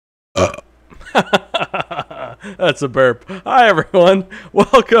That's a burp. Hi, everyone.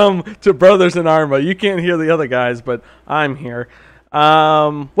 Welcome to Brothers in ARMA. You can't hear the other guys, but I'm here.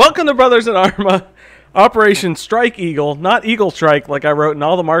 Welcome to Brothers in ARMA. Operation Strike Eagle, not Eagle Strike like I wrote in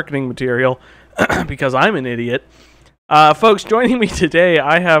all the marketing material because I'm an idiot. Folks, joining me today,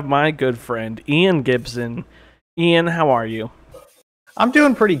 I have my good friend, Ian Gibson. Ian, how are you? I'm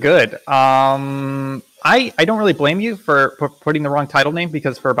doing pretty good. I don't really blame you for putting the wrong title name,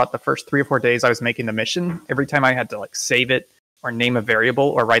 because for about the first 3 or 4 days I was making the mission, every time I had to like save it or name a variable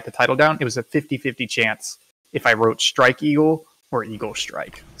or write the title down, it was a 50-50 chance if I wrote Strike Eagle or Eagle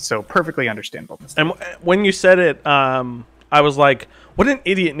Strike. So perfectly understandable mistake. And when you said it, I was like, what an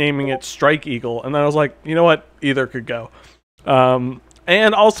idiot naming it Strike Eagle. And then I was like, you know what? Either could go.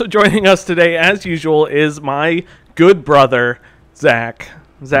 And also joining us today, as usual, is my good brother, Zach.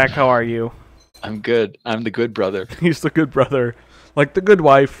 Zach, how are you? I'm good. I'm the good brother. He's the good brother. Like the good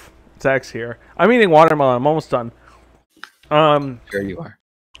wife. Zach's here. I'm eating watermelon. I'm almost done. There you are.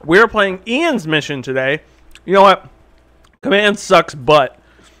 We're playing Ian's mission today. You know what? Command sucks butt.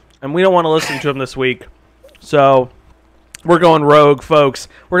 And we don't want to listen to him this week. So we're going rogue, folks.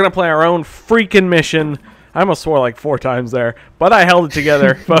 We're going to play our own freaking mission. I almost swore like 4 times there. But I held it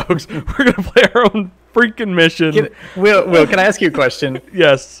together, folks. We're going to play our own freaking mission. Will, can I ask you a question?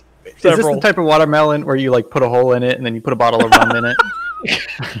 Yes. Is this the type of watermelon where you like put a hole in it and then you put a bottle of rum in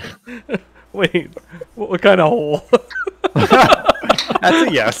it? Wait, what kind of hole? That's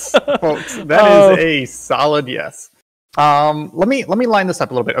a yes, folks. That is a solid yes. Let me line this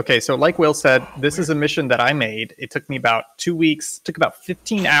up a little bit. Okay, so like Will said, this is a mission that I made. It took me about 2 weeks. Took about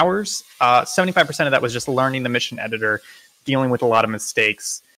 15 hours. 75% of that was just learning the mission editor, dealing with a lot of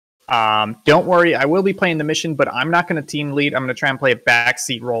mistakes. Don't worry, I will be playing the mission, but I'm not going to team lead. I'm going to try and play a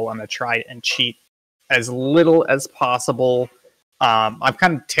backseat role. I'm going to try and cheat as little as possible. I've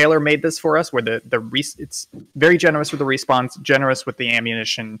kind of tailor-made this for us, where it's very generous with the response, generous with the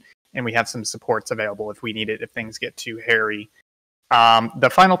ammunition, and we have some supports available if we need it, if things get too hairy. The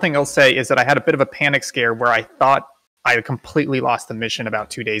final thing I'll say is that I had a bit of a panic scare where I thought I had completely lost the mission about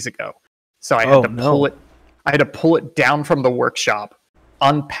 2 days ago. So I had I had to pull it down from the workshop,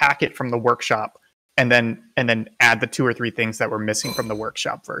 unpack it from the workshop, and then add the 2 or 3 things that were missing from the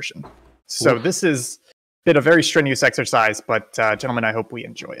workshop version. So this is been a very strenuous exercise, but gentlemen, I hope we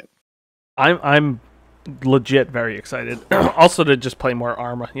enjoy it. I'm legit very excited. Also to just play more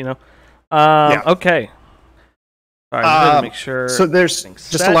ARMA, you know. Yeah. Okay. All right, I'm gonna make sure. So there's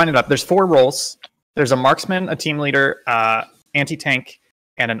just to line it up. There's 4 roles. There's a marksman, a team leader, anti-tank,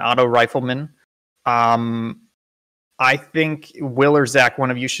 and an auto rifleman. I think Will or Zach, one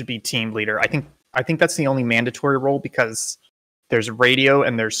of you should be team leader. I think that's the only mandatory role, because there's radio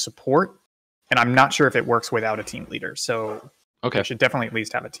and there's support, and I'm not sure if it works without a team leader. So we should definitely at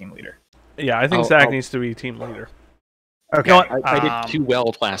least have a team leader. Yeah, I think Zach needs to be team leader. Okay. You know, I did 2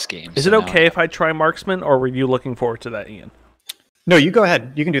 well last games. Is it okay if I try marksman, or were you looking forward to that, Ian? No, you go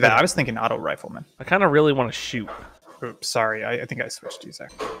ahead. You can do that. I was thinking auto rifleman. I kind of really want to shoot. Oops, sorry. I think I switched you,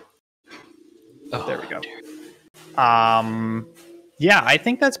 Zach. Oh, there we go. Yeah, I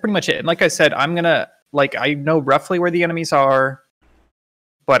think that's pretty much it. And like I said, I'm gonna I know roughly where the enemies are,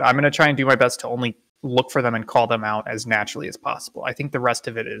 but I'm gonna try and do my best to only look for them and call them out as naturally as possible. I think the rest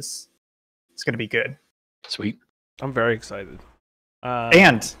of it's gonna be good. Sweet. I'm very excited.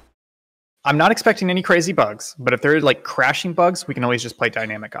 And I'm not expecting any crazy bugs, but if there are like crashing bugs, we can always just play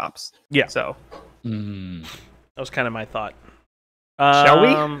dynamic ops. Yeah. So that was kind of my thought. Shall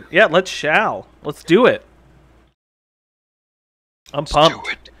we? Yeah, let's do it. I'm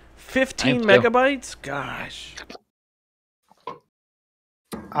pumped. 15 megabytes? Gosh.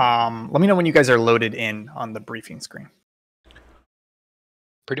 Let me know when you guys are loaded in on the briefing screen.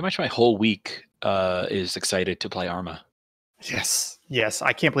 Pretty much my whole week is excited to play ARMA. Yes.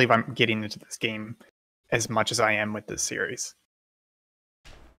 I can't believe I'm getting into this game as much as I am with this series.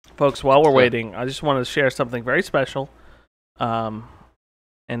 Folks, while we're waiting, I just want to share something very special. And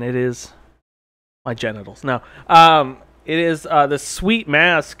it is my genitals. No. It is the sweet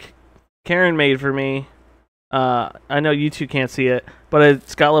mask Karen made for me. I know you two can't see it, but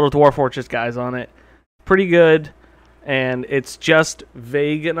it's got little Dwarf Fortress guys on it. Pretty good, and it's just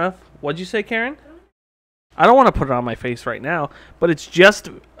vague enough. What'd you say, Karen? I don't want to put it on my face right now, but it's just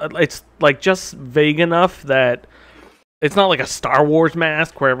vague enough that it's not like a Star Wars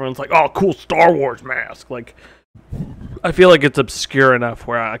mask where everyone's like, "Oh, cool Star Wars mask." Like, I feel like it's obscure enough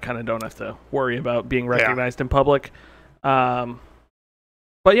where I kind of don't have to worry about being recognized in public.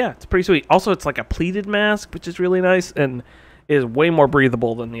 But yeah, it's pretty sweet. Also, it's like a pleated mask, which is really nice and is way more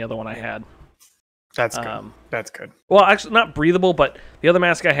breathable than the other one I had. That's good. That's good. Well, actually, not breathable, but the other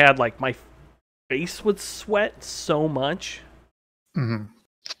mask I had, like, my face would sweat so much. Mm-hmm.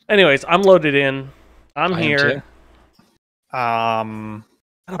 Anyways, I'm loaded in. I'm I am here.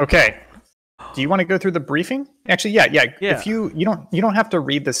 Okay. Do you want to go through the briefing? Actually, yeah. Yeah. If you don't have to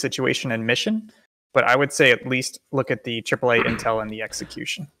read the situation and mission, but I would say at least look at the AAA intel and the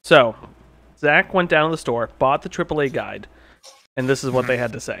execution. So, Zach went down to the store, bought the AAA guide, and this is what they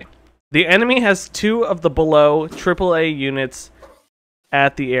had to say. The enemy has 2 of the below AAA units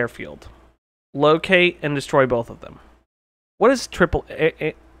at the airfield. Locate and destroy both of them. What is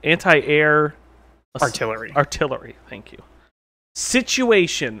anti-air Artillery? Artillery, thank you.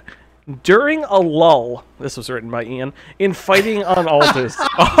 Situation. During a lull, this was written by Ian, in fighting on Altus,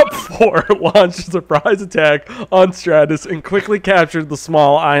 Op 4 launched a surprise attack on Stratus and quickly captured the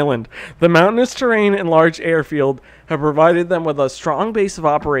small island. The mountainous terrain and large airfield have provided them with a strong base of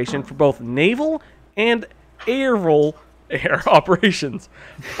operation for both naval and air operations.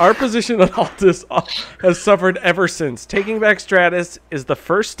 Our position on Altus has suffered ever since. Taking back Stratus is the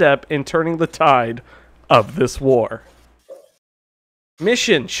first step in turning the tide of this war.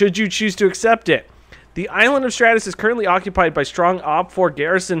 Mission, should you choose to accept it. The island of Stratus is currently occupied by strong Op 4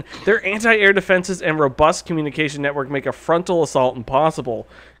 garrison. Their anti-air defenses and robust communication network make a frontal assault impossible.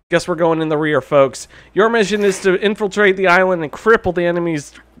 Guess we're going in the rear, folks. Your mission is to infiltrate the island and cripple the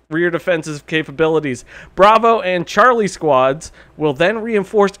enemy's rear defensive capabilities. Bravo and Charlie squads will then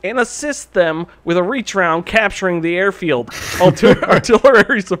reinforce and assist them with a reach round capturing the airfield.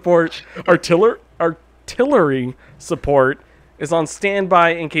 Artillery support is on standby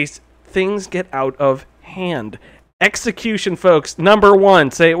in case things get out of hand. Execution, folks. Number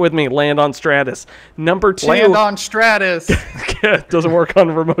 1, say it with me, land on Stratus. Number 2, land on Stratus. It doesn't work on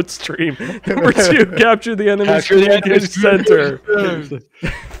remote stream. Number 2, capture the enemy's communication center.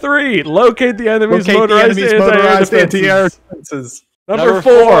 3, locate the enemy's motorized anti-air defenses. Number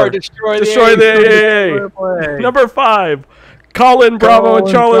 4, destroy the AAA. Number 5, call in Bravo and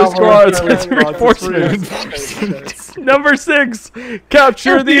Charlie squads with reinforcements. Number 6,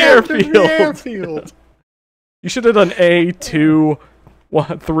 capture the airfield. You should have done A, 2,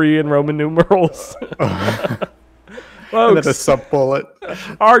 1, 3 in Roman numerals. And then a sub-bullet.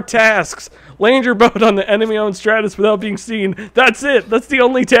 Our tasks. Land your boat on the enemy-owned Stratus without being seen. That's it. That's the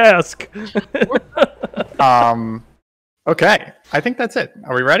only task. Okay. I think that's it.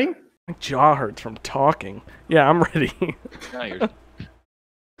 Are we ready? My jaw hurts from talking. Yeah, I'm ready.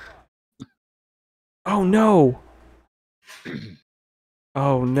 Oh, no.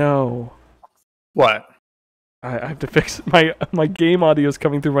 Oh, no. What? I have to fix it. My game audio is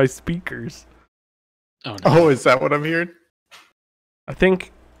coming through my speakers. Oh, no. Oh, is that what I'm hearing? I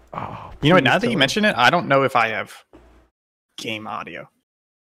think. Oh, you know what? Now that you mention it, I don't know if I have game audio.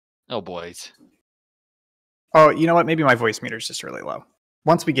 Oh, boys. Oh, you know what? Maybe my voice meter is just really low.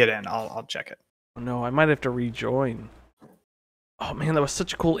 Once we get in, I'll check it. Oh, no, I might have to rejoin. Oh man, that was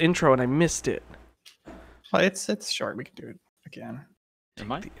such a cool intro, and I missed it. Well, it's short. We can do it again.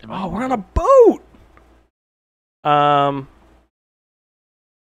 Oh, we're on a boat.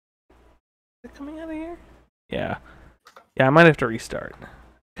 Is it coming out of here? Yeah. Yeah, I might have to restart.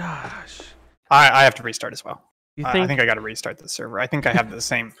 Gosh. I have to restart as well. You think? I think I got to restart the server. I think I have the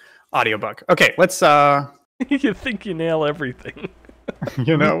same audio bug. Okay, let's. You think you nail everything.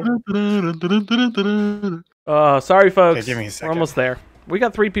 You know. Sorry, folks. Okay, give me a second. We're almost there. We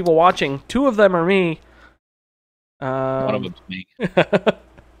got 3 people watching. 2 of them are me. One of them's me.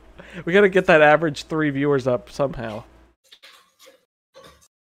 We got to get that average 3 viewers up somehow.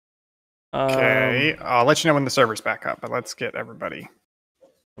 Okay, I'll let you know when the server's back up, but let's get everybody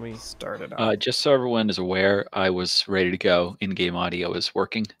started up. Just so everyone is aware, I was ready to go. In-game audio is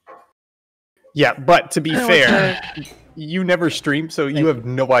working. Yeah, but to be fair, you never stream, so you have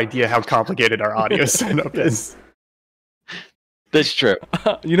no idea how complicated our audio setup is. That's true.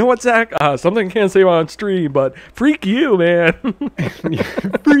 You know what, Zach? Something I can't say on stream, but freak you, man.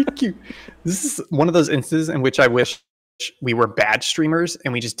 Freak you. This is one of those instances in which I wish we were bad streamers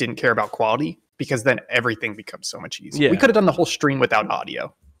and we just didn't care about quality, because then everything becomes so much easier. Yeah. We could have done the whole stream without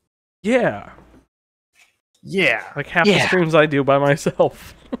audio. Yeah. Yeah. Like half the streams I do by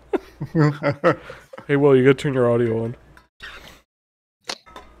myself. Hey, Will, you gotta turn your audio on.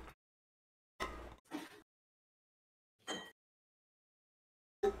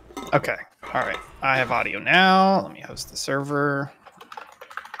 Okay. All right. I have audio now. Let me host the server.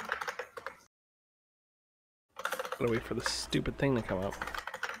 Gotta wait for this stupid thing to come up.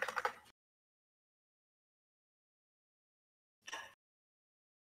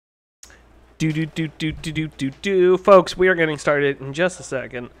 Do. Folks, we are getting started in just a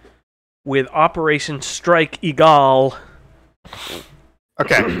second. with Operation Strike Eagle.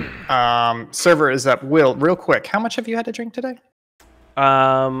 Okay. Server is up. Will, real quick, how much have you had to drink today?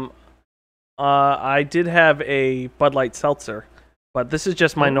 I did have a Bud Light seltzer, but this is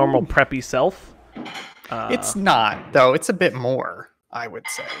just my normal preppy self. It's not, though. It's a bit more, I would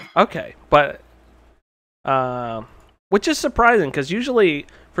say. Okay, but which is surprising because usually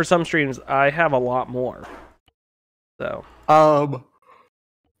for some streams I have a lot more. So,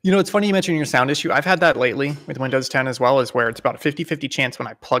 it's funny you mentioned your sound issue. I've had that lately with Windows 10 as well, is where it's about a 50-50 chance when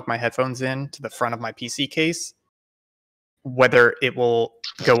I plug my headphones in to the front of my PC case, whether it will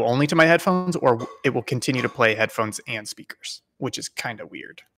go only to my headphones or it will continue to play headphones and speakers, which is kind of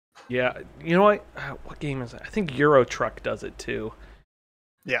weird. Yeah, you know what? What game is it? I think Euro Truck does it too.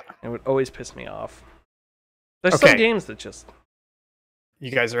 Yeah. It would always piss me off. There's some games that just...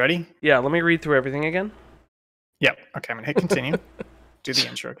 You guys ready? Yeah, let me read through everything again. Yep. Okay, I'm going to hit continue. Do the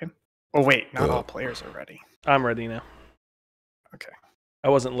intro again. Oh, wait. Not all players are ready. I'm ready now. Okay. I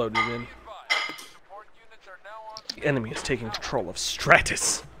wasn't loaded in. The enemy is taking control of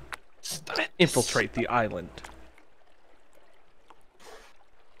Stratus. Infiltrate the island.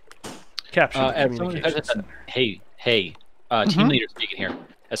 Capture the communication center. Hey, team leader speaking here.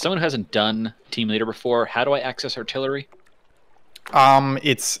 As someone who hasn't done team leader before, how do I access artillery?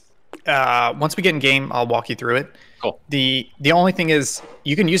 It's once we get in game, I'll walk you through it. Cool. The only thing is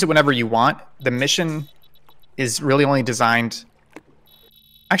you can use it whenever you want. The mission is really only designed.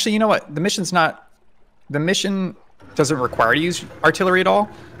 Actually, you know what? The mission doesn't require to use artillery at all.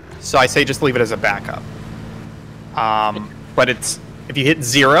 So I say just leave it as a backup. But it's if you hit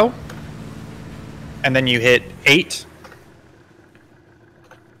 0 and then you hit 8,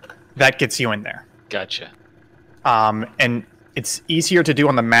 that gets you in there. Gotcha. And it's easier to do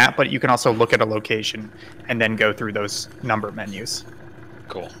on the map, but you can also look at a location and then go through those number menus.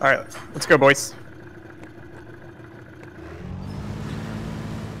 Cool. All right, let's go, boys.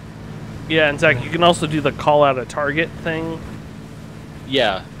 Yeah, and Zach, you can also do the call out a target thing.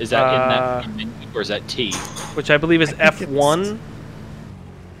 Yeah, is that in menu, or is that T? Which I believe is F1.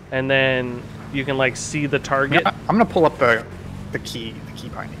 And then you can like see the target. I'm gonna pull up the key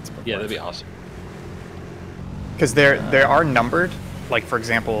bindings. Yeah, that'd be awesome. Because there are numbered, like for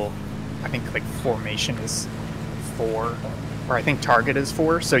example, I think like formation is 4, or I think target is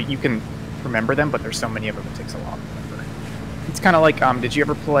 4, so you can remember them, but there's so many of them it takes a while to remember. It's kind of like, did you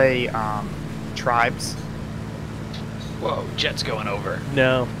ever play Tribes? Whoa, jet's going over.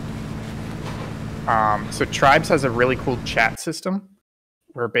 No. So Tribes has a really cool chat system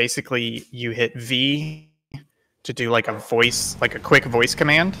where basically you hit V to do like a quick voice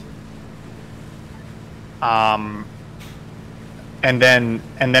command. And then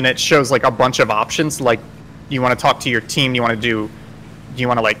it shows like a bunch of options. Like you want to talk to your team. Do you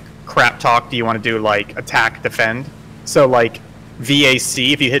want to like crap talk? Do you want to do like attack, defend? So like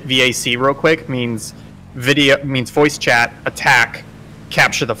VAC, if you hit VAC real quick, means voice chat, attack,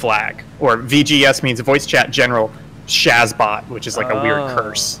 capture the flag. Or VGS means voice chat general, Shazbot, which is like a weird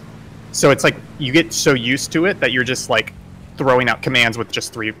curse. So it's like you get so used to it that you're just like throwing out commands with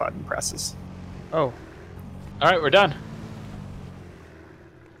just 3 button presses. Oh. All right, we're done.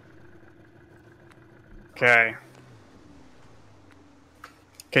 Okay.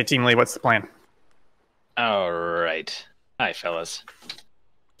 Okay, Team Lee, what's the plan? All right. Hi, fellas.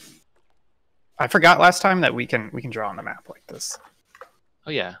 I forgot last time that we can draw on the map like this.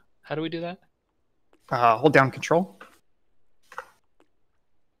 Oh yeah. How do we do that? Hold down Control.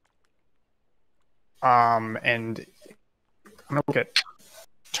 And I'm gonna look at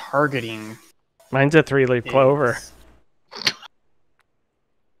targeting. Mine's a 3-leaf clover.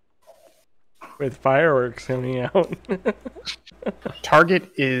 With fireworks coming out.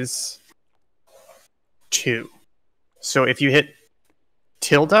 Target is 2. So if you hit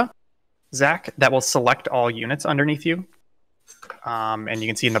tilde, Zach, that will select all units underneath you. And you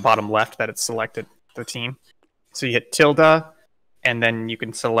can see in the bottom left that it's selected the team. So you hit tilde, and then you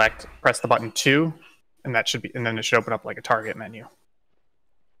can press the button 2, and then it should open up like a target menu.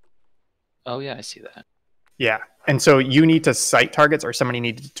 Oh yeah, I see that. Yeah, and so you need to sight targets, or somebody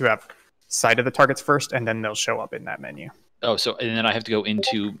needs to have sighted the targets first, and then they'll show up in that menu. Oh, so and then I have to go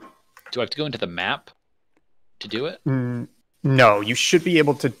into. Do I have to go into the map to do it? No, you should be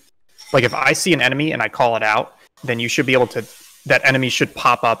able to. Like if I see an enemy and I call it out, then you should be able to. That enemy should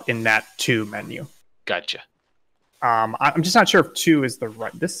pop up in that 2 menu. Gotcha. I'm just not sure if 2 is the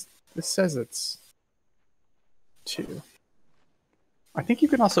right. This says it's 2. I think you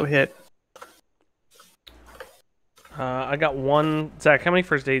can also hit. I got 1. Zach, how many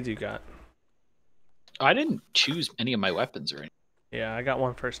first aids you got? I didn't choose any of my weapons or anything. Yeah, I got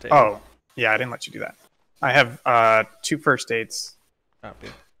 1 first aid. Oh, Yeah, I didn't let you do that. I have 2 first aids. Copy.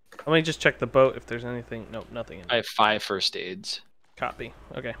 Let me just check the boat if there's anything. Nope, nothing in I it. have 5 first aids. Copy.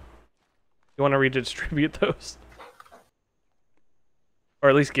 Okay. You want to redistribute those? Or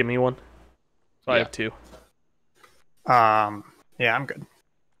at least give me one. So I Yeah. have 2. Yeah, I'm good.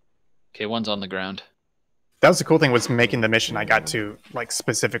 Okay, one's on the ground. That was the cool thing was making the mission. I got to like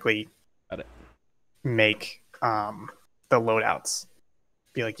specifically Got it. make the loadouts.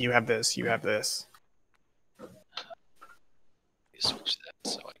 Be like, you have this, you have this. Switch that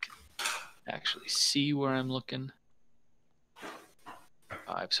so I can actually see where I'm looking.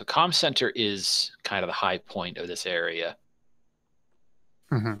 5. So comm center is kind of the high point of this area.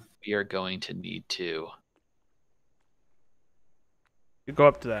 Mm-hmm. We are going to need to. You go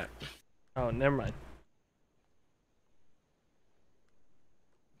up to that. Oh, never mind.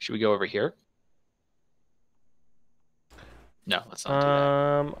 Should we go over here? No, let's not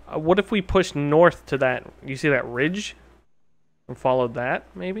do that. What if we push north to that? You see that ridge? And followed that,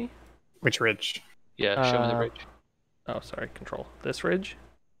 maybe? Which ridge? Yeah, show me the bridge. Oh, sorry, control. This ridge?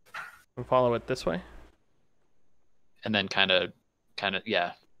 And follow it this way? And then kind of,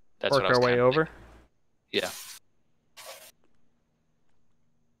 yeah. That's Work what I was our way kinda over? thinking. Yeah.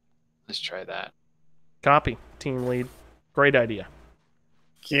 Let's try that. Copy. Team lead. Great idea.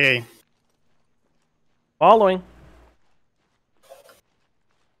 Okay. Following.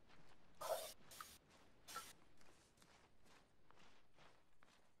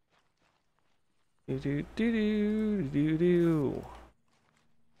 Do do do do do.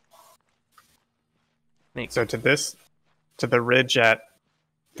 Neat. So to the ridge at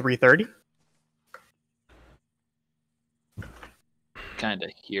 3:30. Kind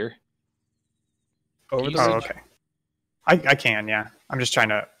of here. Over the Oh, ridge. okay. I can, yeah. I'm just trying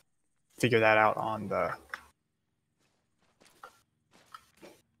to figure that out on the.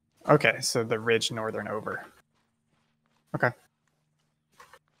 Okay, so the ridge northern over. Okay.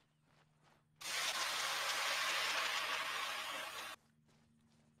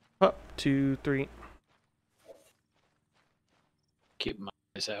 Up, 2, 3. Keep my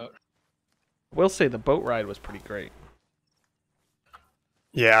eyes out. We'll say the boat ride was pretty great.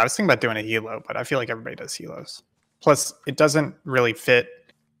 Yeah, I was thinking about doing a helo, but I feel like everybody does helos. Plus, it doesn't really fit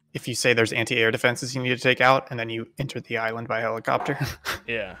if you say there's anti-air defenses you need to take out, and then you enter the island by helicopter.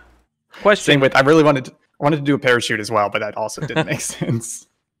 Yeah. Question. Same with, I really wanted to do a parachute as well, but that also didn't make sense.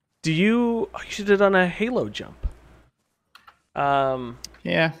 Do you... Oh, you should have done a halo jump.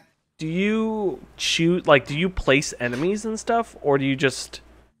 Yeah. Do you choose... Like, do you place enemies and stuff? Or do you just...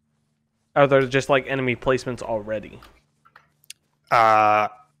 Are there just, like, enemy placements already? So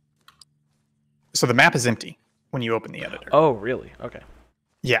the map is empty when you open the editor. Oh, really? Okay.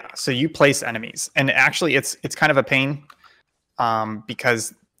 Yeah, so you place enemies, and actually, it's kind of a pain,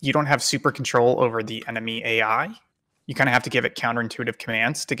 because you don't have super control over the enemy AI. You kind of have to give it counterintuitive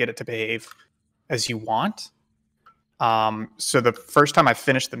commands to get it to behave as you want. So the first time I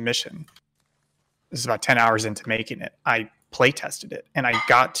finished the mission, this is about 10 hours into making it, I play tested it, and I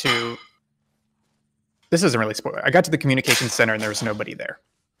got to. This isn't really spoiler. I got to the communications center, and there was nobody there.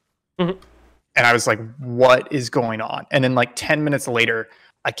 Mm-hmm. And I was like, what is going on? And then like 10 minutes later,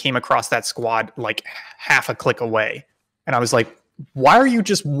 I came across that squad like half a click away. And I was like, why are you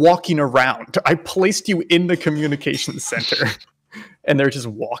just walking around? I placed you in the communications center. And they're just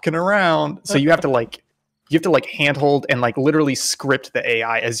walking around. So you have to handhold and like literally script the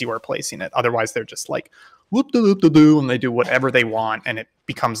AI as you are placing it. Otherwise they're just like whoop-de-doop-de-doo, and they do whatever they want, and it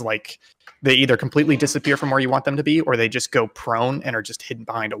becomes like they either completely disappear from where you want them to be, or they just go prone and are just hidden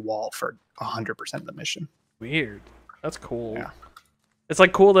behind a wall for 100% of the mission. Weird. That's cool. Yeah. It's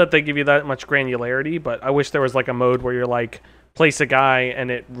like cool that they give you that much granularity, but I wish there was like a mode where you're like place a guy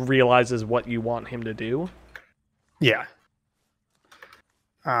and it realizes what you want him to do. Yeah.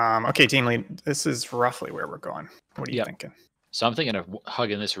 Okay, team lead. This is roughly where we're going. What are you thinking? So I'm thinking of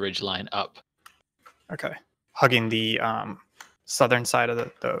hugging this ridge line up. Okay. Hugging the southern side of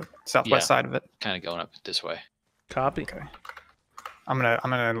the southwest side of it. Kind of going up this way. Copy. Okay. I'm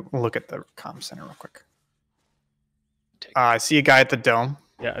gonna look at the comm center real quick. I see a guy at the dome.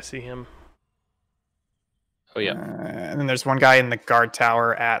 Yeah, I see him. Oh yeah. And then there's one guy in the guard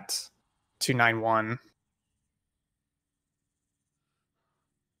tower at 291.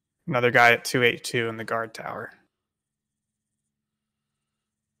 Another guy at 282 in the guard tower.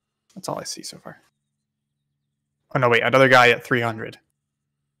 That's all I see so far. Oh no, wait, another guy at 300.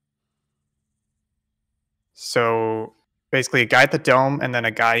 So basically a guy at the dome and then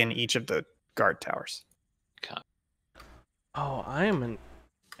a guy in each of the guard towers. Oh, I am an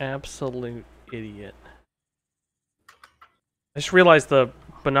absolute idiot. I just realized the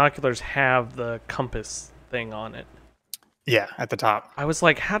binoculars have the compass thing on it. Yeah, at the top. I was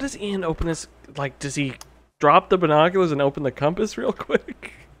like, how does Ian open his... Like, does he drop the binoculars and open the compass real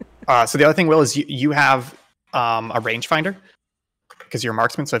quick? So the other thing, Will, is you have a rangefinder because you're a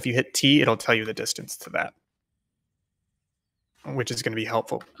marksman. So if you hit T, it'll tell you the distance to that, which is going to be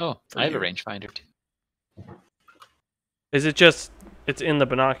helpful. Oh, I have a rangefinder too. Is it just... It's in the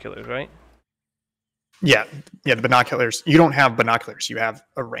binoculars, right? Yeah, the binoculars. You don't have binoculars. You have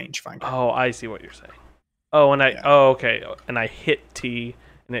a rangefinder. Oh, I see what you're saying. Oh, and okay. And I hit T,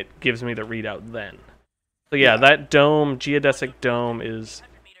 and it gives me the readout then. So yeah, that dome, geodesic dome, is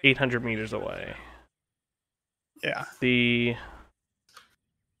 800 meters away. Yeah.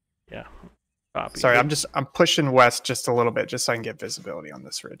 Copy. Sorry, I'm pushing west just a little bit, just so I can get visibility on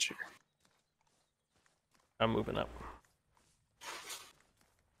this ridge here. I'm moving up.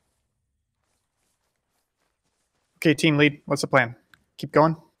 Okay, team lead. What's the plan? Keep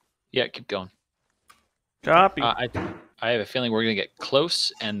going. Yeah, keep going. Copy. I have a feeling we're gonna get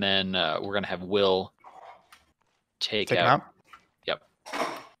close, and then we're gonna have Will take him out. out. Yep.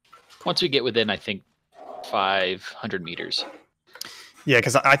 Once we get within, I think 500 meters. Yeah,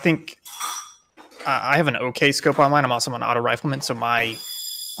 because I think I have an okay scope on mine. I'm also an auto rifleman, so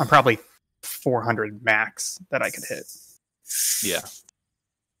I'm probably 400 max that I could hit. Yeah.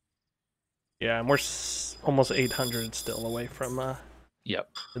 Yeah, and we're almost 800 still away from Yep.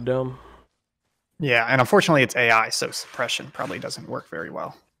 the dome. Yeah, and unfortunately it's AI, so suppression probably doesn't work very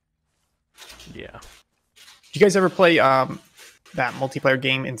well. Yeah. Do you guys ever play that multiplayer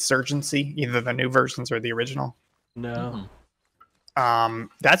game Insurgency, either the new versions or the original? No. Mm-hmm.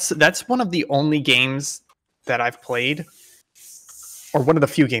 That's one of the only games that I've played, or one of the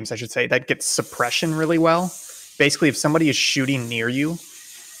few games I should say, that gets suppression really well. Basically, if somebody is shooting near you,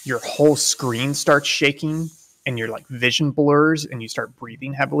 your whole screen starts shaking and your like vision blurs and you start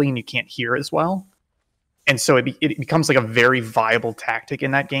breathing heavily and you can't hear as well. And so it becomes like a very viable tactic in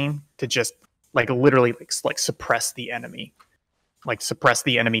that game to just like literally like suppress the enemy, like suppress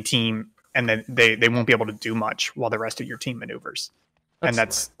the enemy team, and then they won't be able to do much while the rest of your team maneuvers. And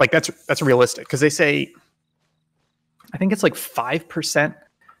that's realistic because they say, I think it's like 5%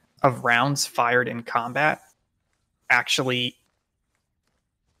 of rounds fired in combat actually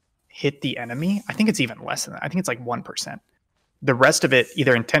hit the enemy. I think it's even less than that. I think it's like 1%. The rest of it,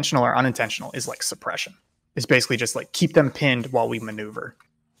 either intentional or unintentional, is like suppression. It's basically just like keep them pinned while we maneuver.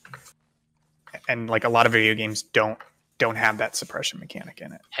 And like a lot of video games don't have that suppression mechanic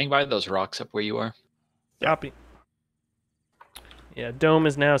in it. Hang by those rocks up where you are. Copy. Yeah, dome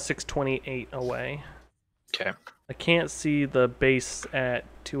is now 628 away. Okay. I can't see the base at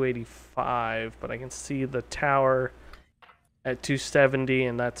 285, but I can see the tower at 270,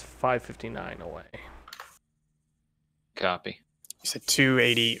 and that's 559 away. Copy. You said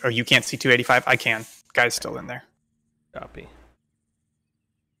 280. Oh, you can't see 285? I can. Guy's still in there. Copy.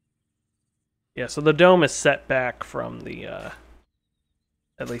 Yeah, so the dome is set back from the,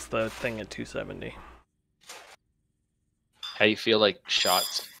 at least the thing at 270. How you feel like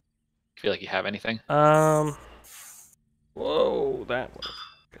shots? Feel like you have anything? Whoa, that was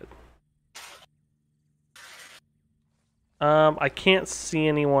good. I can't see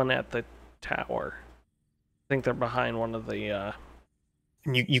anyone at the tower. I think they're behind one of the,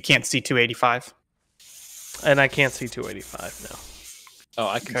 And you can't see 285? and I can't see 285 now. Oh,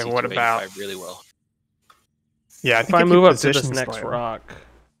 I can Okay, see what 285 really well. Yeah, I If think I if you move up to this position next slightly- rock,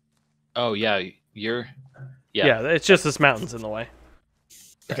 Oh, yeah, you're... yeah, it's just this mountain's in the way.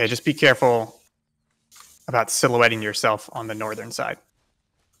 Okay, just be careful about silhouetting yourself on the northern side.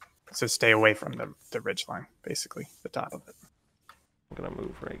 So stay away from the ridge line, basically, the top of it. I'm gonna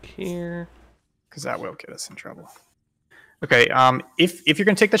move right here. Because that will get us in trouble. Okay, if you're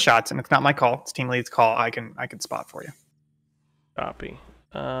gonna take the shots, and it's not my call, it's team lead's call, I can spot for you. Copy.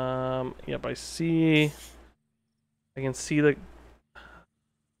 Yep, I see. I can see the.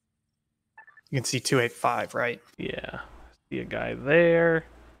 You can see 285, right? Yeah, see a guy there.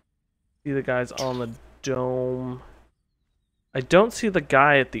 See the guys on the dome. I don't see the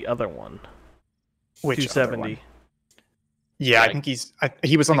guy at the other one. Which other 270. one? Yeah, I think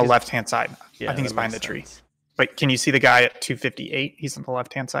he was on the left hand side. Yeah, I think he's that behind the makes tree. sense. But can you see the guy at 258? He's on the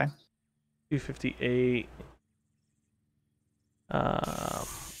left hand side. 258.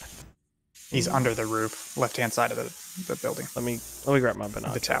 He's under the roof, left hand side of the building. Let me grab my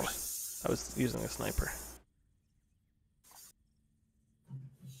binoculars. The tower. I was using a sniper.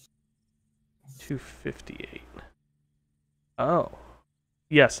 258. Oh.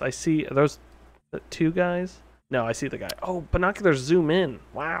 Yes, I see those the two guys. No, I see the guy. Oh, binoculars zoom in.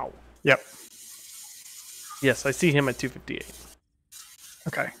 Wow. Yep. Yes, I see him at 258.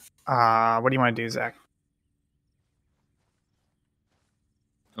 Okay. What do you want to do, Zach?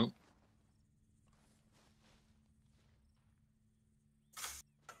 Oh.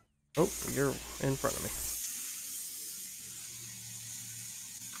 Oh, you're in front of me.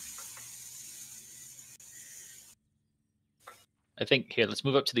 I think here. Let's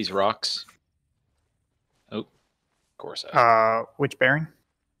move up to these rocks. Oh, of course. Which bearing?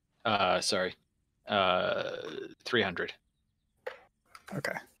 Sorry. 300.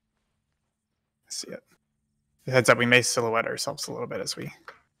 Okay. I see it. Heads up, we may silhouette ourselves a little bit as we.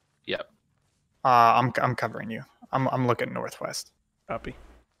 Yep. I'm covering you. I'm looking northwest. Copy.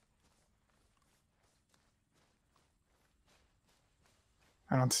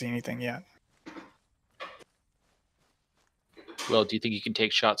 I don't see anything yet. Will, do you think you can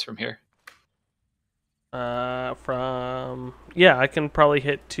take shots from here? Yeah, I can probably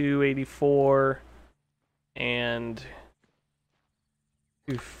hit 284 and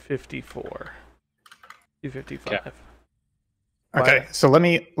 254. 255. Okay. Okay, so let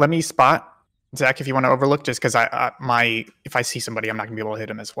me spot Zach if you want to overlook, just because if I see somebody, I'm not gonna be able to hit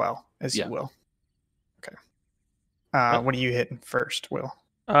him as well as Yeah. you will. Okay. What are you hitting first, Will?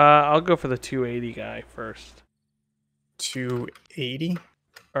 I'll go for the 280 guy first. 280.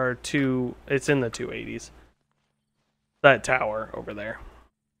 Or it's in the 280s. That tower over there.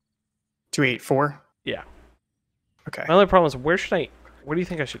 284. Yeah. Okay. My only problem is where do you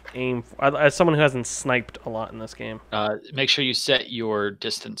think I should aim for? As someone who hasn't sniped a lot in this game. Make sure you set your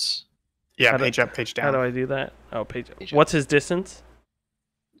distance. Yeah, page up, page How down. do I do that? Oh, page up. Page up. What's his distance?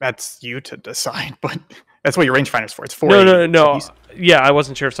 That's you to decide, but that's what your rangefinder's for. It's No, 480. no. So Yeah, I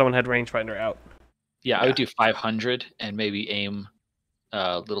wasn't sure if someone had rangefinder out. Yeah, I Yeah. would do 500 and maybe aim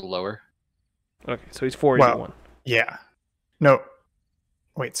a little lower. Okay, so he's 481. yeah. No.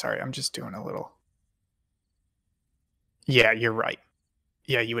 Wait, sorry. I'm just doing a little. Yeah, you're right.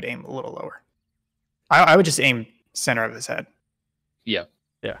 Yeah, you would aim a little lower. I would just aim center of his head. Yeah.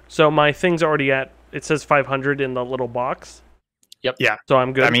 Yeah. So my thing's already at. It says 500 in the little box. Yep. Yeah. So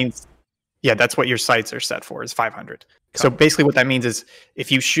I'm good. That means, yeah, that's what your sights are set for, is 500. So basically what that means is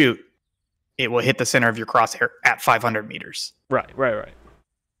if you shoot, it will hit the center of your crosshair at 500 meters. Right.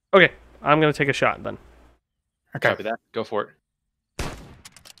 Okay, I'm gonna take a shot then. Okay. Copy that. Go for it.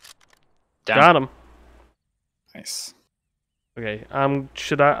 Down. Got him. Nice. Okay.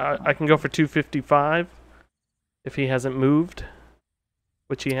 Should I can go for 255 if he hasn't moved,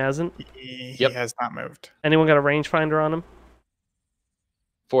 which he hasn't. He Yep. has not moved. Anyone got a rangefinder on him?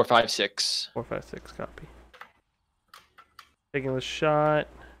 456. 456. Copy. Taking the shot.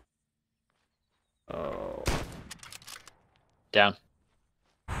 Oh. Down.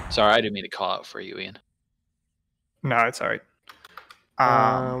 Sorry, I didn't mean to call out for you, Ian. No, it's all right.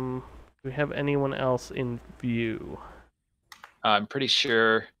 Do we have anyone else in view? I'm pretty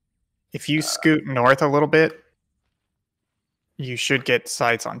sure. If you scoot north a little bit, you should get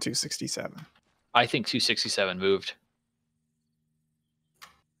sights on 267. I think 267 moved.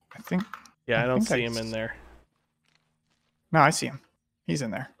 I think. Yeah, I don't think see him in there. No, I see him. He's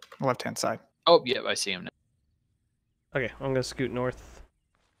in there, left hand side. Oh, yeah, I see him now. Okay, I'm gonna scoot north.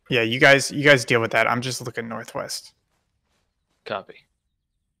 Yeah, you guys deal with that. I'm just looking northwest. Copy.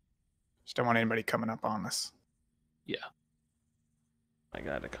 Just don't want anybody coming up on us. Yeah. I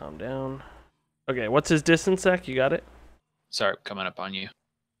gotta calm down. Okay, what's his distance, Zach? You got it? Sorry, coming up on you.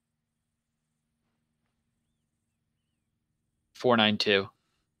 492.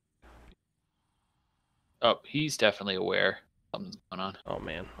 Oh, he's definitely aware something's going on. Oh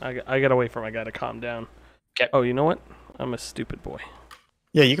man, I gotta wait for my guy to calm down. 'Kay. Oh, you know what? I'm a stupid boy.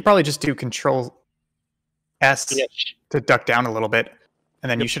 Yeah, you could probably just do Control S Yeah. to duck down a little bit, and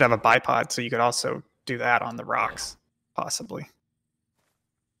then you should have a bipod, so you could also do that on the rocks, possibly.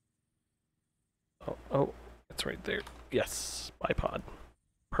 Oh, it's right there. Yes, bipod.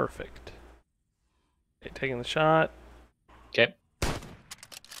 Perfect. Okay, taking the shot. Okay.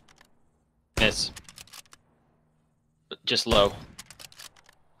 Miss. Just low.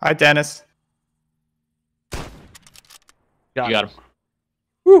 Hi, Dennis. You got him.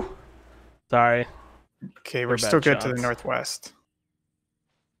 Whew. Sorry. Okay, They're we're bad still good to the shots. northwest.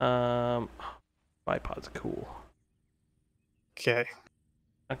 Bipod's cool. Okay.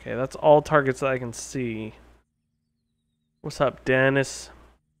 Okay, that's all targets that I can see. What's up, Dennis?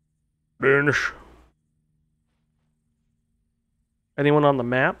 Dennis. Anyone on the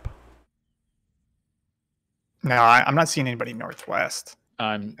map? No, I'm not seeing anybody northwest.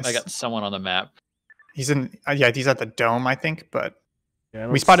 I got someone on the map. He's in. Yeah, he's at the dome, I think. But Yeah, I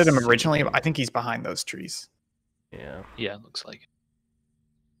we don't spotted him see originally. him. I think he's behind those trees. Yeah. Yeah, it looks like it.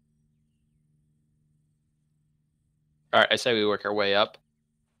 All right, I say we work our way up.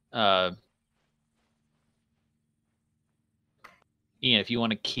 Ian, if you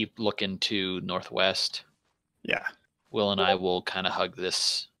want to keep looking to northwest, Yeah. Will and I will kind of hug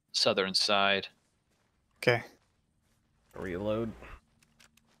this southern side. Okay. Reload.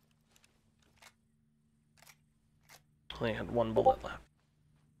 Only had one bullet left.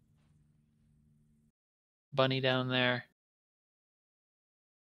 Bunny down there.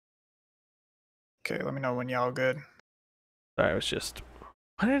 Okay, let me know when y'all good. Sorry, I was just.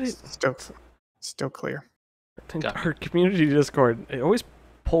 Why did it? Still clear. Our community Discord, it always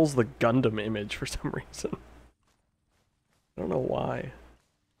pulls the Gundam image for some reason. I don't know why.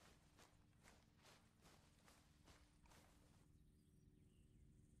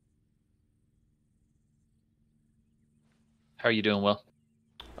 How are you doing, Will?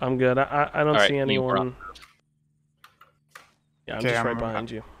 I'm good. I don't All see right, you were anyone. Yeah, I'm just right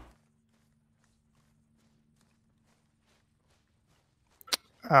behind you.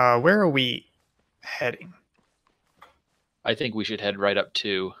 Where are we heading? I think we should head right up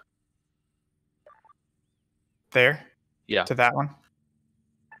to. There? Yeah. To that one?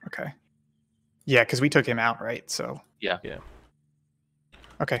 Okay. Yeah, because we took him out, right? So. Yeah. Yeah.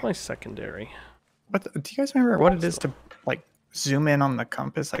 Okay. It's my secondary. Do you guys remember what it is to like zoom in on the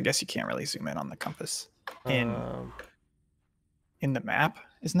compass? I guess you can't really zoom in on the compass in the map.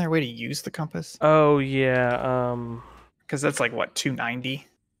 Isn't there a way to use the compass? Oh yeah. Because that's like what, 290?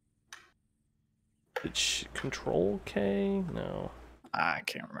 It's Control K? No. I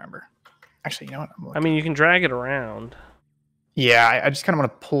can't remember. Actually, you know what? I mean, you can drag it around. Yeah, I just kind of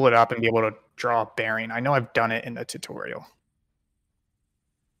want to pull it up and be able to draw a bearing. I know I've done it in the tutorial.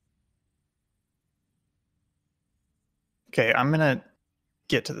 Okay, I'm gonna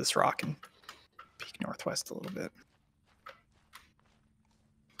get to this rock and peek northwest a little bit.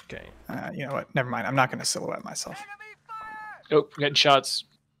 Okay. You know what? Never mind. I'm not gonna silhouette myself. Oh, we're getting shots.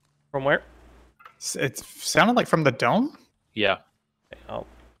 From where? It sounded like from the dome. Yeah. Okay,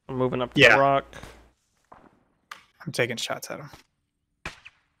 I'm moving up to the rock. I'm taking shots at him.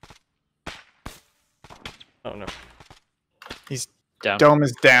 Oh no. He's down. Dome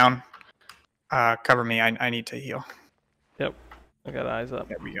is down. Cover me. I need to heal. Yep. I got eyes up.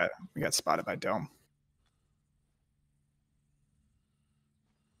 Yeah, we got spotted by Dome.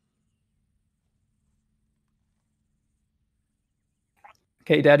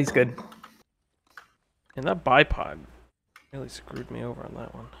 Okay, Daddy's good. And that bipod really screwed me over on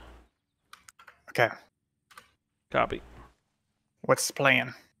that one. Okay. Copy. What's the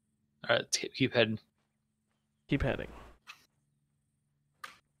plan? All right, let's keep heading. Keep heading.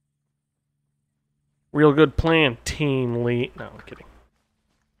 Real good plan, team lead. No, I'm kidding.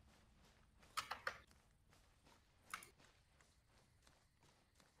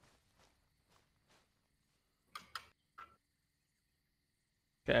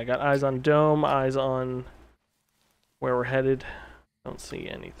 Okay, I got eyes on Dome, eyes on where we're headed. Don't see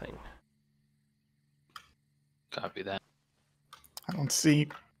anything. Copy that. I don't see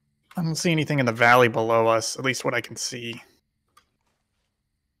anything in the valley below us, at least what I can see.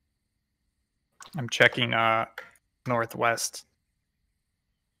 I'm checking northwest.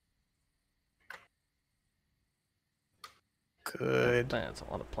 Good. That's a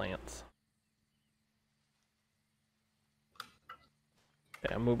lot of plants.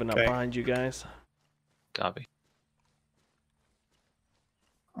 Okay, I'm moving up behind you guys. Copy.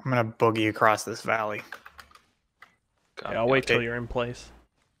 I'm gonna boogie across this valley. Okay, I'll wait till you're in place.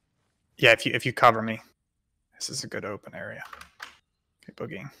 Yeah, if you cover me, this is a good open area. Okay,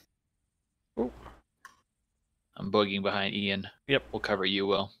 boogieing. Ooh. I'm boogieing behind Ian. Yep. We'll cover you,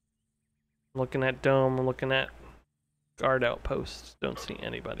 Will. Looking at Dome, I'm looking at guard outposts. Don't see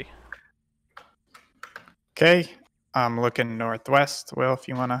anybody. Okay, I'm looking northwest. Will, if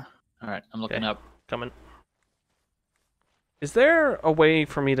you wanna. All right, I'm looking up. Coming. Is there a way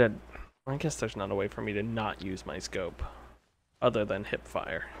for me to... I guess there's not a way for me to not use my scope other than hip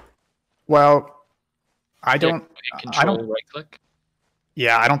fire. Well, I don't Right click.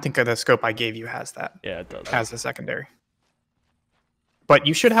 Yeah, I don't think the scope I gave you has that. Yeah, it does. Has a secondary. But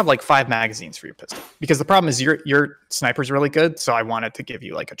you should have like 5 magazines for your pistol. Because the problem is your sniper's really good, so I wanted to give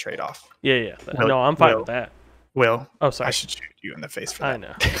you like a trade-off. Yeah. No, I'm fine with that. Will. Oh, sorry. I should shoot you in the face for that. I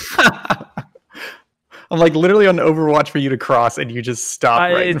know. I'm like literally on Overwatch for you to cross, and you just stop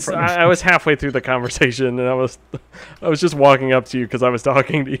right in front of me. I was halfway through the conversation, and I was just walking up to you because I was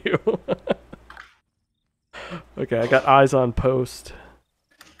talking to you. Okay, I got eyes on post.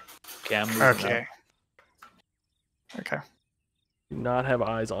 Okay, I'm moving Okay. Okay. Do not have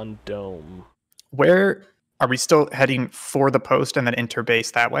eyes on Dome. Where are we still heading for the post and then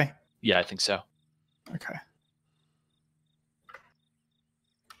interbase that way? Yeah, I think so. Okay.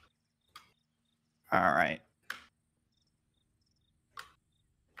 All right.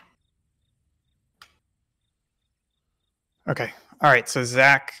 Okay. All right. So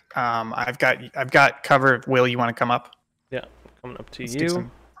Zach, I've got cover. Will, you want to come up? Yeah, coming up to Let's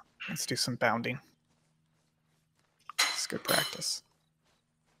you. let's do some bounding. It's good practice.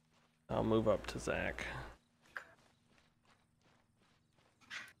 I'll move up to Zach.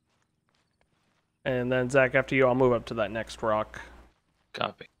 And then Zach, after you, I'll move up to that next rock.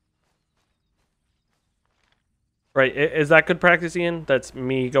 Copy. Right, is that good practice, Ian? That's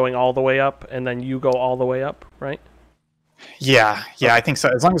me going all the way up, and then you go all the way up, right? Yeah, yeah, I think so.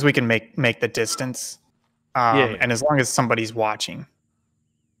 As long as we can make the distance, Yeah. and as long as somebody's watching.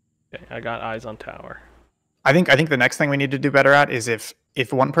 Okay, I got eyes on tower. I think the next thing we need to do better at is if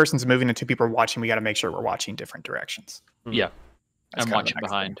one person's moving and two people are watching, we got to make sure we're watching different directions. Yeah, That's I'm kind of the watching next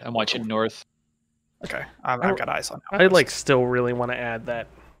behind. thing. I'm watching north. Okay, I've got eyes on. I like still really want to add that,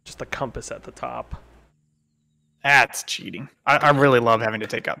 just the compass at the top. That's cheating. I really love having to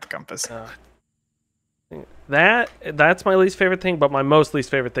take out the compass. That's my least favorite thing, but my most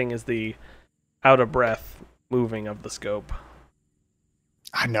least favorite thing is the out of breath moving of the scope.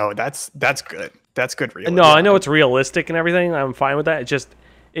 I know that's good. That's good. No, I know it's realistic and everything. I'm fine with that.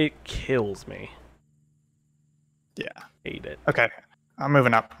 It kills me. Yeah, hate it. Okay, I'm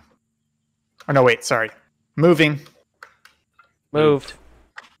moving up. Oh no, wait, sorry. Moving. Move.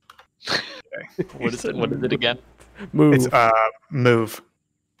 Okay. What is it again? Move. It's move.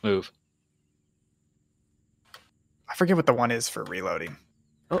 Move. I forget what the one is for reloading.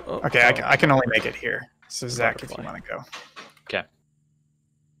 Oh, okay, I can only make it here. So Zach, butterfly. if you want to go. Okay.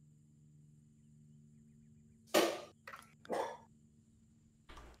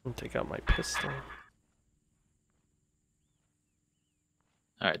 I'll take out my pistol.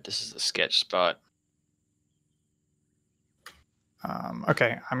 All right, this is the sketch spot.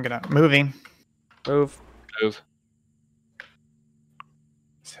 Okay, I'm gonna moving. Move. Move.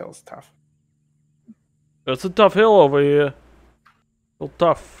 This hill's tough. It's a tough hill over here. Real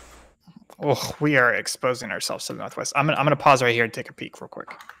tough. Oh, we are exposing ourselves to the northwest. I'm gonna pause right here and take a peek real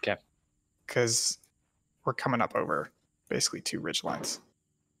quick. Okay. Because we're coming up over basically two ridge lines.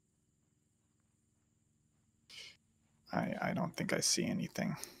 I don't think I see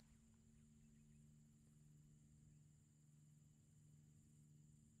anything.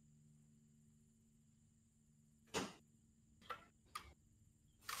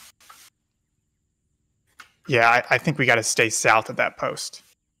 Yeah, I think we got to stay south of that post.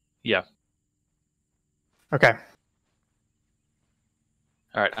 Yeah. Okay.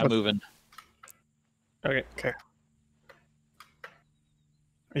 All right, I'm moving. Okay.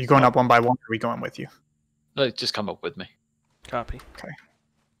 Are you going up one by one, or are we going with you? Just come up with me. Copy. Okay.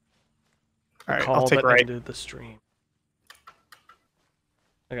 All right, Call I'll take that right. ended the stream.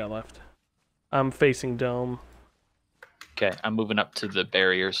 I got left. I'm facing dome. Okay, I'm moving up to the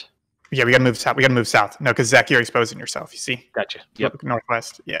barriers. Yeah, we got to move south. We got to move south. No, because Zach, you're exposing yourself. You see? Gotcha. Yep. Look,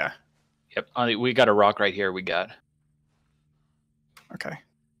 northwest. Yeah. Yep. We got a rock right here. We got. Okay.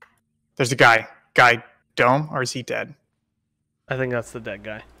 There's a guy. Guy dome, or is he dead? I think that's the dead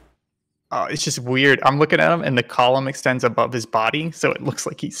guy. Oh, it's just weird. I'm looking at him, and the column extends above his body, so it looks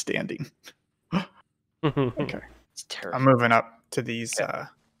like he's standing. Okay. It's terrible. I'm moving up to these.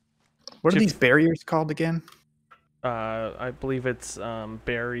 What are these barriers called again? I believe it's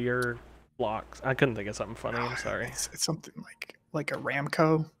barrier blocks. I couldn't think of something funny. I'm sorry. It's something like a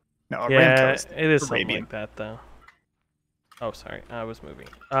Ramco. No, a Yeah, Ramco is it is something Arabian. like that though. Oh, sorry. I was moving.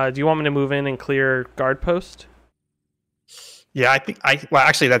 Do you want me to move in and clear guard post? Yeah, I think well,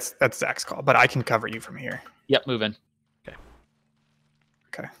 actually, that's Zach's call, but I can cover you from here. Yep, moving.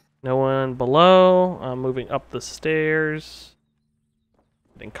 Okay. No one below. I'm moving up the stairs.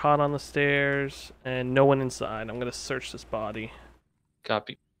 Getting caught on the stairs, and no one inside. I'm gonna search this body.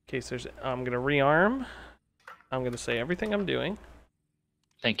 Copy. In case there's. I'm gonna rearm. I'm gonna say everything I'm doing.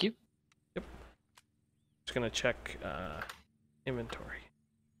 Thank you. Just gonna check inventory.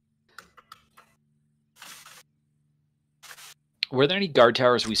 Were there any guard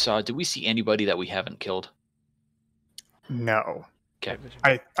towers we saw? Did we see anybody that we haven't killed? No. Okay.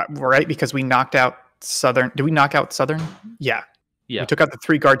 Right, because we knocked out Southern. Did we knock out Southern? Yeah. Yeah. We took out the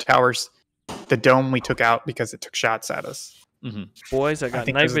 3 guard towers. The dome we took out because it took shots at us. Mm-hmm. Boys, I got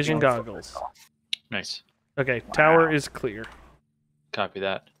think night this is the vision only goggles. Nice. Okay, Wow. tower is clear. Copy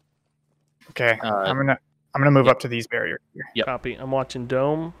that. Okay. I'm gonna move up to these barriers here. Yep. Copy. I'm watching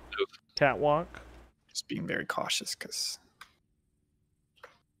dome. Move. Catwalk. Just being very cautious because.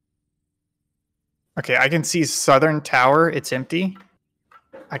 Okay, I can see Southern Tower. It's empty.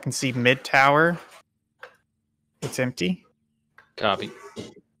 I can see Mid Tower. It's empty. Copy.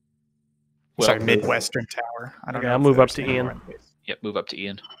 Sorry, midwestern tower. I don't Okay, know. I'll if move up there's to any Ian. more in the base. Yep, move up to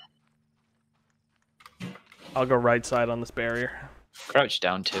Ian. I'll go right side on this barrier. Crouch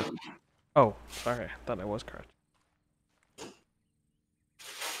down too. Oh, sorry. I thought I was crouched.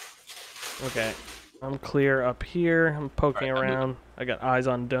 Okay. I'm clear up here. I'm poking around. I got eyes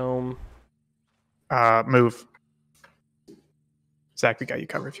on dome. Move. Zach, we got you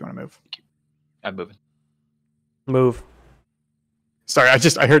covered if you want to move. I'm moving. Move. Sorry, I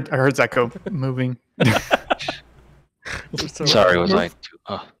heard Zach go moving. Sorry, was I?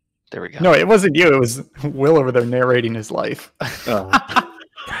 Oh, there we go. No, it wasn't you. It was Will over there narrating his life. Guys,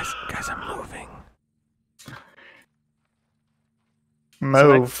 I'm moving.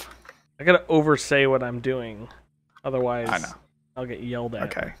 Move. I gotta oversay what I'm doing. Otherwise, I know. I'll get yelled at.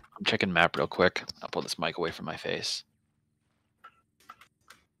 Okay. I'm checking map real quick. I'll pull this mic away from my face.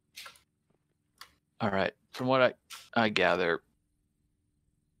 All right. From what I gather,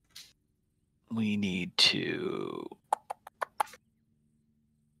 we need to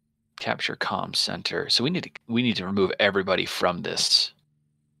capture comm center. So we need to remove everybody from this.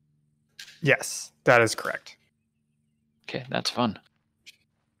 Yes, that is correct. Okay, that's fun.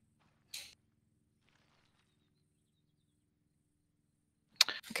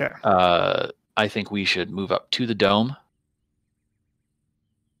 Okay. I think we should move up to the dome.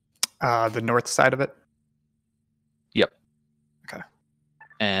 The north side of it. Yep. Okay.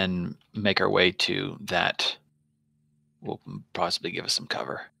 And make our way to that. Will possibly give us some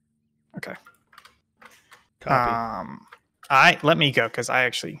cover. Okay. Copy. Let me go because I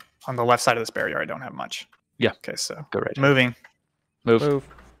actually on the left side of this barrier I don't have much. Yeah. Okay, so Go right. moving. Move. Move.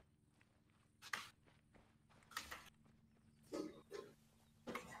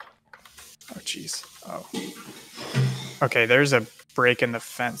 Oh jeez. Oh. Okay, there's a break in the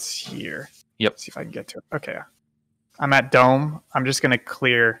fence here. Yep. Let's see if I can get to it. Okay. I'm at dome. I'm just gonna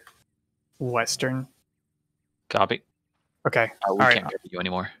clear western. Copy. Okay. We All right. can't get you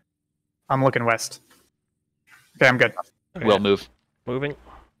anymore. I'm looking west. Okay, I'm good. Okay. We'll move. Moving.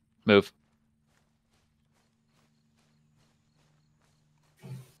 Move.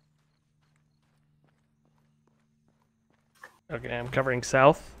 Okay, I'm covering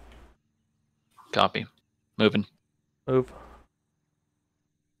south. Copy. Moving. Move.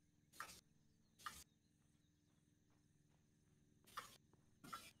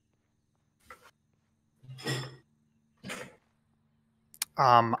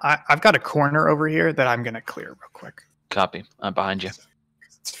 I've got a corner over here that I'm gonna clear real quick. Copy. I'm behind you.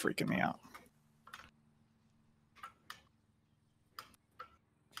 It's freaking me out.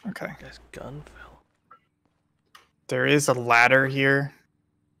 Okay. Guys, gun fell. There is a ladder here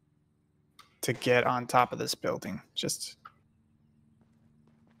to get on top of this building. Just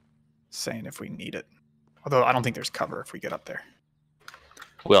saying if we need it. Although I don't think there's cover if we get up there.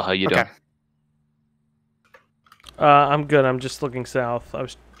 Will, how you doing? I'm good. I'm just looking south. I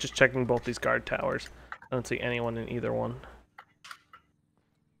was just checking both these guard towers. I don't see anyone in either one.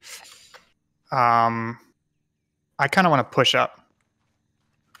 I kind of want to push up.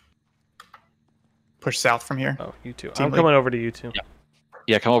 Push south from here. Oh, you two. Team I'm lead. coming over to you two.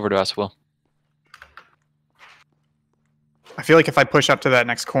 Yeah, come over to us, Will. I feel like if I push up to that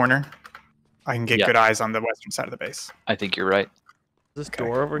next corner, I can get Yeah. good eyes on the western side of the base. I think you're right. Is this Okay.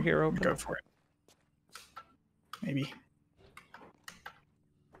 door over here open? Go for it. Maybe.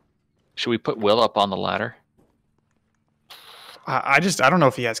 Should we put Will up on the ladder? I don't know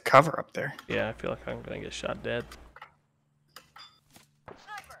if he has cover up there. Yeah, I feel like I'm gonna get shot dead.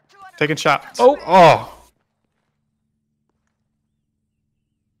 Taking shots. Oh!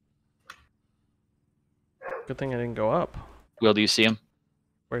 Good thing I didn't go up. Will, do you see him?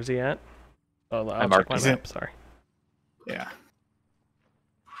 Where's he at? Oh, I'll check marked my him. map. Sorry. Yeah.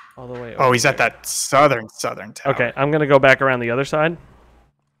 All the way. Oh, over he's at there. that southern tower. Okay, I'm gonna go back around the other side.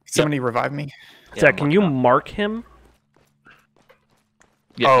 Somebody revive me. Yeah, Zach, I'm can you working on it. mark him?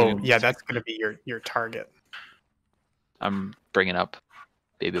 Yeah, Oh, yeah, that's going to be your target. I'm bringing up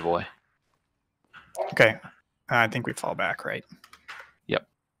baby boy. Okay. I think we fall back, right? Yep.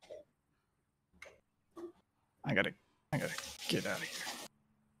 I gotta get out of here.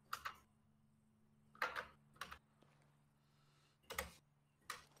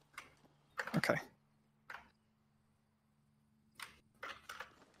 Okay.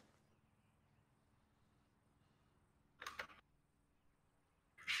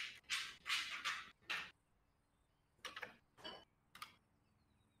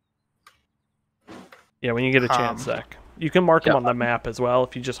 Yeah, when you get a chance, Zach. You can mark him Yeah. on the map as well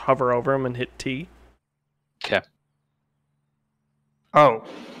if you just hover over him and hit T. Okay. Oh.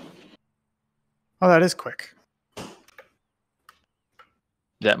 Oh, that is quick. Did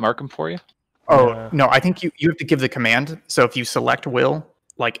that mark him for you? Oh, Yeah. no, I think you have to give the command. So if you select Will,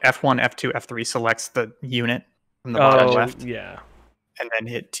 like F1, F2, F3 selects the unit from the bottom Oh, left, yeah. and then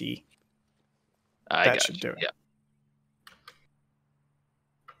hit T. I That got should you. do it. Yeah.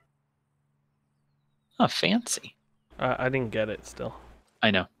 Oh, fancy. I didn't get it still. I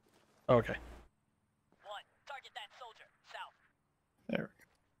know. Okay. Target that soldier. South. There.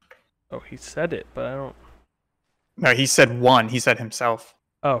 Oh, he said it, but I don't. No, he said 1. He said himself.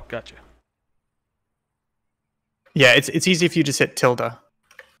 Oh, gotcha. Yeah, it's easy if you just hit tilde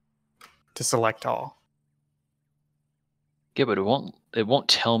to select all. Yeah, but it won't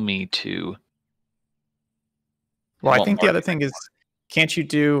tell me to. Well, I won't think the mark other it. thing is, can't you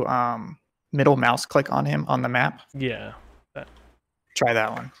do middle mouse click on him on the map? Yeah. Try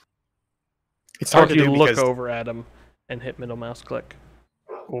that one. It's Or hard if to you do look because, over at him and hit middle mouse click,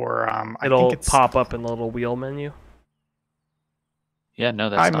 or I it'll think it's pop up in the little wheel menu. Yeah, no,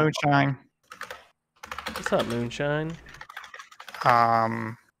 that's Hi not. Moonshine. What's up, Moonshine? Let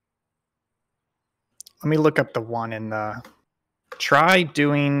me look up the one in the. Try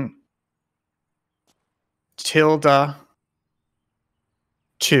doing tilde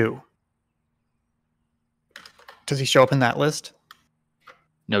 2. Does he show up in that list?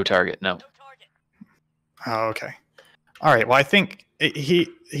 No target. No. No target. Oh, okay. All right. Well, I think he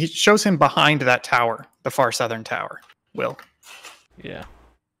shows him behind that tower, the far southern tower. Will. Yeah.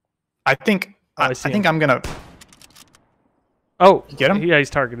 I think Oh, I I see think him. I'm gonna. Oh, You get him? Yeah, he's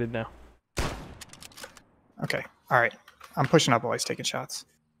targeted now. Okay. All right. I'm pushing up while he's taking shots.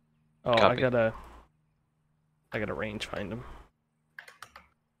 Oh, Copy. I gotta range find him.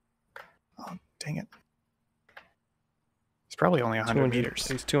 Oh, dang it. It's probably only 100 meters.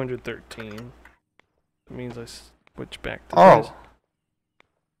 He's 213. That means I switch back to. Oh. his.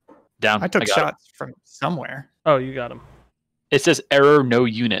 Down. I took got him. shots from somewhere. Oh, you got him. It says error, no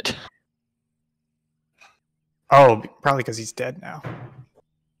unit. Oh, probably because he's dead now.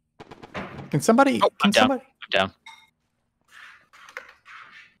 Can somebody? Oh, can I'm down. somebody? I'm down.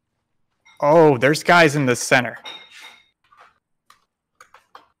 Oh, there's guys in the center.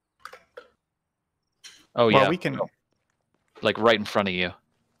 Oh Well, yeah. we can. Like right in front of you.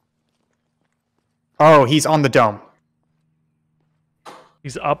 Oh, he's on the dome.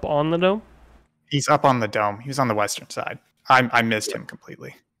 He's up on the dome. He's up on the dome. He was on the western side. I missed him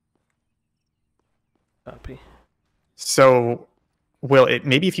completely. Copy. So, Will,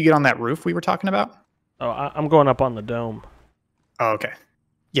 maybe if you get on that roof we were talking about? Oh, I'm going up on the dome. Oh, okay.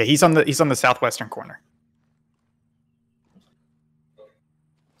 Yeah, he's on the southwestern corner.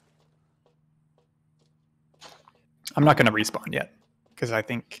 I'm not going to respawn yet because I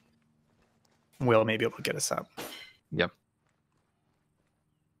think Will may be able to get us up. Yep.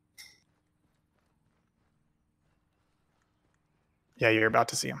 Yeah, you're about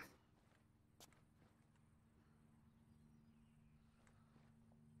to see him.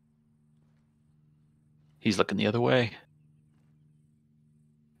 He's looking the other way.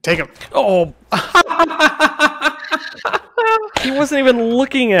 Take him. Oh, he wasn't even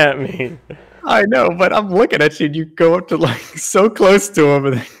looking at me. I know, but I'm looking at you and you go up to like so close to him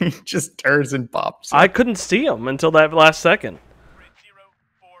and then he just turns and pops. I couldn't see him until that last second.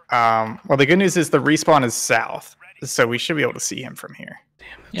 Well, the good news is the respawn is south, so we should be able to see him from here.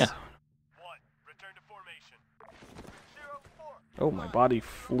 Yeah. Oh, my body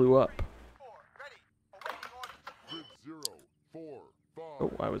flew up.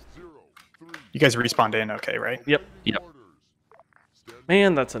 Oh, I was. You guys respawned in, okay, right? Yep. Yep.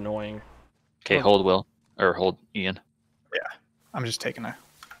 Man, that's annoying. Okay, hold Will. Or hold Ian. I'm just taking a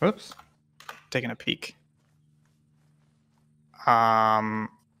peek.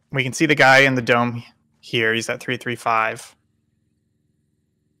 We can see the guy in the dome here. He's at 335.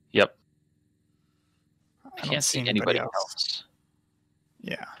 Yep. I don't Can't see anybody else.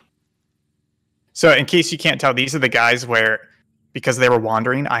 Yeah. So in case you can't tell, these are the guys where, because they were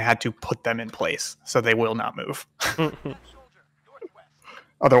wandering, I had to put them in place so they will not move.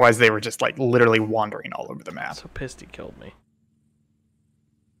 Otherwise, they were just like literally wandering all over the map. So pissed he killed me.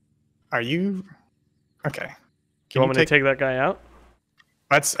 Are you okay? Do you want me to take that guy out?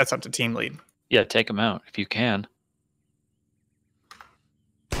 That's up to team lead. Yeah, take him out if you can.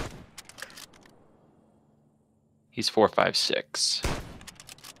 He's 456.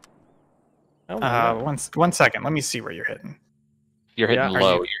 Oh, no. One second. Let me see where you're hitting. You're hitting Yeah,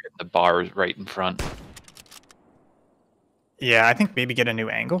 low. You're hitting the bars right in front. Yeah, I think maybe get a new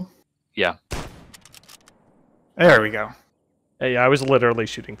angle. Yeah. There we go. Hey, I was literally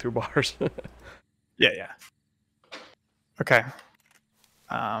shooting through bars. Yeah. Okay.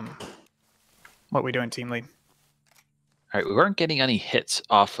 What we doing, team lead? All right, we weren't getting any hits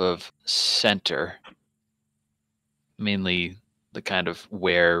off of center. Mainly the kind of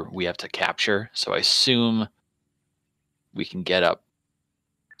where we have to capture. So I assume we can get up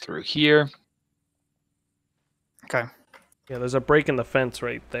through here. Okay. Yeah, there's a break in the fence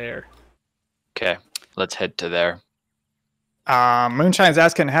right there. Okay, let's head to there. Moonshine's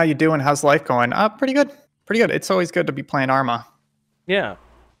asking, how you doing? How's life going? Pretty good. Pretty good. It's always good to be playing ARMA. Yeah.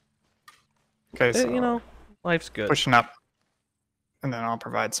 Okay, so You know, life's good. pushing up. And then I'll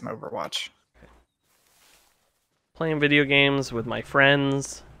provide some Overwatch. Playing video games with my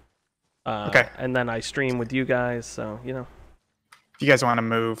friends. Okay. And then I stream with you guys, so, you know. If you guys want to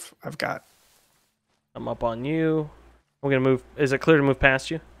move, I've got... I'm up on you. I'm going to move. Is it clear to move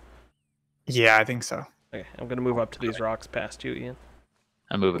past you? Yeah, I think so. Okay, I'm going to move up to these rocks past you, Ian.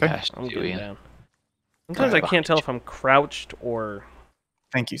 I'm moving Okay. past I'm you, getting Ian. down. Sometimes I can't tell if I'm crouched or...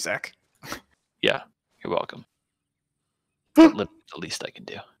 Thank you, Zach. Yeah, you're welcome. The least I can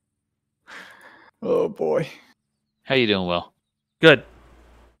do. Oh, boy. How you doing, Will? Good.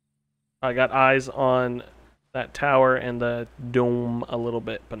 I got eyes on that tower and the dome a little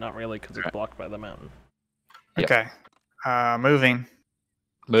bit, but not really because it's blocked by the mountain. Yep. Okay. Moving.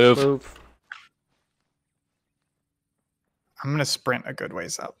 Move. Move. I'm going to sprint a good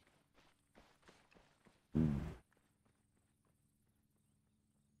ways up.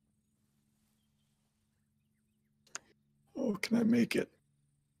 Oh, can I make it?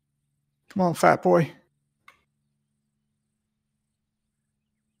 Come on, fat boy.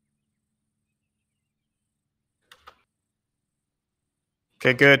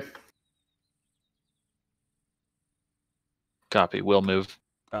 Okay, good. Copy. Will move.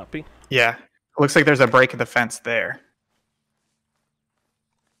 Copy. Yeah. Looks like there's a break in the fence there.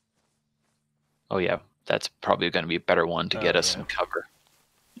 Oh, yeah. That's probably going to be a better one to get us some cover.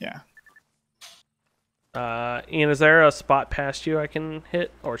 Yeah. Ian, is there a spot past you I can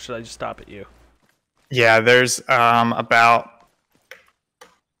hit, or should I just stop at you? Yeah, there's about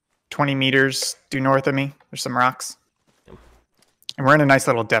 20 meters due north of me. There's some rocks. And we're in a nice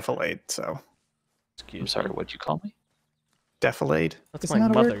little defilade, so... I'm sorry, what'd you call me? Defilade? That's Isn't my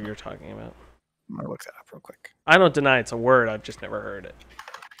that a mother word? you're talking about. I'm going to look that up real quick. I don't deny it's a word, I've just never heard it.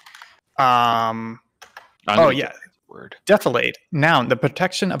 I'm Oh, gonna yeah. get that word. Defilade. Noun, the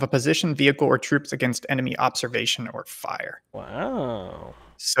protection of a position, vehicle, or troops against enemy observation or fire. Wow.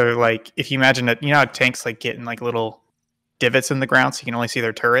 So, like, if you imagine that, you know how tanks like get in like little divots in the ground so you can only see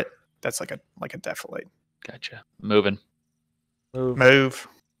their turret? That's like a defilade. Gotcha. Moving. Move. Move.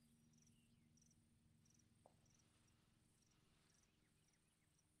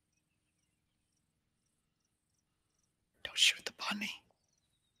 Don't shoot the bunny.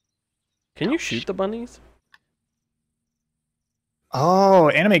 Can you shoot the bunnies? Oh,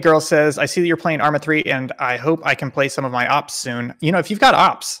 Anime Girl says, I see that you're playing Arma 3 and I hope I can play some of my ops soon. You know, if you've got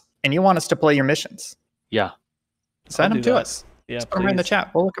ops and you want us to play your missions, Yeah. send I'll them do to that. us. Yeah, Just put them in the please.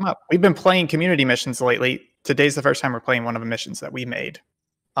 chat. We'll look them up. We've been playing community missions lately. Today's the first time we're playing one of the missions that we made.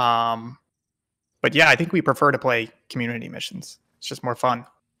 But yeah, I think we prefer to play community missions. It's just more fun.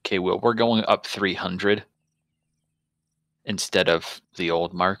 Okay, Will, we're going up 300 instead of the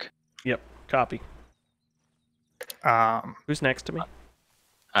old mark. Yep. Copy. Who's next to me?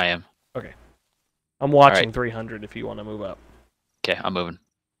 I am. Okay. I'm watching right. 300 if you want to move up. Okay, I'm moving.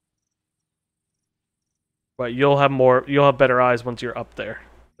 But you'll have better eyes once you're up there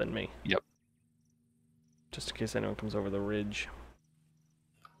than me. Yep. Just in case anyone comes over the ridge.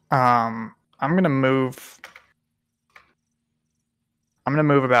 I'm gonna move. I'm gonna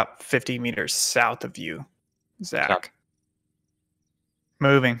move about 50 meters south of you, Zach. Copy.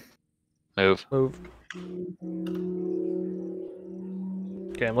 Moving. Move. Move.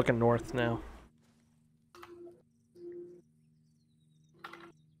 Okay, I'm looking north now.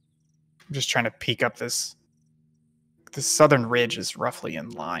 I'm just trying to peek up this. This southern ridge is roughly in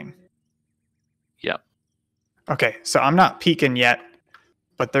line. Yep. Okay, so I'm not peeking yet,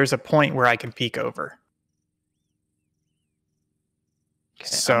 but there's a point where I can peek over. Okay,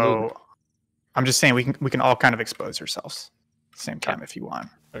 So I'm just saying we can all kind of expose ourselves at the same time if you want.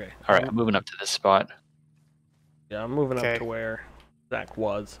 Okay. All right, I'm moving up to this spot. Yeah, I'm moving Okay. up to where Zach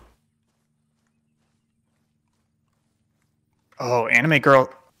was. Oh, Anime Girl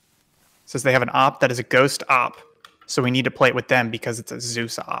says they have an op that is a ghost op, so we need to play it with them because it's a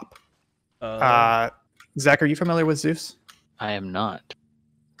Zeus op. Zach, are you familiar with Zeus? I am not.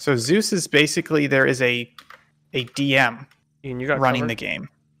 So Zeus is basically there is a DM Ian, you got running covered? the game.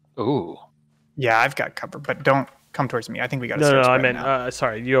 Ooh. Yeah, I've got cover, but don't come towards me. I think we got to No, start I spreading meant, out.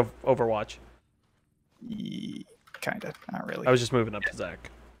 sorry, you have Overwatch. Kind of, not really. I was just moving up to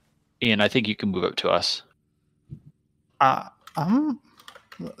Zach. Ian, I think you can move up to us. I'm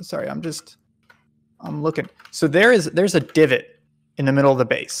sorry. I'm looking. So there's a divot in the middle of the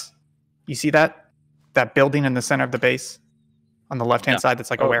base. You see that? That building in the center of the base on the left-hand side that's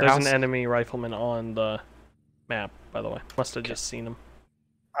like a warehouse? There's an enemy rifleman on the map, by the way. Must have just seen him.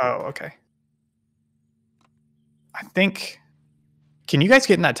 Oh, okay. I think... Can you guys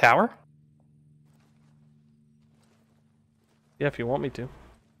get in that tower? Yeah, if you want me to.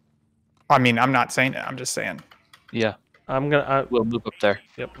 I mean, I'm not saying it. I'm just saying. Yeah. We'll move up there.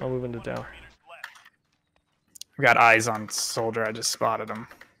 Yep, I'll move into tower. We got eyes on soldier. I just spotted him.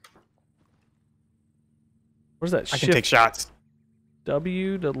 Where's that? I can take shots.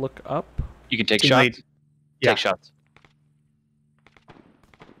 W to look up. You can take Team shots. lead. Yeah. Take shots.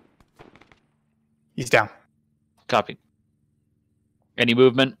 He's down. Copy. Any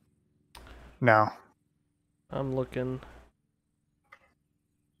movement? No. I'm looking.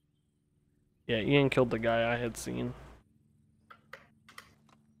 Yeah, Ian killed the guy I had seen.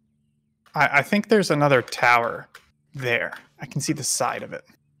 I think there's another tower there. I can see the side of it.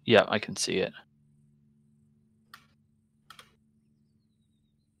 Yeah, I can see it.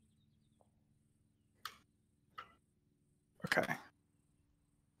 Okay.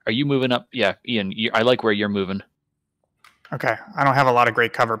 Are you moving up? Yeah, Ian, I like where you're moving. Okay. I don't have a lot of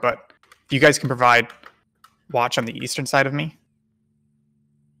great cover, but if you guys can provide watch on the eastern side of me.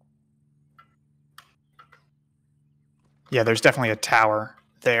 Yeah, there's definitely a tower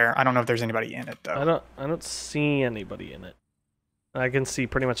there. I don't know if there's anybody in it though. I don't see anybody in it. I can see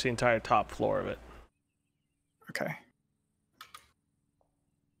pretty much the entire top floor of it. Okay.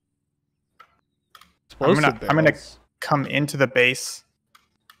 Explosive I'm gonna barrels. come into the base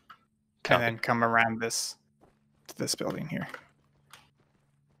Copy. and then come around this to this building here.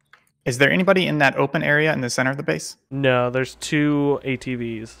 Is there anybody in that open area in the center of the base? No, there's 2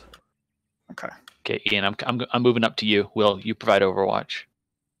 ATVs. Okay. Okay, Ian, I'm moving up to you. Will you provide overwatch?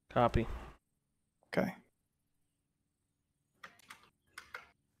 Copy. Okay.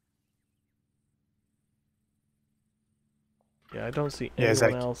 Yeah, I don't see Yeah, anyone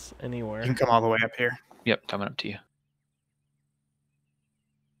Zach, else anywhere. You can come all the way up here. Yep, coming up to you.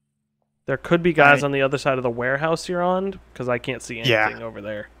 There could be guys on the other side of the warehouse you're on, because I can't see anything over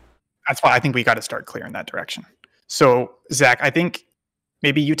there. That's why I think we got to start clearing that direction. So, Zach, I think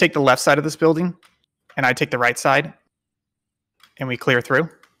maybe you take the left side of this building, and I take the right side, and we clear through.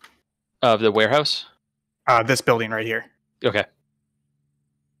 Of the warehouse? This building right here. Okay.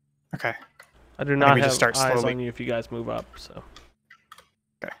 Okay. I do not we have just start eyes slowly. on you if you guys move up. So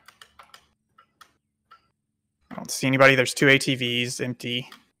Okay. I don't see anybody. There's 2 ATVs, empty.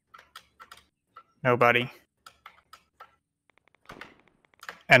 Nobody.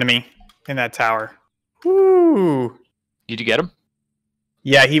 Enemy in that tower. Woo! Did you get him?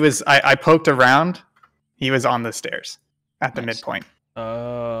 Yeah, he was. I poked around. He was on the stairs at the Nice. midpoint.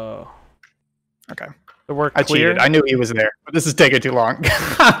 oh, Okay. so we're I clear. cheated. I knew he was there, but this is taking too long.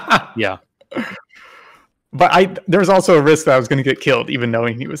 Yeah. But there's also a risk that I was going to get killed, even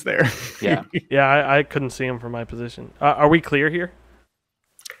knowing he was there. Yeah. Yeah, I couldn't see him from my position. Are we clear here?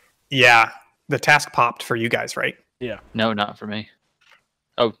 Yeah. The task popped for you guys, right? Yeah. No, not for me.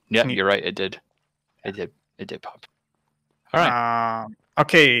 Oh, yeah, Can you- you're right. It did. It did pop. All right.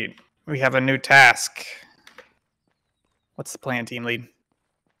 Okay. We have a new task. What's the plan, team lead?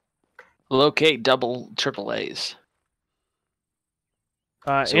 Locate double triple A's.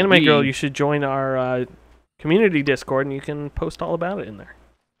 So Anime Girl, we- you should join our community Discord, and you can post all about it in there.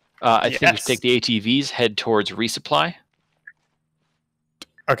 I think we Yes. should take the ATVs, head towards resupply.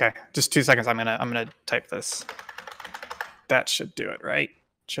 Okay, just 2 seconds. I'm gonna type this. That should do it, right?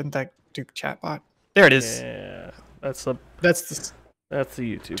 Shouldn't that do chatbot? There it is. Yeah, that's the That's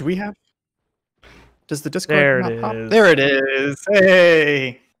YouTube. Do we have? Does the Discord There not it pop? is. There it is.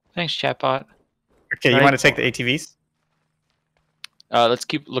 Hey. Thanks, chatbot. Okay, you Nice want to take one. the ATVs? Let's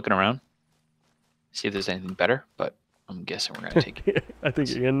keep looking around. See if there's anything better, but I'm guessing we're gonna take it. I think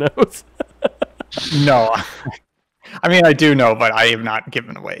Ian knows. No. I mean, I do know, but I have not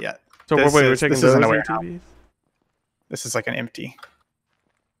given away yet. So This we're is- taking this those isn't a warehouse. ATVs? This is like an empty.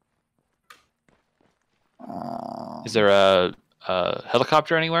 Is there a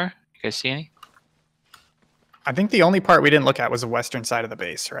helicopter anywhere? You guys see any? I think the only part we didn't look at was the western side of the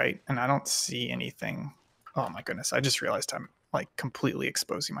base, right? And I don't see anything. Oh my goodness! I just realized I'm like completely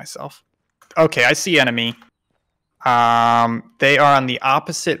exposing myself. Okay, I see enemy. They are on the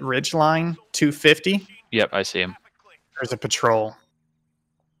opposite ridge line, 250. Yep, I see him. There's a patrol.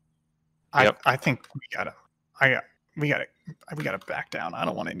 Yep. I think we gotta back down. I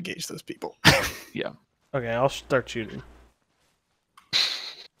don't want to engage those people. Yeah. Okay, I'll start shooting.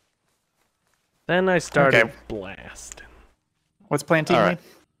 Then I started Okay. blasting. What's plan team All lead? right.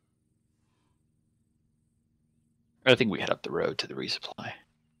 I think we head up the road to the resupply.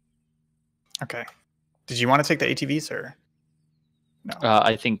 Okay. Did you want to take the ATVs or no?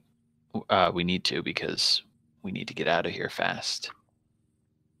 I think we need to because we need to get out of here fast.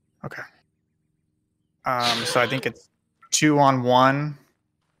 Okay. So I think it's 2 on 1,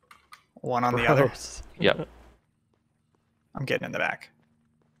 1 on the other. Gross. Yep. I'm getting in the back.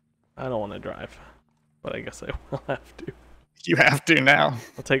 I don't want to drive, but I guess I will have to. You have to now.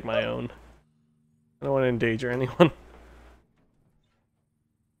 I'll take my own. I don't want to endanger anyone.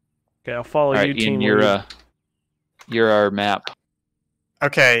 Okay, I'll follow All right, you, Ian, team. you're our map.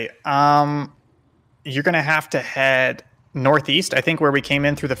 Okay. You're gonna have to head northeast. I think where we came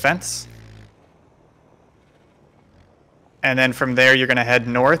in through the fence. And then from there, you're gonna head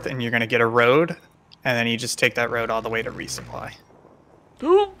north, and you're gonna get a road, and then you just take that road all the way to resupply.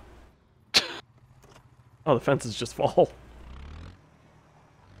 Ooh. Oh, the fences just fall.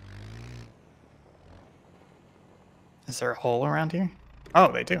 Is there a hole around here?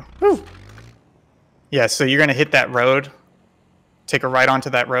 Oh, they do. Woo. Yeah, so you're gonna hit that road, take a right onto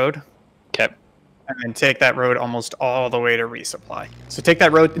that road, Okay. and then take that road almost all the way to resupply. So take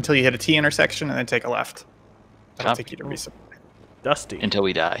that road until you hit a T intersection, and then take a left. That'll Copy. take you to resupply. Dusty. Until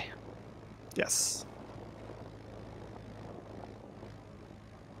we die. Yes.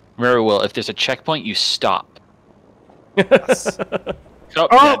 Remember, Will, if there's a checkpoint, you stop. Yes. Oh,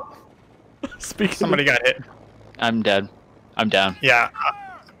 Oh! Speaking Somebody got hit. I'm dead. I'm down. Yeah.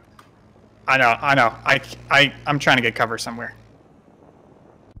 I know. I'm trying to get cover somewhere.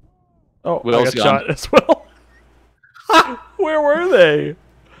 Oh, I Will's got gone. shot as well. Where were they?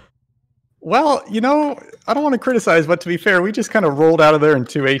 Well, you know, I don't want to criticize, but to be fair, we just kind of rolled out of there in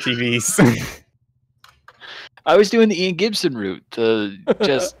 2 ATVs. I was doing the Ian Gibson route, the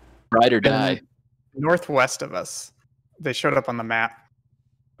just ride or die. Northwest of us. They showed up on the map.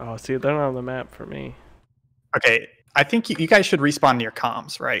 Oh, see, they're not on the map for me. Okay, I think you guys should respawn near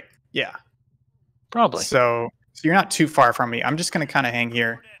comms, right? Yeah. Probably. So you're not too far from me. I'm just going to kind of hang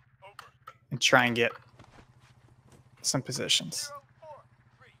here and try and get some positions.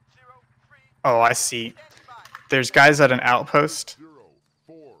 Oh, I see. There's guys at an outpost.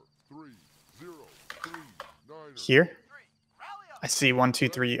 Here? I see 1, 2,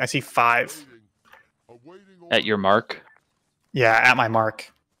 3. I see 5. At your mark? Yeah, at my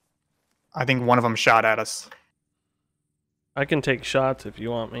mark. I think one of them shot at us. I can take shots if you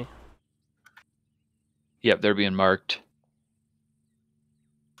want me. Yep, they're being marked.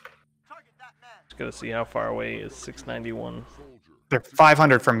 Just gotta see how far away is 691. They're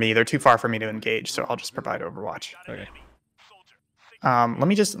 500 from me. They're too far for me to engage, so I'll just provide Overwatch. Okay. Let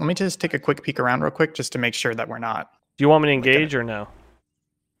me just take a quick peek around real quick just to make sure that we're not. Do you want me to engage or no?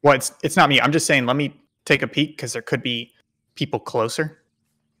 Well, it's not me. I'm just saying let me take a peek because there could be people closer.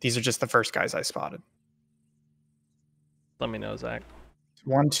 These are just the first guys I spotted. Let me know, Zach.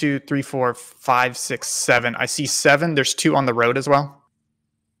 1, 2, 3, 4, 5, 6, 7. I see 7. There's 2 on the road as well.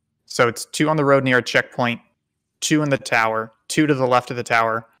 So it's 2 on the road near a checkpoint, 2 in the tower, 2 to the left of the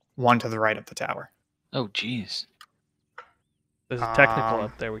tower, 1 to the right of the tower. Oh, jeez. There's a technical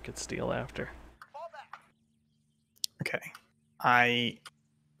up there we could steal after. Okay. I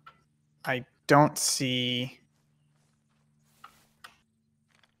don't see.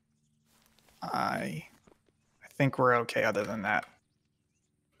 I think we're okay other than that.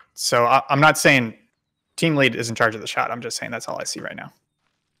 So I'm not saying team lead is in charge of the shot. I'm just saying that's all I see right now.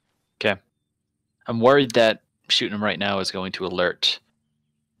 Okay. I'm worried that shooting them right now is going to alert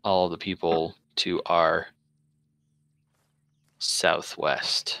all the people to our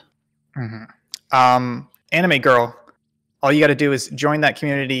southwest. Mm-hmm. Anime girl, all you got to do is join that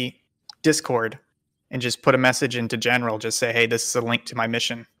community Discord and just put a message into general. Just say, "Hey, this is a link to my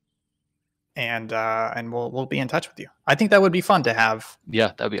mission," and we'll be in touch with you. I think that would be fun to have.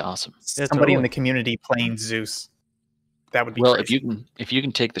 Yeah, that'd be awesome. Yeah, Somebody in totally. the community playing Zeus. That would be Well, crazy. if you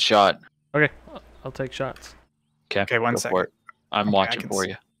can take the shot. Okay, I'll take shots. Okay, one go second. for it. I'm Okay, I watching can for see.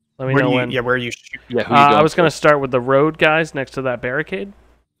 you. Let me Where know do you, when. yeah, where you shoot? Yeah, who you I going was going to for? start with the road guys next to that barricade.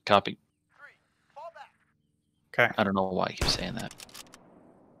 Copy. Okay. I don't know why I keep saying that.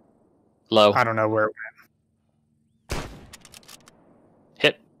 Low. I don't know where.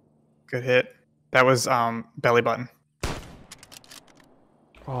 Hit. Good hit. That was belly button.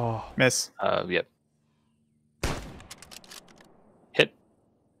 Oh, Miss. Yep. Hit.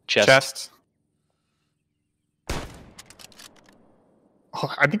 Chest. Chest.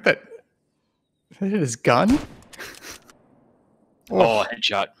 Oh, I think that hit his gun. Oh,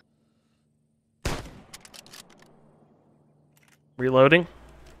 headshot. reloading.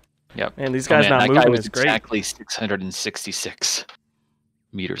 Yep. Man, these guys not that moving guy was is great. exactly 666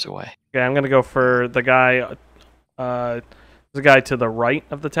 meters away. Okay, I'm gonna go for the guy. The guy to the right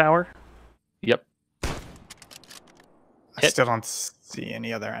of the tower. Yep. I still don't see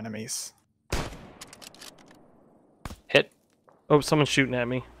any other enemies. Hit. Oh, someone's shooting at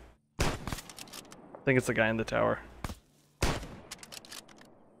me. I think it's the guy in the tower.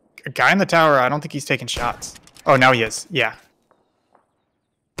 A guy in the tower, I don't think he's taking shots. Oh, now he is. Yeah.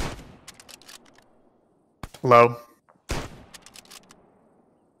 Low.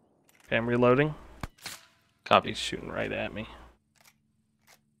 Okay, I'm reloading. Copy. He's shooting right at me.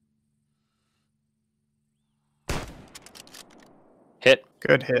 Hit.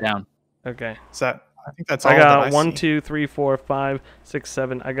 Good hit. Down. Okay. Is that? I think that's all I that got I 1, see. 2, 3, 4, 5, 6,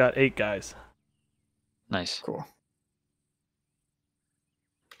 7. I got 8 guys. Nice. Cool.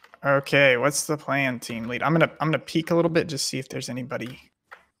 Okay, what's the plan, team lead? I'm gonna peek a little bit, just see if there's anybody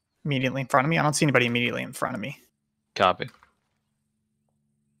immediately in front of me. I don't see anybody immediately in front of me. Copy.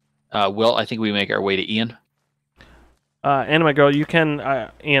 Will, I think we make our way to Ian. Anime Girl, you can,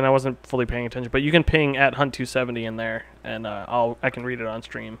 Ian, I wasn't fully paying attention, but you can ping at Hunt270 in there, and I can read it on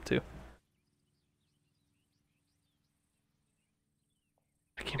stream too.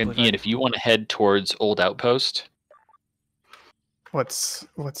 I can't And believe Ian, if you want to head towards Old Outpost, What's?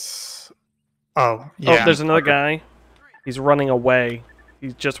 Oh, yeah. Oh, there's another guy. He's running away. He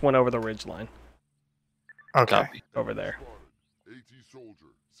just went over the ridgeline Okay. copy. over there.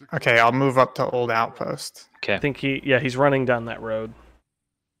 Okay, I'll move up to Old Outpost. Okay. I think he's running down that road.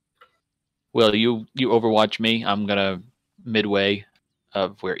 Will, you overwatch me. I'm gonna midway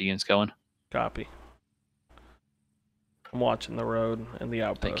of where Ian's going. Copy. I'm watching the road and the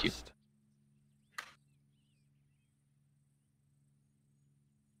outpost. Thank you.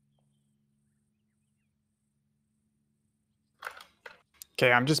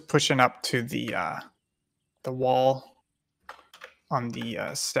 Okay, I'm just pushing up to the wall on the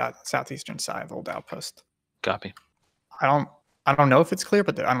southeastern side of Old Outpost. Copy. I don't know if it's clear,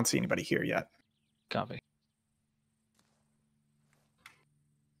 but I don't see anybody here yet. Copy.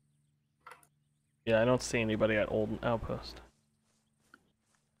 Yeah, I don't see anybody at Old Outpost.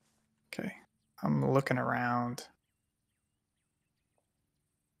 Okay, I'm looking around.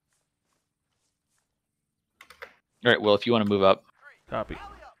 All right, Will, if you want to move up. Copy.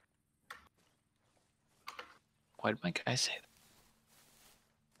 Why did my guy say that?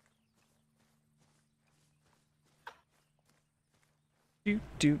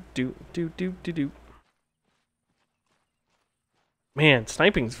 Do. Man,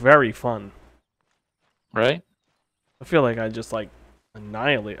 sniping's very fun. Right? I feel like I just like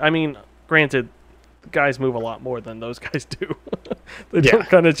annihilate. I mean, granted, the guys move a lot more than those guys do. They don't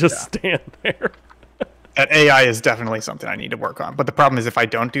kind of just stand there. That AI is definitely something I need to work on. But the problem is if I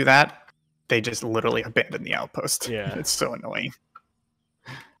don't do that, they just literally abandon the outpost. Yeah. It's so annoying.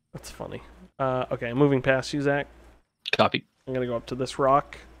 That's funny. Okay, I'm moving past you, Zach. Copy. I'm gonna go up to this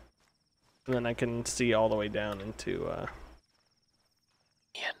rock, and then I can see all the way down into.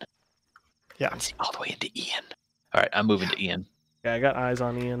 Ian. Yeah. I can see all the way into Ian. All right, I'm moving to Ian. Yeah, I got eyes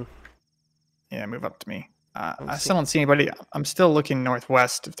on Ian. Yeah, move up to me. Let's I see. still don't see anybody. I'm still looking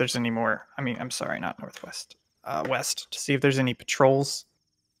northwest if there's any more. I mean, I'm sorry, not northwest. West to see if there's any patrols.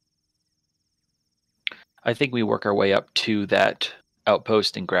 I think we work our way up to that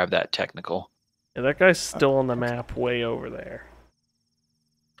outpost and grab that technical. Yeah, that guy's still on the map, way over there.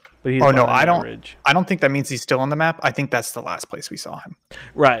 But he's Oh, no, behind I that don't- Ridge. I don't think that means he's still on the map. I think that's the last place we saw him.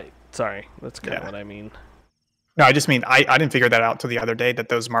 Right. Sorry, that's kind of Yeah. what I mean. No, I just mean I didn't figure that out till the other day that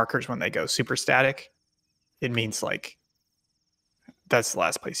those markers, when they go super static, it means like that's the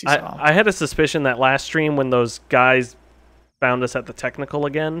last place you saw him. I had a suspicion that last stream when those guys found us at the technical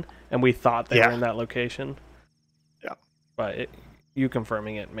again, and we thought they were Yeah. in that location. Yeah. But you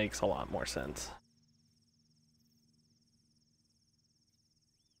confirming it makes a lot more sense.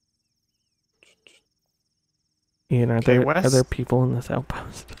 Ian, are Okay, there Wes? people in this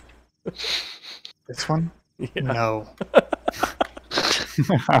outpost? This one? Yeah. No.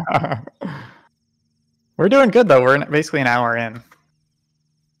 We're doing good though. We're basically an hour in.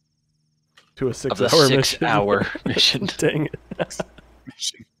 To a Of 6 the hour mission. 6-hour mission. Dang it.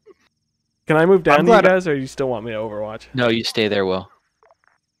 Can I move down to you glad- guys, or you still want me to Overwatch? No, you stay there, Will.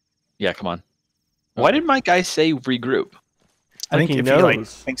 Yeah, come on. Why did my guy say regroup? I think he if he like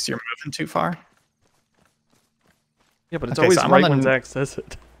knows. thinks you're moving too far. Yeah, but it's Okay, always so I'm right on the when n- Zach says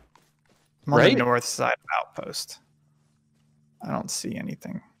it. I'm on Right? the north side of Outpost. I don't see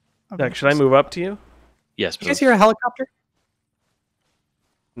anything. of Zach, should I interest. move up to you? Yes, You guys please. hear a helicopter?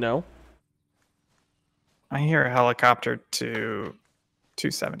 No. I hear a helicopter to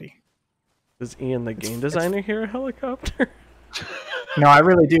 270. Does Ian, the game designer, hear a helicopter? No, I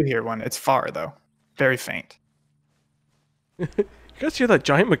really do hear one. It's far though, very faint. You guys hear that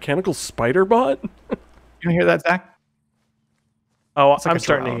giant mechanical spider bot? You don't hear that, Zach? Oh, It's like I'm a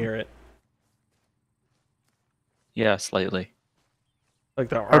starting to drone. hear it. Yeah, slightly. Like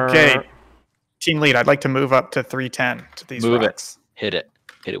the Okay, team lead. I'd like to move up to 310 to these Move rocks. Hit it.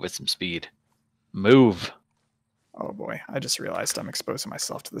 Hit it with some speed. Move. Oh boy, I just realized I'm exposing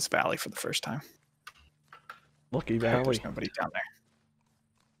myself to this valley for the first time. Lucky I hope Valley. there's nobody down there.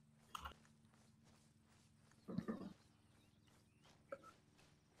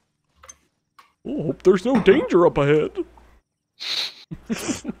 Oh, hope there's no danger up ahead.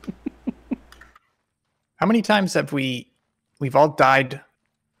 How many times have we've all died?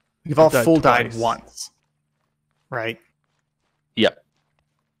 We've all died full died twice. once, right? Yep.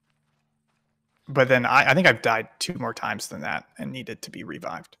 But then I think I've died 2 more times than that and needed to be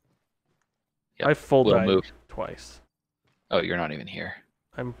revived. Yep. I full We'll died move. twice. Oh, you're not even here.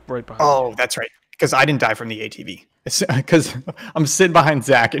 I'm right behind Oh, you. that's right. Because I didn't die from the ATV. Because I'm sitting behind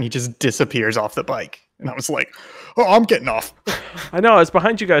Zach and he just disappears off the bike. And I was like, oh, I'm getting off. I know, I was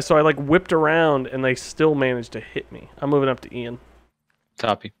behind you guys, so I like whipped around and they still managed to hit me. I'm moving up to Ian.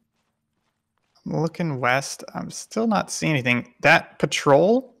 Copy. I'm looking west. I'm still not seeing anything. That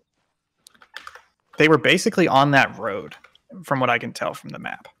patrol, they were basically on that road, from what I can tell from the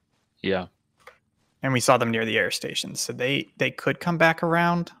map. Yeah. And we saw them near the air station. So they could come back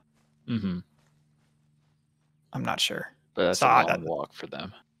around. Mm-hmm. I'm not sure. But that's So a I- long walk for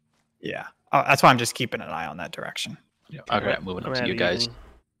them. Yeah. That's why I'm just keeping an eye on that direction. Yeah. Okay, I'm moving up to you guys. Ian.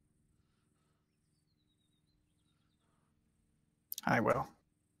 I will.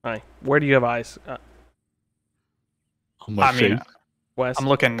 Hi. Where do you have eyes? I mean, West? I'm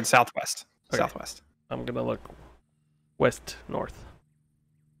looking southwest. Okay. Southwest. I'm gonna look west, north.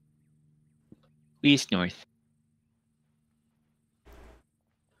 East, north.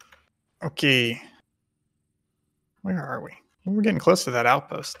 Okay. Where are we? We're getting close to that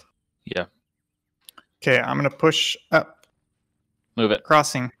outpost. Yeah. Okay, I'm going to push up. Move it.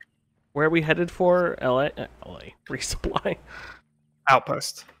 Crossing. Where are we headed for? LA? LA. Resupply.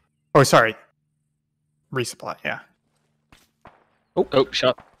 Outpost. Oh, sorry. Resupply, yeah. Oh,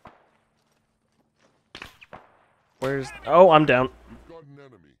 shot. Where's... Oh, I'm down.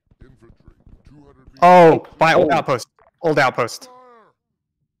 Oh, by old outpost. Old outpost.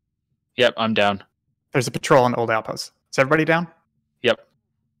 Yep, I'm down. There's a patrol on old outpost. Is everybody down? Yep.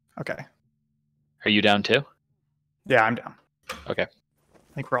 Okay. Are you down too? Yeah, I'm down. Okay.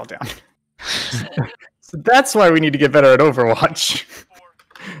 I think we're all down. So that's why we need to get better at Overwatch.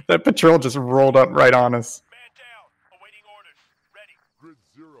 That patrol just rolled up right on us. Man down. Awaiting orders. Ready.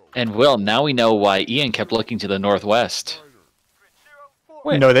 And Will, now we know why Ian kept looking to the northwest. Grid 0.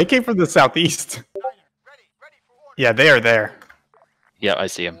 Wait. No, they came from the southeast. Ready. Ready for orders. Yeah, they are there. Yeah, I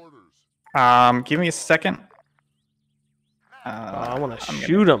see him. Give me a second. I want to I'm gonna-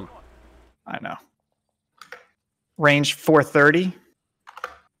 shoot him. I know. Range 430.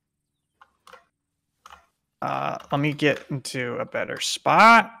 Let me get into a better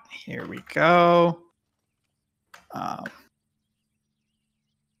spot. Here we go.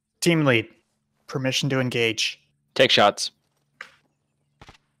 Team lead. Permission to engage. Take shots.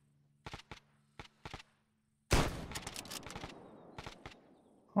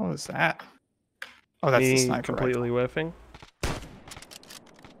 What was that? Oh, that's the Me sniper completely whiffing.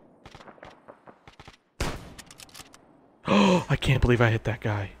 Oh, I can't believe I hit that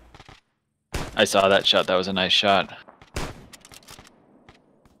guy. I saw that shot. That was a nice shot.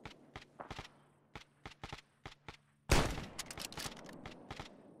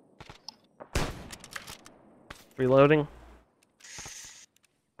 Reloading.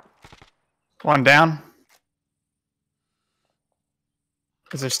 One down.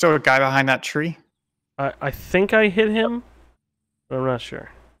 Is there still a guy behind that tree? I think I hit him, but I'm not sure.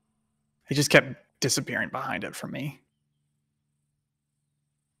 He just kept disappearing behind it from me.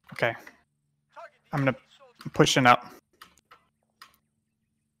 Okay. I'm gonna pushing up.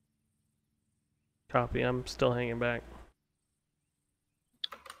 Copy. I'm still hanging back.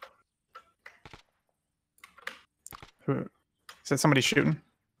 Who? Is that somebody shooting?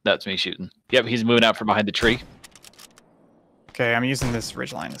 That's me shooting. Yep, he's moving out from behind the tree. Okay, I'm using this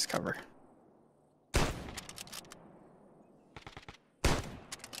ridgeline as cover.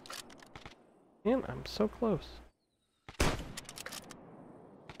 Man, I'm so close.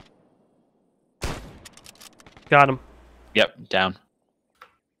 Got him. Yep, down.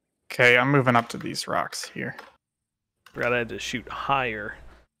 Okay, I'm moving up to these rocks here. Forgot I had to shoot higher.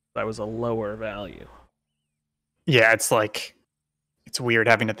 That was a lower value. Yeah, it's like It's weird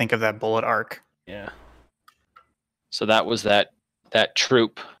having to think of that bullet arc. Yeah. So that was that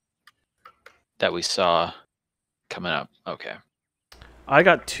troop that we saw coming up. Okay. I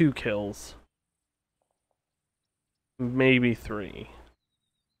got 2 kills. Maybe 3.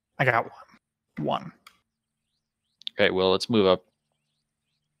 I got one. Okay, well, let's move up.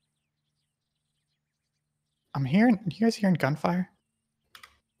 I'm hearing. You guys hearing gunfire?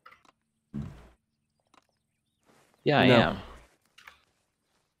 Yeah, I No. am.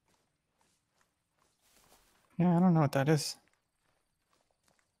 Yeah, I don't know what that is.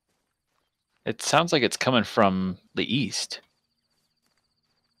 It sounds like it's coming from the east.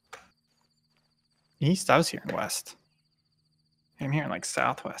 East? I was hearing west. I'm hearing like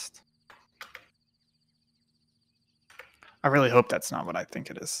southwest. I really hope that's not what I think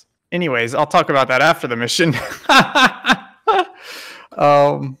it is. Anyways, I'll talk about that after the mission.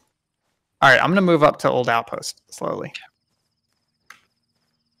 All right, I'm going to move up to Old Outpost slowly.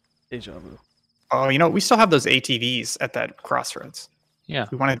 Deja vu. Oh, you know, we still have those ATVs at that crossroads. Yeah.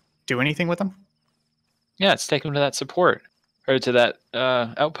 We want to do anything with them? Yeah, let's take them to that support. Or to that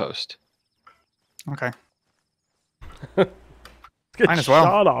outpost. Okay. Get Might as well.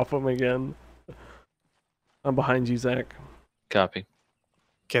 shot off him again. I'm behind you, Zach. Copy.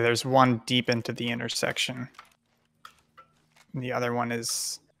 Okay, there's one deep into the intersection. And the other one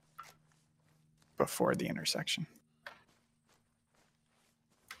is before the intersection.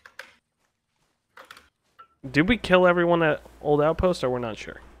 Did we kill everyone at Old Outpost, or we're not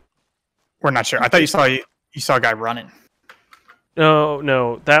sure? We're not sure. I thought you saw a guy running.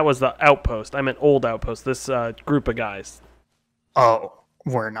 No, that was the Outpost. I meant Old Outpost. This group of guys. Oh,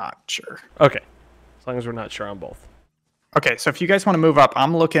 we're not sure. Okay, as long as we're not sure on both. Okay, so if you guys want to move up,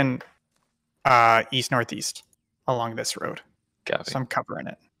 I'm looking east-northeast along this road. Copy. So I'm covering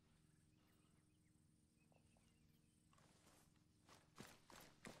it.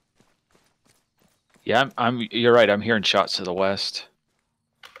 Yeah, you're right. I'm hearing shots to the west.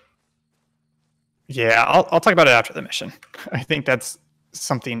 Yeah, I'll talk about it after the mission. I think that's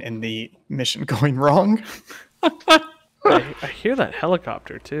something in the mission going wrong. I hear that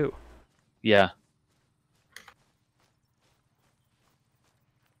helicopter too. Yeah.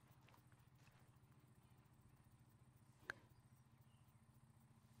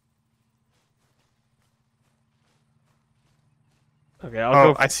 Okay,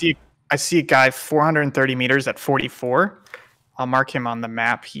 I'll go. I see a guy 430 meters at 44. I'll mark him on the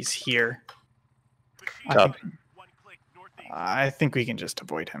map. He's here. Copy. One click northeast. I think we can just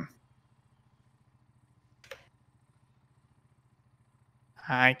avoid him.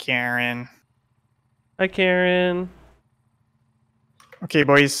 Hi, Karen. Hi, Karen. Okay,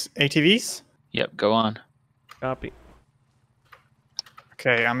 boys, ATVs? Yep, go on. Copy.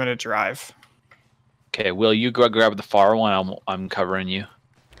 Okay, I'm going to drive. Okay, Will, you go grab the far one. I'm covering you.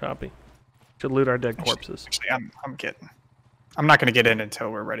 Copy. Should loot our dead corpses. Actually, I'm not going to get in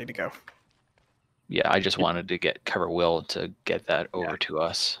until we're ready to go. Yeah, I just wanted to cover Will to get that over to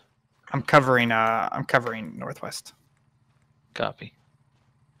us. I'm covering northwest. Copy.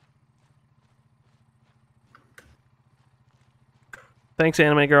 Thanks,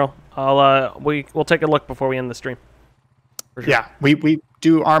 Anime Girl. We'll take a look before we end the stream. For sure. Yeah, we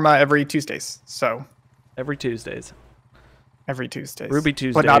do ARMA every Tuesdays. So Every Tuesdays. every Tuesdays. Ruby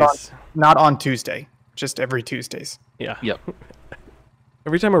Tuesdays. But not on Tuesday. Just every Tuesdays. Yeah. Yep.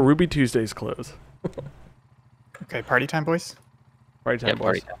 Every time a Ruby Tuesdays close. Okay, party time, boys. Party time, Yeah, boys.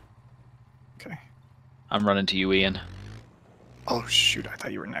 party time. Okay. I'm running to you, Ian. Oh shoot! I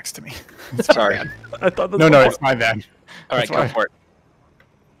thought you were next to me. Sorry. I thought No, it's my bad. All right, That's go why. for it.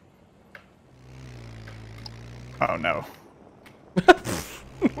 Oh no!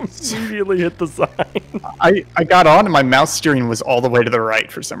 Immediately hit the sign. I got on and my mouse steering was all the way to the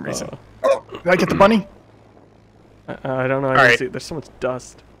right for some reason. Did I get the bunny? I don't know. I All can right. see. There's so much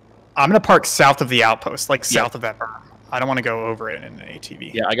dust. I'm gonna park south of the outpost, like south of that berm. I don't want to go over it in an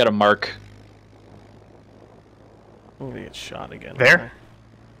ATV. Yeah, I got a mark. I'm gonna get shot again. There?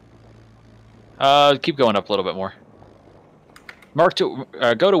 Keep going up a little bit more. Mark to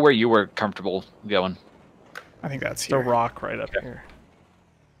go to where you were comfortable going. I think that's The here. rock right up Okay. here.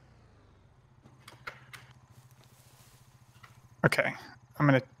 Okay, I'm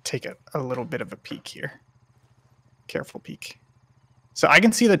gonna take a little bit of a peek here. Careful peek. So I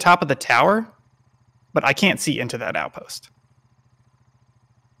can see the top of the tower, but I can't see into that outpost.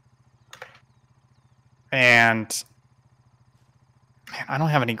 And man, I don't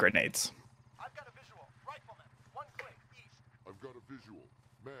have any grenades. I've got a visual. Rifleman. One click east. I've got a visual.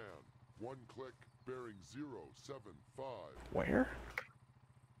 Man, one click, bearing 075. Where?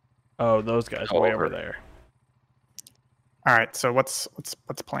 Oh, those guys Oh, way over. over there. All right. So what's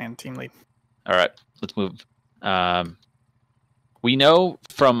plan, team lead? All right, let's move. We know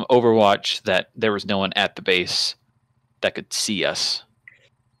from Overwatch that there was no one at the base that could see us.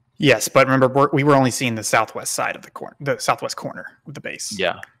 Yes, but remember we were only seeing the southwest side of the southwest corner of the base.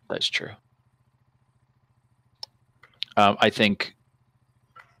 Yeah, that's true. I think,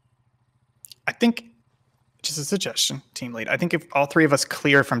 just a suggestion, team lead. I think if all three of us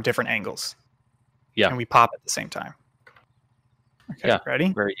clear from different angles, yeah, and we pop at the same time. Okay, yeah.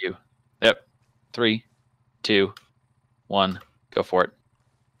 ready? Where are you? Yep. 3, 2, 1. Go for it.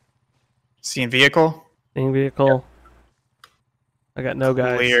 Seeing vehicle. Seeing vehicle. I got no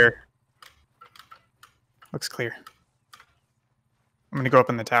guys. Clear. Looks clear. I'm gonna go up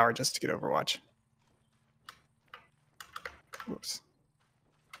in the tower just to get Overwatch. Whoops.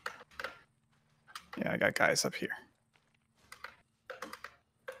 Yeah, I got guys up here.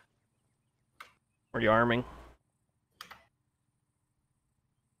 Are you arming?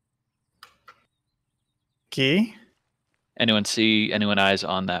 Key. Anyone eyes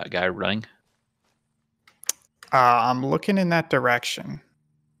on that guy running? I'm looking in that direction.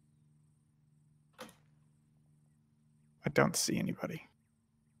 I don't see anybody.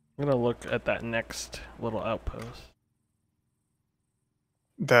 I'm gonna look at that next little outpost.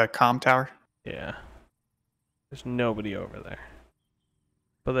 The comm tower. Yeah. There's nobody over there.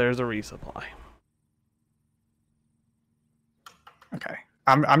 But there's a resupply. Okay.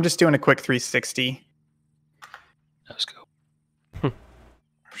 I'm just doing a quick 360. Let's go. Oh,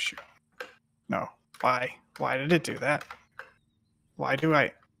 shoot. No. Why? Why did it do that? Why do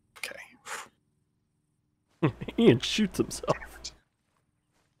I? Okay. Ian shoots himself.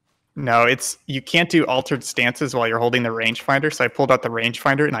 No, you can't do altered stances while you're holding the rangefinder. So I pulled out the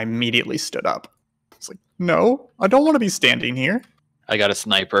rangefinder and I immediately stood up. It's like, no, I don't want to be standing here. I got a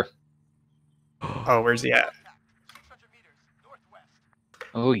sniper. Oh, where's he at?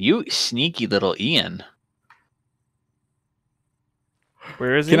 Oh, you sneaky little Ian.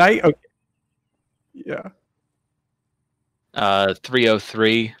 Where is he? Can I? Okay. Yeah.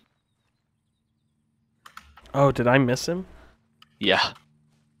 303. Oh, did I miss him? Yeah.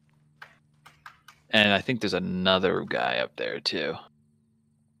 And I think there's another guy up there too.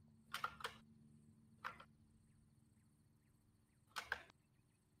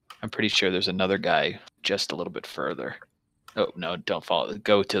 I'm pretty sure there's another guy just a little bit further. Oh, no, don't follow.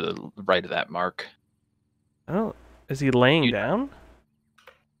 Go to the right of that mark. Oh, is he laying down?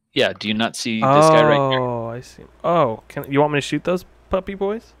 Yeah, do you not see this guy right here? Oh, I see. Oh, you want me to shoot those puppy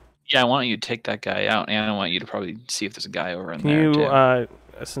boys? Yeah, I want you to take that guy out, and I want you to probably see if there's a guy over in Can there, you,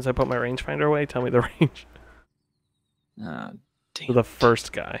 too. since I put my rangefinder away, tell me the range Damn. for the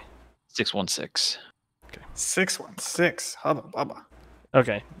first guy. 616. 616. Hubba bubba.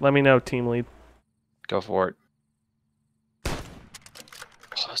 Okay, let me know, team lead. Go for it.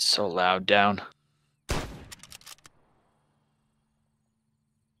 Oh, it's so loud down.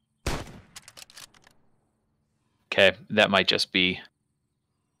 Okay, that might just be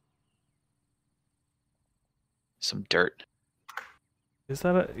some dirt. Is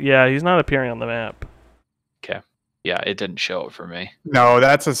that yeah, he's not appearing on the map. Okay. Yeah, it didn't show it for me. No,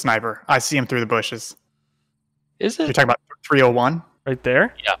 that's a sniper. I see him through the bushes. Is You're it? talking about 301? Right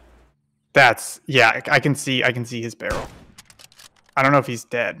there? Yeah. That's I can see his barrel. I don't know if he's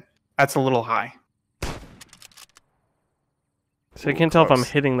dead. That's a little high. So I can't tell if I'm close.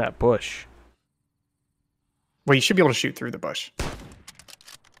 hitting that bush. Well, you should be able to shoot through the bush.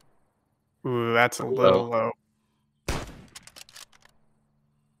 Ooh, that's a little low.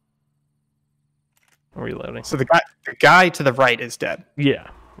 I'm reloading. So the guy to the right is dead. Yeah.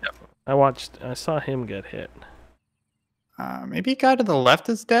 Yep. I saw him get hit. Maybe guy to the left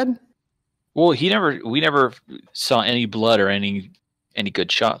is dead. Well, we never saw any blood or any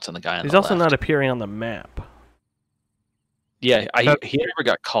good shots on the guy on He's the also left. not appearing on the map. Yeah, he never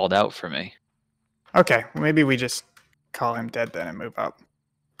got called out for me. Okay, maybe we just call him dead then and move up.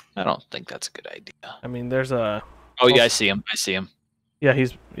 I don't think that's a good idea. I mean, there's a... Oh, yeah, I see him. Yeah,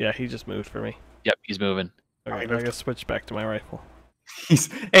 he just moved for me. Yep, he's moving. Okay, I gotta switch back to my rifle.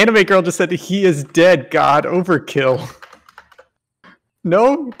 Anime Girl just said he is dead. God, overkill.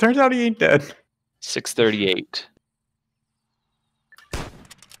 No, turns out he ain't dead. 638.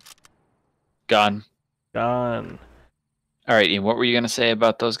 Gone. Gone. All right, Ian, what were you going to say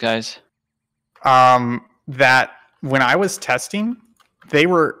about those guys? That when I was testing,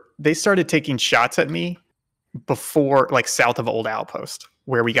 they started taking shots at me before, like, south of Old Outpost,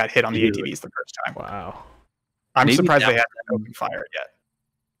 where we got hit on the Really? ATVs the first time. Wow. I'm Maybe surprised that they haven't opened fire yet.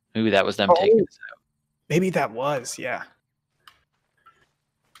 Maybe that was them Oh. taking us out. Maybe that was, yeah.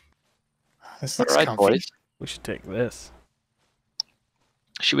 This All looks right, comfy. boys. We should take this.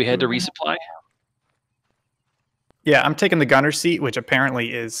 Should we head to resupply? Yeah, I'm taking the gunner seat, which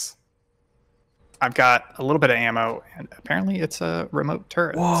apparently is. I've got a little bit of ammo, and apparently it's a remote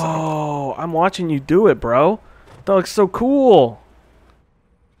turret. So. Whoa! I'm watching you do it, bro. That looks so cool.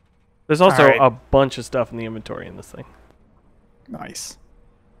 There's also Alright. a bunch of stuff in the inventory in this thing. Nice.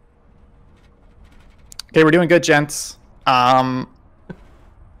 Okay, we're doing good, gents.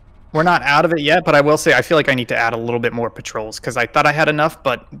 We're not out of it yet, but I will say I feel like I need to add a little bit more patrols because I thought I had enough,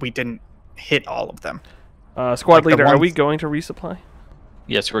 but we didn't hit all of them. Squad Like the leader, are we ones- going to resupply?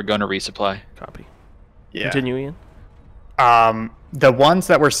 Yes, we're going to resupply. Copy. Yeah. Continue, Ian. The ones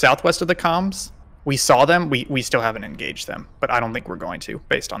that were southwest of the comms, we saw them. We still haven't engaged them, but I don't think we're going to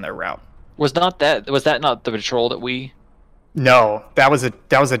based on their route. Was that not the patrol that we? No, that was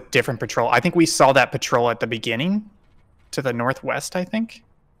a different patrol. I think we saw that patrol at the beginning, to the northwest. I think.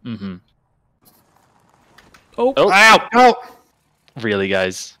 Mm-hmm. Oh, Oh, Ow! No, really,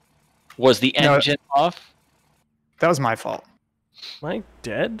 guys? Was the No. engine off? that was my fault. am I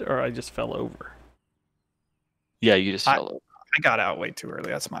dead or I just fell over? Yeah, you just I- fell over. I got out way too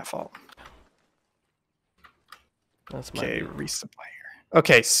early. That's my fault. That's my Okay, resupply here.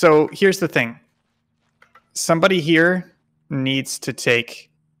 Okay, so here's the thing. Somebody here needs to take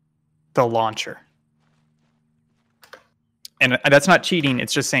the launcher. And that's not cheating.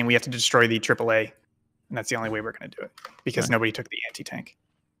 It's just saying we have to destroy the AAA. And that's the only way we're going to do it. Because Right. nobody took the anti-tank.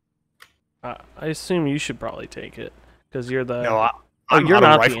 I assume you should probably take it because you're the. No, oh, I'm you're auto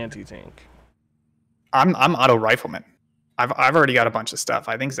not rifle. the anti-tank. I'm auto rifleman. I've already got a bunch of stuff.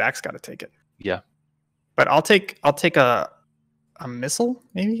 I think Zach's got to take it. Yeah. But I'll take a missile,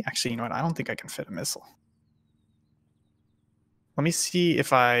 maybe? Actually, you know what? I don't think I can fit a missile. Let me see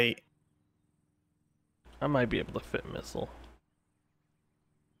if I might be able to fit missile.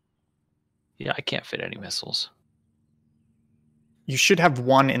 Yeah, I can't fit any missiles. You should have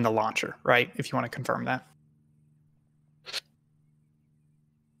one in the launcher, right? If you want to confirm that.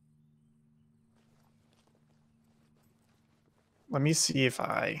 Let me see if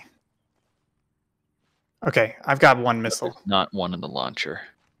I. Okay, I've got one missile. Not one in the launcher.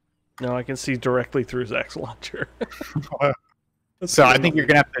 No, I can see directly through Zach's launcher. That's So I good think enough. you're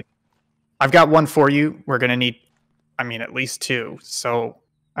gonna have to. I've got one for you. We're gonna need, at least two. So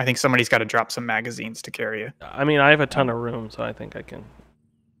I think somebody's got to drop some magazines to carry you. I mean, I have a ton of room, so I think I can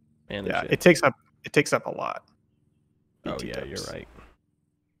manage Yeah, it. it takes up a lot. Oh BT yeah, dubs. you're right.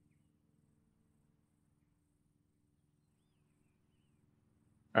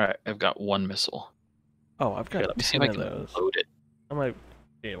 All right, I've got one missile. Oh, I've got Here, let me see if I 10 can of those. load it. I might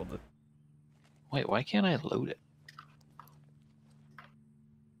be able to. Wait, why can't I load it?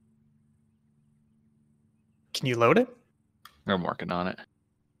 Can you load it? I'm working on it.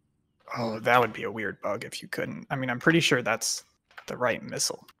 Oh, that would be a weird bug if you couldn't. I'm pretty sure that's the right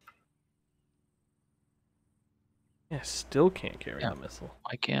missile. Yeah, still can't carry Yeah. the missile.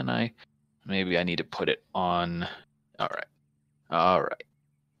 Why can't I? Maybe I need to put it on. All right. All right.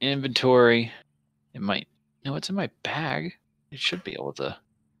 Inventory. It might. No, it's in my bag. It should be able to.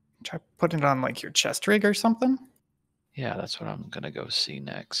 Try putting it on like your chest rig or something. Yeah, that's what I'm gonna go see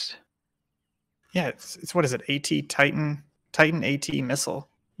next. Yeah, it's what is it? AT Titan AT missile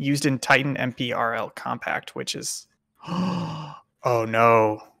used in Titan MPRL compact, which is. Oh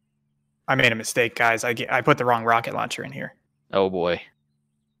no, I made a mistake, guys. I put the wrong rocket launcher in here. Oh boy.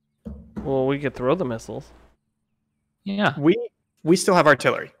 Well, we could throw the missiles. Yeah. We still have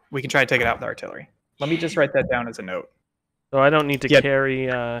artillery. We can try to take it out with artillery. Let me just write that down as a note. So I don't need to Yeah. carry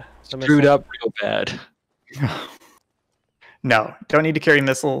the Screwed missile. up real bad. No, don't need to carry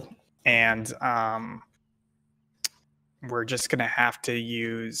missile, and we're just gonna have to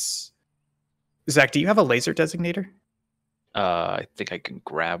use. Zach, do you have a laser designator? I think I can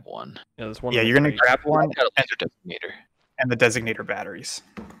grab one. Yeah, there's one. Yeah, in the you're gonna crate. grab one I've got a laser designator. and the designator batteries.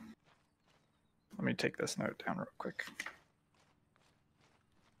 Let me take this note down real quick.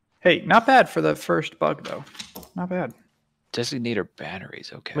 Hey, not bad for the first bug though. Not bad. Designator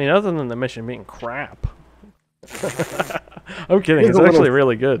batteries. Okay. I mean, other than the mission being crap. I'm kidding. It is It's a little- actually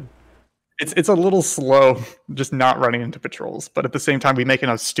really good. It's a little slow, just not running into patrols, but at the same time, we make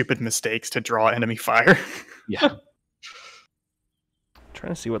enough stupid mistakes to draw enemy fire. yeah. I'm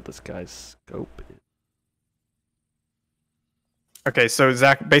trying to see what this guy's scope is. Okay, so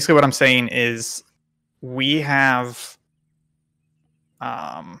Zach, basically what I'm saying is we have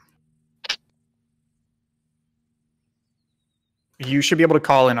you should be able to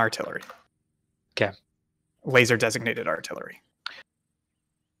call in artillery. Okay. Laser designated artillery.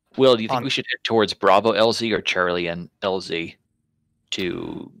 Will, do you think On- we should head towards Bravo LZ or Charlie and LZ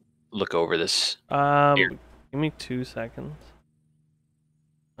to look over this? Give me 2 seconds.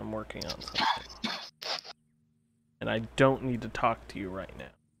 I'm working on something. And I don't need to talk to you right now.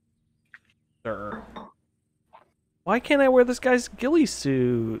 Sir. Why can't I wear this guy's ghillie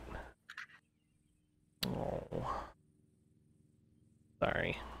suit? Oh.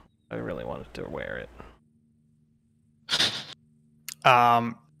 Sorry. I really wanted to wear it.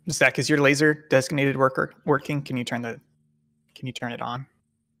 Zach, is your laser designated worker working? Can you turn it on?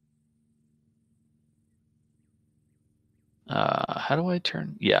 How do I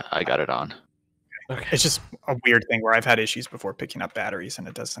turn? Yeah, I got it on. Okay. It's just a weird thing where I've had issues before picking up batteries and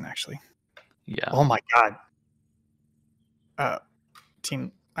it doesn't actually. Yeah. Oh my god.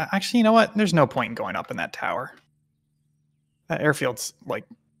 Team. Actually, you know what? There's no point in going up in that tower. That airfield's like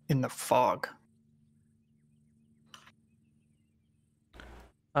in the fog.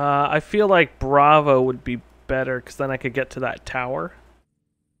 I feel like Bravo would be better because then I could get to that tower.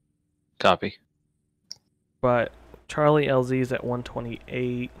 Copy. But Charlie LZ is at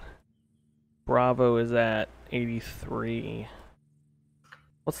 128. Bravo is at 83.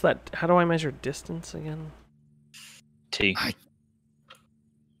 What's that? How do I measure distance again? T.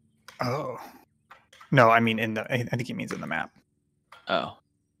 Oh. No, I mean I think he means in the map. Oh.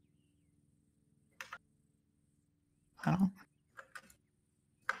 I don't.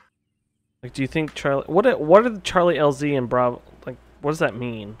 Like, do you think Charlie? What are the Charlie LZ and Bravo? Like, what does that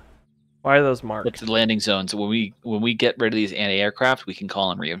mean? Why are those marked? That's the landing zone. So when we get rid of these anti-aircraft, we can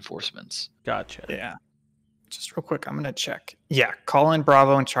call in reinforcements. Gotcha. Yeah. Just real quick, I'm gonna check. Yeah, call in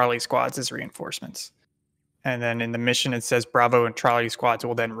Bravo and Charlie squads as reinforcements. And then in the mission, it says Bravo and Charlie squads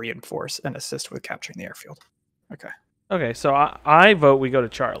will then reinforce and assist with capturing the airfield. Okay. Okay, so I vote we go to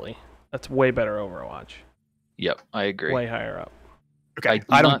Charlie. That's way better Overwatch. Yep, I agree. Way higher up. Okay.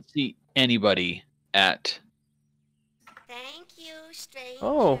 I do not see anybody at. Thank you, stranger.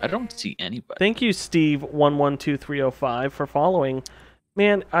 Oh. I don't see anybody. Thank you, Steve 112305 for following.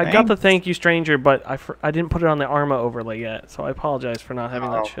 Man, I got Thanks. the thank you, stranger, but I didn't put it on the ARMA overlay yet, so I apologize for not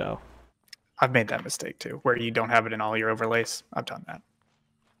having that Oh. show. I've made that mistake too, where you don't have it in all your overlays. I've done that.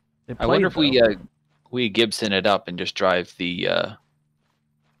 It I wonder if played, though. we Gibson it up and just drive the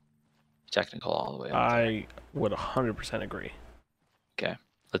technical all the way up. I would 100% agree. Okay,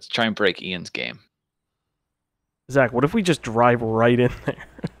 let's try and break Ian's game. Zach, what if we just drive right in there?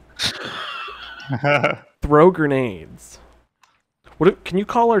 Throw grenades. Can you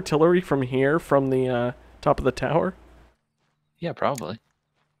call artillery from here, from the top of the tower? Yeah, probably.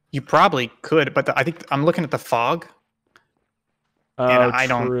 You probably could, but I think I'm looking at the fog. Oh, And I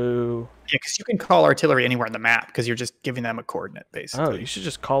don't- true. Yeah, because you can call artillery anywhere on the map because you're just giving them a coordinate, Oh, basically. you should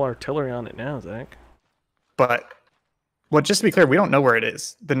just call artillery on it now, Zach. But, well, just to be clear, we don't know where it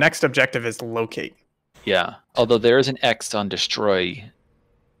is. The next objective is locate. Yeah, although there is an X on destroy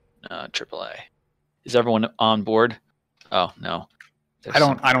AAA. Is everyone on board? Oh no. I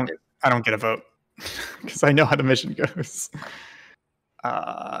don't get a vote because I know how the mission goes.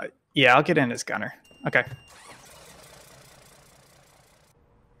 Yeah, I'll get in as gunner. Okay.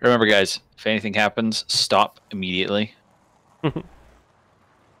 Remember, guys, if anything happens, stop immediately.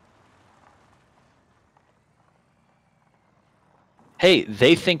 Hey,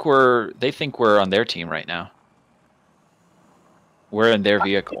 they think we're on their team right now. We're in their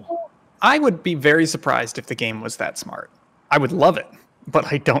vehicle. I would be very surprised if the game was that smart. I would love it,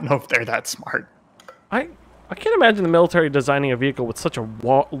 but I don't know if they're that smart. I can't imagine the military designing a vehicle with such a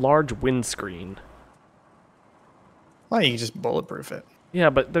large windscreen. Well, you can just bulletproof it. Yeah,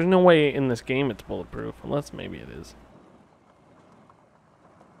 but there's no way in this game it's bulletproof, unless maybe it is.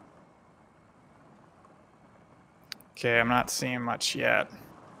 Okay, I'm not seeing much yet.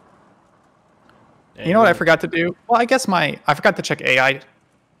 Yeah, You know what I forgot to do? Well, I guess I forgot to check AI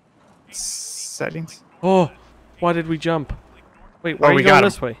settings. Oh, why did we jump? Wait, why Oh, are we you got going him.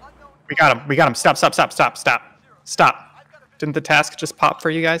 this way? We got him. We got him. Stop. Stop. Didn't the task just pop for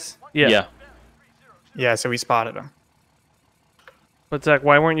you guys? Yeah. Yeah, so we spotted him. But Zach,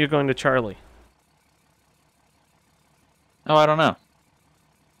 why weren't you going to Charlie? Oh, I don't know.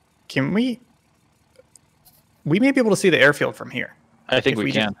 Can we may be able to see the airfield from here. I think If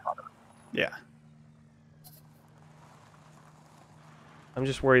we just- can. Yeah. I'm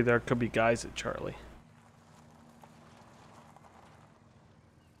just worried there could be guys at Charlie.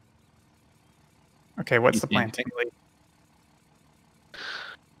 Okay, what's You the plan, think? Tingley?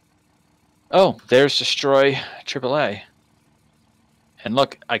 Oh, there's destroy AAA. And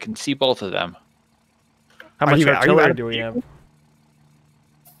look, I can see both of them. How Are much you out artillery of do we view? have?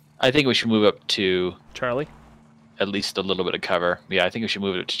 I think we should move up to Charlie? at least a little bit of cover. Yeah, I think we should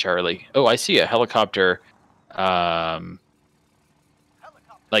move it to Charlie. Oh, I see a helicopter. Like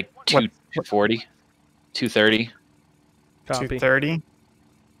What- 240, 230. Copy. 230.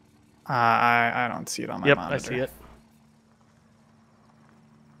 I don't see it on my Yep, monitor. I see it.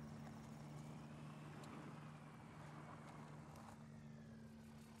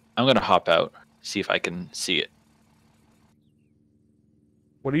 I'm gonna hop out, see if I can see it.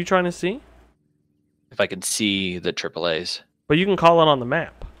 What are you trying to see? If I can see the AAAs. But you can call it on the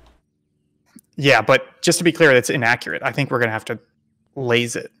map. Yeah, but just to be clear, that's inaccurate. I think we're gonna have to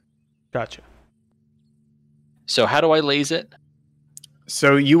laze it. Gotcha. So how do I laze it?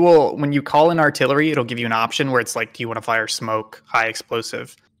 So you will, when you call in artillery, it'll give you an option where it's like, do you want to fire smoke, high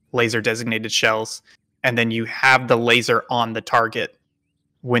explosive, laser designated shells, and then you have the laser on the target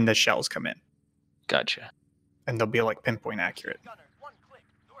when the shells come in, Gotcha. and they'll be like pinpoint accurate.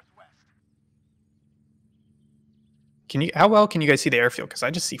 Can you? How well can you guys see the airfield? Because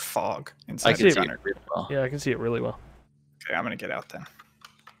I just see fog inside I the can see center. it really well. Yeah, I can see it really well. Okay, I'm gonna get out then.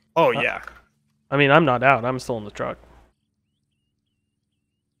 Oh yeah. I mean, I'm not out. I'm still in the truck.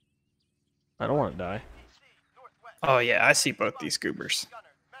 I don't want to die. Oh yeah, I see both these goobers.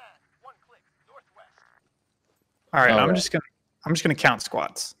 All right, All I'm right. just gonna count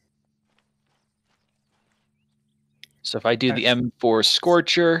squads. So if I do the M4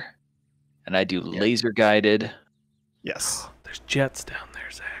 Scorcher and I do Yeah. laser guided, Yes, There's jets down there,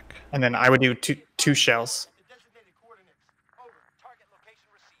 Zach. and then I would do two shells,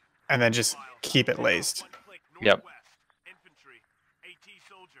 and then just keep it laced. Yep. Infantry, AT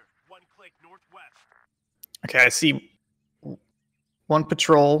soldier, 1 click northwest. Okay, I see one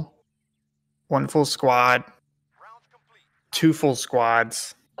patrol, one full squad, two full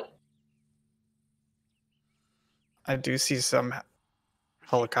squads. I do see some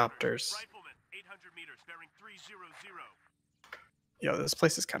helicopters. Rifleman, 800 meters, bearing 300. Yo, this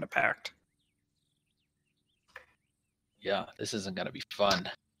place is kind of packed. yeah, this isn't gonna be fun.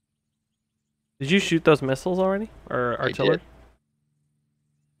 Did you shoot those missiles already? Or I artillery? did.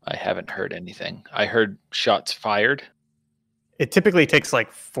 I haven't heard anything. I heard shots fired. It typically takes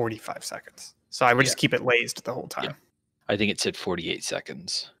like 45 seconds, so I would just keep it laced the whole time. Yeah. I think it said 48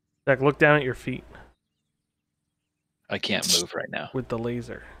 seconds. Zach, look down at your feet I can't move right now. with the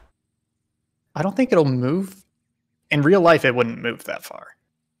laser. I don't think it'll move. In real life, it wouldn't move that far.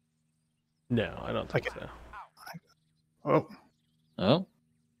 No, I don't think Like- so. Oh, Oh.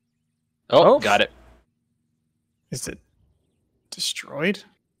 Oh. Got it. is it destroyed?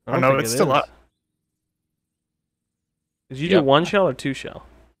 I Oh, don't no, think it's it still is. up. Did you do Yep. one shell or two shell?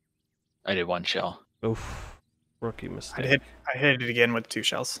 I did one shell. Oof. Rookie mistake. I hit it again with two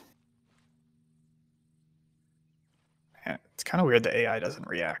shells. Man, it's kind of weird the AI doesn't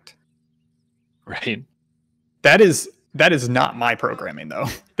react. Right. That is not my programming though.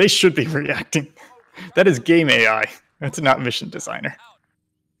 They should be reacting. That is game AI. That's not mission designer.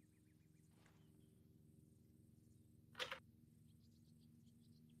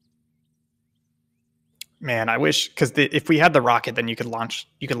 Man, I wish because if we had the rocket, then you could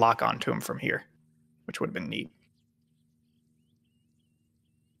lock onto him from here, which would have been neat.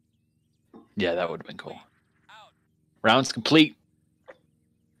 Yeah, that would have been cool. Rounds complete.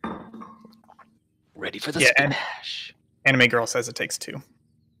 Ready for the Yeah, and- splash. Anime Girl says it takes two.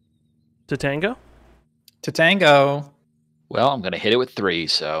 To tango? To tango. Well, I'm gonna hit it with 3.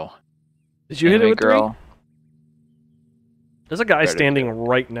 So Did you hit it Anime with girl. 3? There's a guy Better standing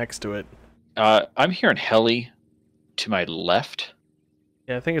right next to it. I'm hearing heli to my left.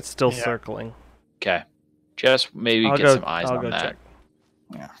 Yeah, I think it's still Yeah. circling. Okay, just maybe I'll get go- some eyes I'll on go that. check.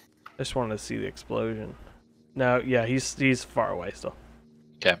 Yeah. I just wanted to see the explosion. No, yeah, he's far away still.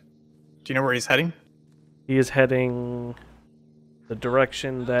 Okay, Do you know where he's heading? He is heading the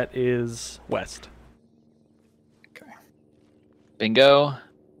direction that is west. Okay. bingo.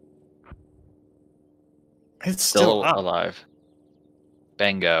 It's Still still up. alive.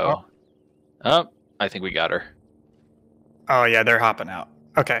 Bingo. Oh, I think we got her. Oh yeah, they're hopping out.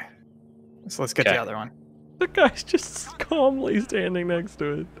 Okay. So let's get Okay. the other one. The guy's just calmly standing next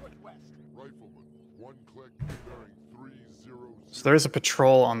to it. Rifleman, 1 click, bearing 300. So there is a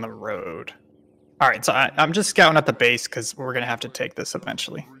patrol on the road. All right, so I'm just scouting at the base because we're gonna have to take this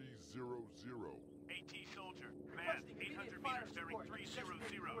eventually. 300. AT soldier, man, 800 meters, bearing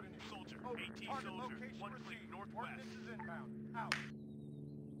 300. Soldier, AT soldier, 1 click northwest.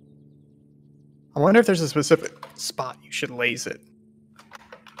 I wonder if there's a specific spot you should laze it.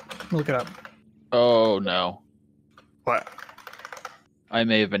 Look it up. Oh no, What? I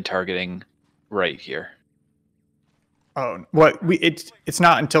may have been targeting right here. Oh, what? It's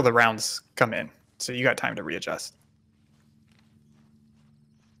not until the rounds come in, so you got time to readjust.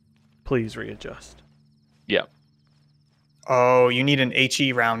 Please readjust. Yeah. Oh, you need an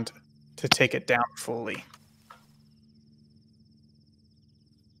HE round to take it down fully.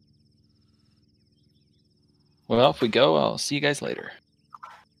 Well, if we go, I'll see you guys later.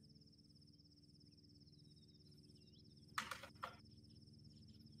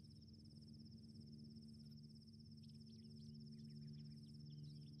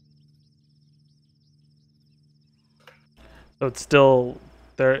 So it's still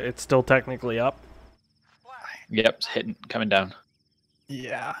there. It's still technically up. Yep, it's hitting, coming down.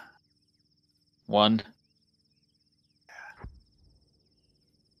 Yeah. 1.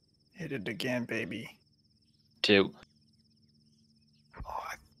 Hit it again, baby. 2.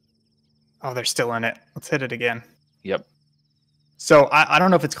 Oh, they're still in it. Let's hit it again. Yep. So I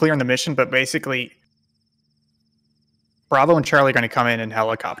don't know if it's clear in the mission, but basically, Bravo and Charlie are going to come in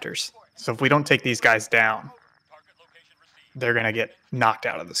helicopters. So if we don't take these guys down, they're going to get knocked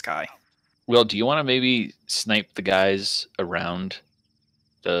out of the sky. Will, do you want to maybe snipe the guys around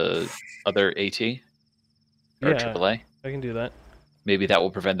the other AT? Or Yeah. AAA? I can do that. Maybe that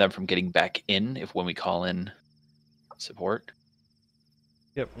will prevent them from getting back in if when we call in support.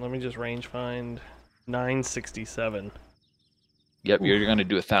 Yep. Let me just range find 967. Yep, Oof. you're going to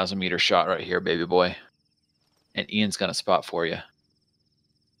do a 1,000-meter shot right here, baby boy. And Ian's going to spot for you.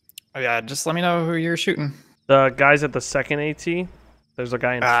 Oh, yeah, just let me know who you're shooting. The guys at the second AT. There's a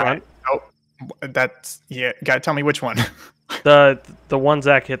guy in front. Oh, that's yeah. Gotta tell me which one. The one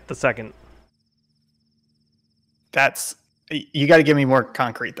Zach hit the second. That's you. Got to give me more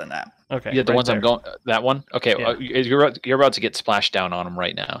concrete than that. Okay. Yeah, the right ones there. I'm going. That one. Okay, Yeah. you're about to get splashed down on them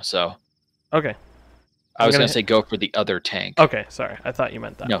right now. So Okay. I was gonna going to say go for the other tank. Okay. Sorry. I thought you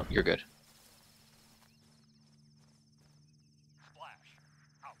meant that. No, one. you're good.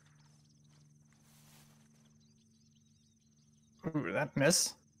 Ooh, that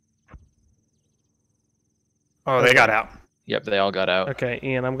miss. Oh, they got out. Yep, they all got out. Okay,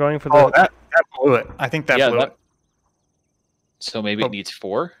 Ian. I'm going for the. Oh, that blew it. I think that Yeah, blew that- it. So maybe Oh. it needs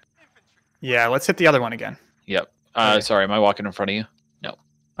 4. Yeah, let's hit the other one again. Yep. Okay. Sorry, am I walking in front of you? No.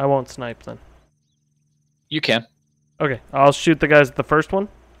 I won't snipe then. You can. Okay. I'll shoot the guys at the first one.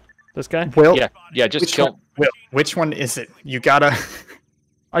 This guy. Will, Yeah, just which kill. one? Will, which one is it? You gotta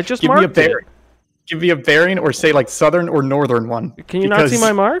I just give me a marked it. bearing. Give me a bearing, or say like southern or northern one. Can you not see because-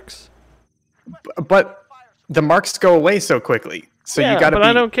 my marks? But the marks go away so quickly. So yeah, you gotta but be.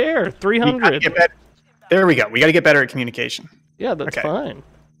 I don't care. you gotta 300. get better. There we go. We gotta get better at communication. Yeah, that's Okay. fine.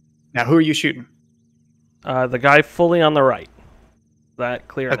 Now, who are you shooting? The guy fully on the right. That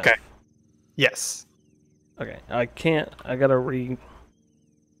clear enough. Okay. Yes. Okay. I can't. I gotta 2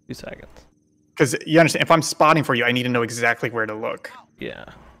 seconds. Because you understand, if I'm spotting for you, I need to know exactly where to look. Yeah.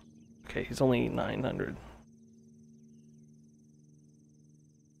 Okay, he's only 900.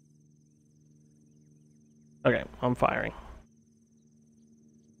 Okay, I'm firing.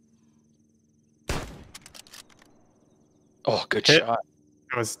 Oh, good Hit. shot.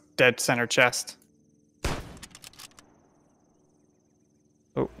 It was dead center chest.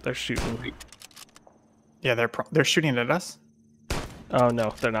 Oh, they're shooting. Yeah, they're shooting at us. Oh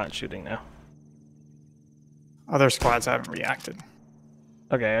no, they're not shooting now. Other squads haven't reacted.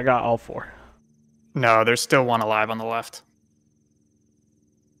 Okay, I got all 4. No, there's still one alive on the left.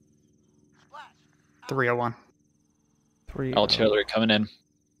 301. 3. Artillery coming in.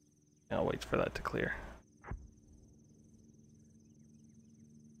 I'll wait for that to clear.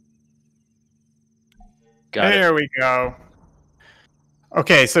 Got it. There we go.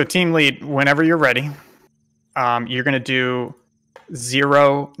 Okay, so team lead, whenever you're ready, you're going to do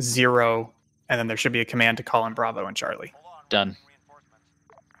 0, 0, and then there should be a command to call in Bravo and Charlie. Done.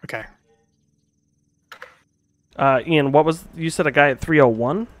 Okay. Ian, what was you said a guy at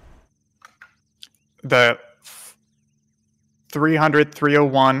 301? The 300,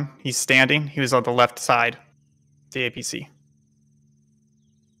 301, he's standing. He was on the left side, the APC.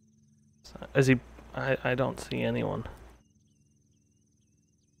 Is he? I don't see anyone.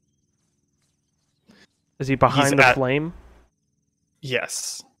 Is he behind He's the at- flame?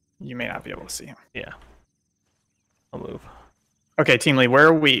 Yes. You may not be able to see him. Yeah. I'll move. Okay, team lead, where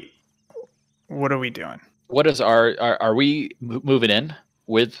are we? What are we doing? What is are we moving in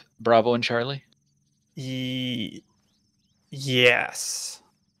with Bravo and Charlie? Yes.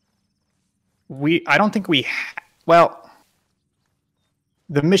 I don't think we, well,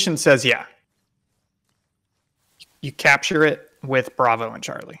 the mission says, yeah. You capture it with Bravo and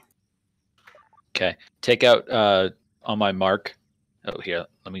Charlie. Okay. Take out on my mark. Oh, here.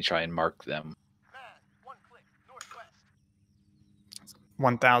 Let me try and mark them.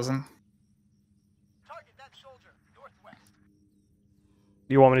 1,000.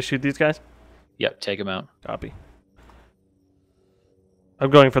 You want me to shoot these guys? Yep, take them out. Copy. I'm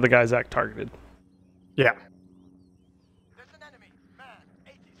going for the guy Zach targeted. Yeah.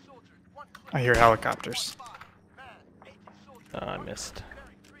 I hear helicopters. I missed.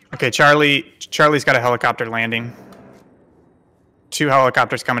 Okay, Charlie's got a helicopter landing. 2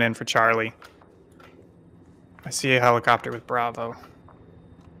 helicopters coming in for Charlie. I see a helicopter with Bravo.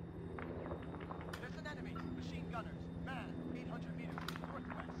 There's an enemy. Machine gunners. Man, 800 meters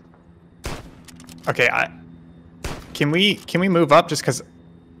northwest. Okay, can we move up just because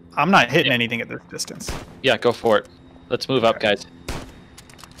I'm not hitting anything at this distance. Yeah, go for it. Let's move up, guys.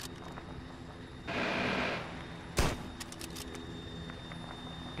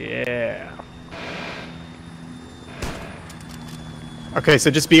 Yeah. Okay,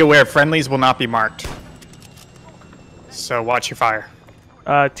 so just be aware, friendlies will not be marked. So watch your fire.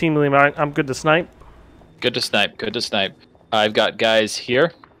 Team Lima, I'm good to snipe. Good to snipe. Good to snipe. I've got guys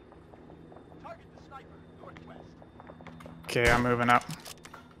here. Target the sniper northwest. Okay, I'm moving up.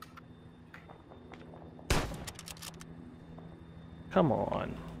 Come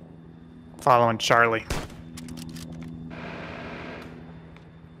on. Following Charlie.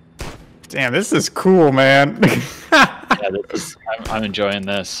 Damn, this is cool, man. Yeah, I'm enjoying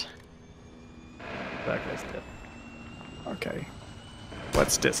this. That guy's dead. Okay.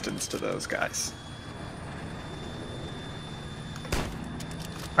 What's distance to those guys?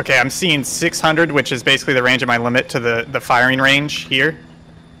 Okay, I'm seeing 600, which is basically the range of my limit to the firing range here.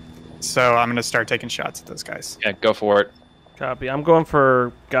 So I'm going to start taking shots at those guys. Yeah, go for it. Copy. I'm going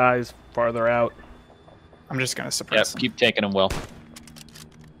for guys farther out. I'm just going to Yep, suppress them. keep taking them, Will.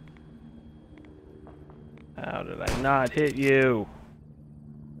 How did I not hit you?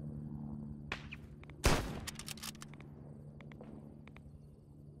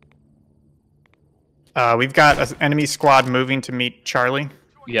 We've got an enemy squad moving to meet Charlie.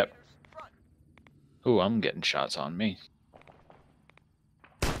 Yep. Ooh, I'm getting shots on me.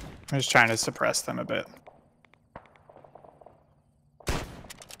 I'm just trying to suppress them a bit.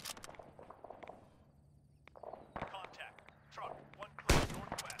 Contact. Truck. 1 click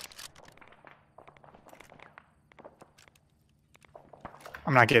northwest.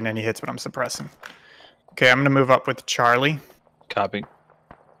 I'm not getting any hits, but I'm suppressing. Okay, I'm going to move up with Charlie. Copy.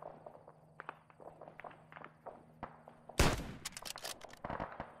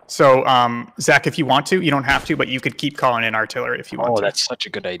 So, Zach, if you want to, you don't have to, but you could keep calling in artillery if you want Oh, to. that's such a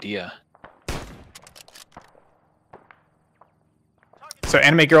good idea. So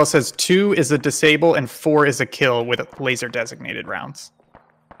Anime Girl says 2 is a disable and 4 is a kill with laser designated rounds.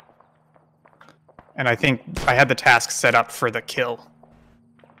 And I think I had the task set up for the kill.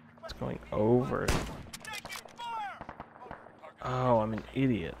 It's going over. Oh, I'm an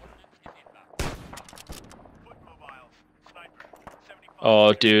idiot.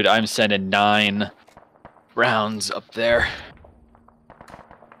 Oh, dude, I'm sending 9 rounds up there.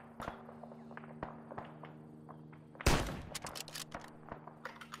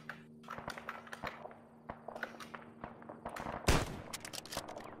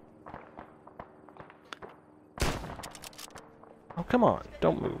 Oh, come on.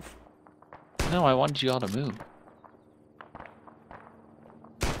 Don't move. No, I wanted you all to move.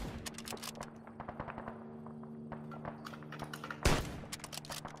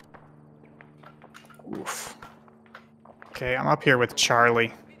 Oof. Okay, I'm up here with Charlie.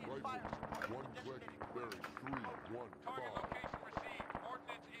 One click, bearing 315. Target location received.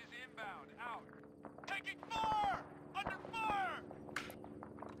 Ordnance is inbound. Out. Taking fire! Under fire!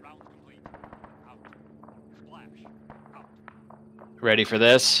 Rounds complete. Out. Splash. Out. Ready for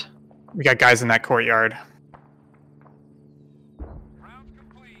this? We got guys in that courtyard. Rounds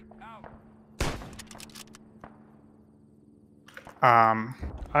complete. Out.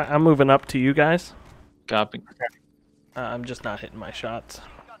 I'm moving up to you guys. Copy. I'm just not hitting my shots.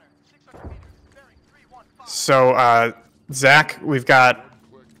 Gunner. 600 meters. Bearing 315. So, Zach, we've got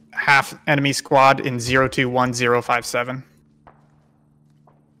half enemy squad in 021057.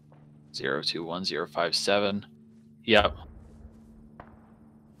 021057. Yep.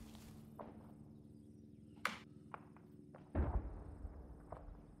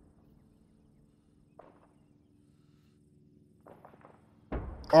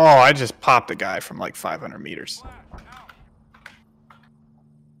 Oh, I just popped a guy from like 500 meters.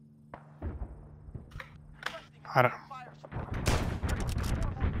 I don't.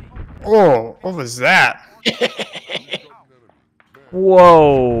 Oh, what was that?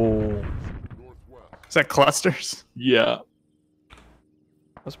 Whoa. Is that clusters? Yeah.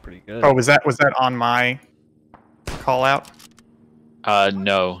 That's pretty good. Oh, was that on my call out?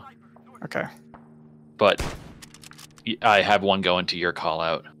 No, Okay. but I have one going to your call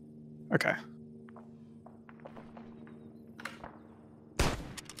out. Okay.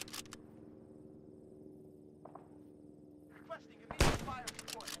 Requesting immediate fire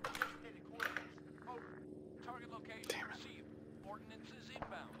support at designated coordinates. Over. Target location received. Ordnance is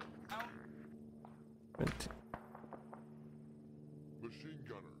inbound. Out. Machine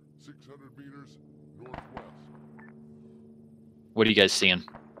gunner, 600 meters northwest. What are you guys seeing?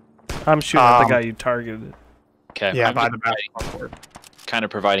 I'm shooting at the guy you targeted. Okay. Yeah, I'm by the basketball court. kind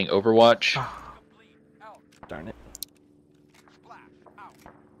of providing Overwatch. Complete. Out. Darn it. Splash. Out.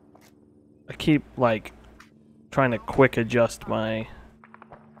 I keep, like, trying to quick adjust my...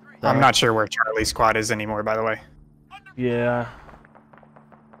 I'm not sure where Charlie Squad is anymore, by the way. Yeah.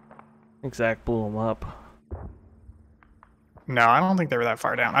 Zach blew him up. No, I don't think they were that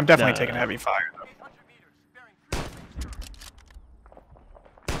far down. I'm definitely No. taking heavy fire. 800 meters. Bearing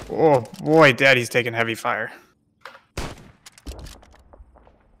 330. Oh boy, Daddy's taking heavy fire. I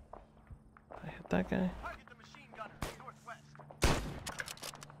hit that guy. Target the machine gunner. Northwest.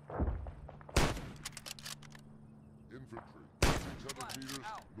 Infantry, 600 meters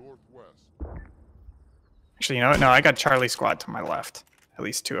northwest. Actually, you know what? No, I got Charlie Squad to my left. At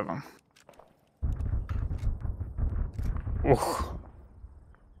least two of them. Ooh.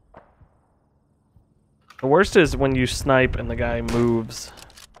 The worst is when you snipe and the guy moves.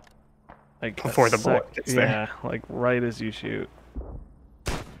 Like Before the bullet gets there. Yeah, like right as you shoot.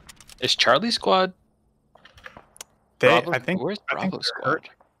 Is Charlie Squad? I think. Where's I think Bravo they're Squad?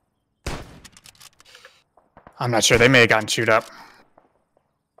 hurt. I'm not sure. They may have gotten chewed up.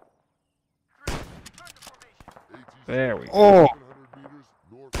 There we go. Oh, 700 meters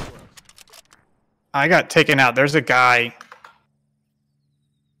northwest. I got taken out. There's a guy.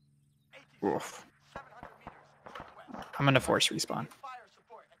 Oof. 700 meters. Northwest. I'm gonna force respawn. Fire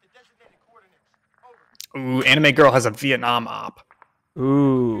support at the designated coordinates. Over. Ooh, Anime Girl has a Vietnam op.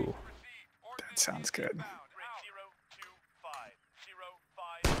 Ooh. Received. That sounds good. Inbound. Out. 025.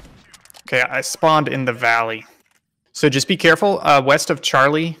 0552. Okay, I spawned in the valley. So just be careful. West of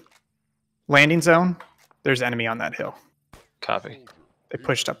Charlie landing zone, there's enemy on that hill. Copy. Soldier, They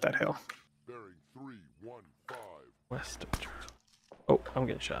pushed up that hill. bearing 315. West of Charlie. Oh, I'm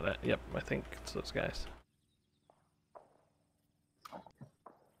getting shot at. Yep, I think it's those guys.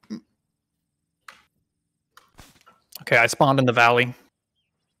 Okay, I spawned in the valley.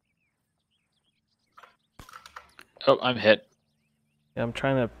 Oh, I'm hit. Yeah, I'm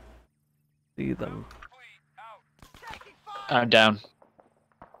trying to see them. Complete. Out. Taking fire. I'm down.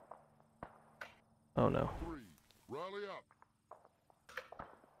 Oh no. 3, rally up.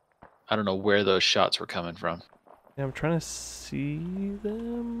 I don't know where those shots were coming from. Yeah, I'm trying to see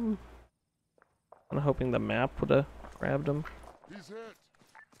them. I'm hoping the map would have grabbed them. He's hit.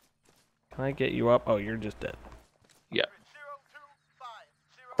 Can I get you up? Oh, you're just dead. Yep.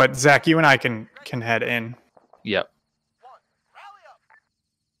 025. But Zach, you and I can head in. Yep. 1. Rally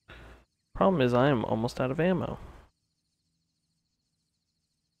up. Problem is, I am almost out of ammo.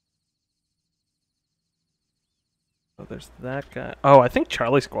 Oh, there's that guy. Oh, I think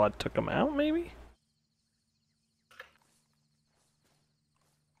Charlie Squad took him out, maybe?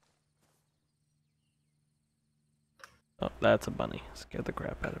 Oh, that's a bunny. Scared the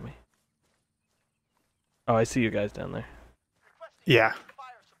crap out of me. Oh, I see you guys down there. Requesting Yeah.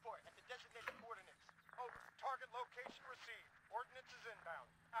 fire support at the designated coordinates. Over. Target location received. Ordnance is inbound.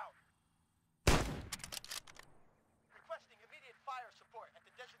 Out. Requesting immediate fire support at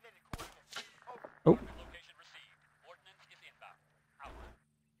the designated coordinates. Over. Oh. Target location received. Ordnance is inbound. Out.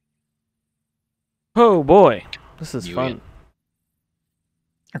 Oh boy, this is You fun. in.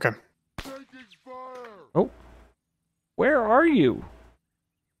 Okay. Taking fire. Oh, where are you?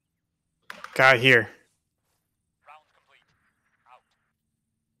 Guy here. Rounds complete. Out.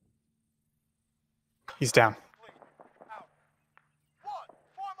 He's down. Complete. Out. 1.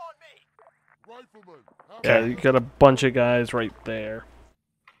 Form on me. Rifleman. Yeah, Okay. you got a bunch of guys right there.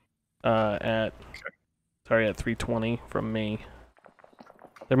 At 320 from me.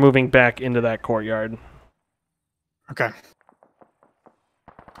 They're moving back into that courtyard. Okay.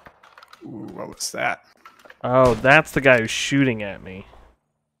 Ooh, what was that? Oh, that's the guy who's shooting at me.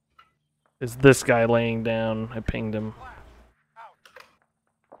 Is this guy laying down? I pinged him. Out.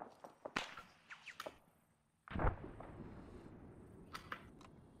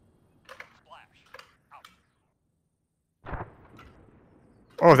 Splash. Out.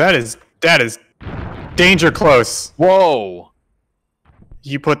 Oh, that is danger close. Whoa!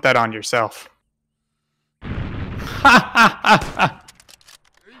 You put that on yourself. AT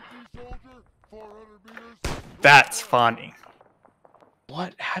soldier, 400 meters. That's funny.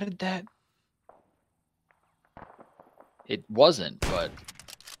 What? How did that? It wasn't, but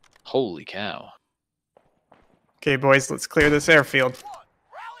holy cow! Okay, boys, let's clear this airfield. 1.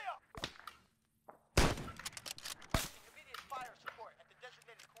 Rally up. Requesting immediate fire support at the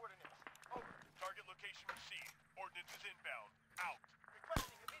designated coordinates. Over. Target location received. Ordnance is inbound. Out.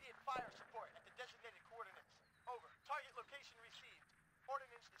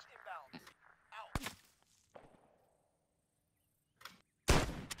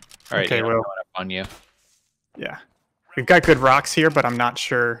 All right, Okay, Ian, I'm well- going up on you. Yeah. We've got good rocks here, but I'm not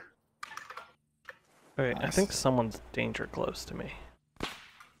sure. Wait, I Nice. think someone's danger close to me.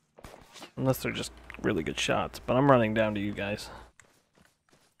 Unless they're just really good shots, but I'm running down to you guys.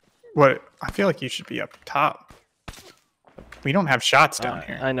 What? I feel like you should be up top. We don't have shots down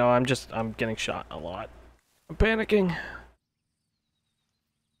here. I know, I'm getting shot a lot. I'm panicking.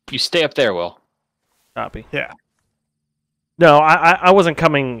 You stay up there, Will. Copy. Yeah. No, I wasn't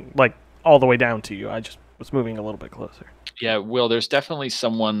coming, like, all the way down to you. I just was moving a little bit closer. Yeah, Will, there's definitely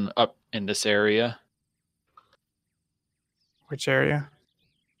someone up in this area. Which area?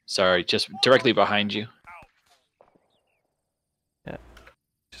 Sorry, just directly behind you. Yeah.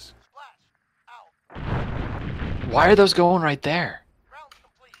 Just, Why are those going right there?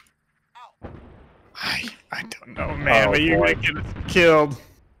 I don't know, man, Oh, but you're boy. gonna get us killed.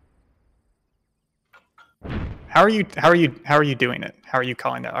 How are you doing it? How are you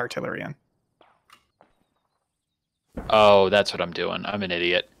calling that artillery in? Oh, that's what I'm doing. I'm an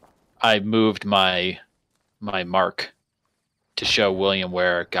idiot. I moved my mark to show William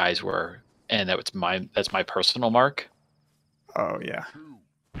where guys were, and that's my personal mark. Oh yeah. 2. Move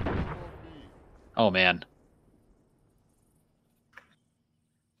on me. Oh man.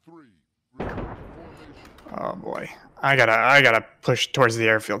 3. Return to formation. Oh boy. I gotta push towards the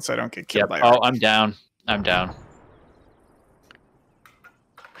airfield so I don't get killed by Oh, I'm down. I'm down.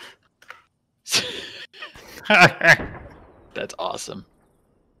 That's awesome.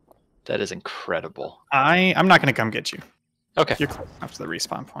 That is incredible. I'm not gonna come get you. Okay. You're close enough to the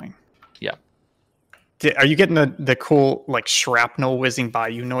respawn point. Yeah. Are you getting the cool like shrapnel whizzing by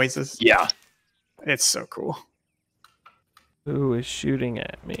you noises? Yeah. It's so cool. who is shooting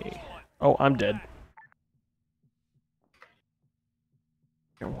at me? Oh, I'm dead.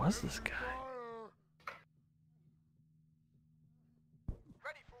 Where was this guy?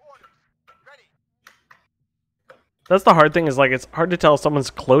 That's the hard thing, is like it's hard to tell if someone's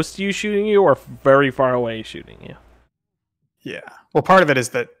close to you shooting you or very far away shooting you. Yeah. Well, part of it is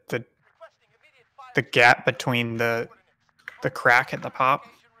that the gap between the crack and the pop.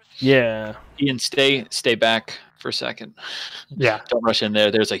 Yeah. Ian, stay back for a second. Yeah. Don't rush in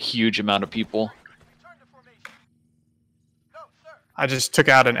there. There's a huge amount of people. I just took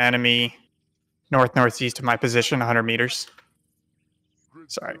out an enemy northeast of my position, 100 meters.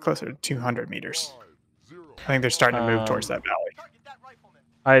 Sorry, closer to 200 meters. 5, 0. I think they're starting to move towards that valley.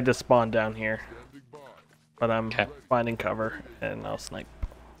 I had to spawn down here, Standing by. but I'm Okay. finding cover and I'll snipe.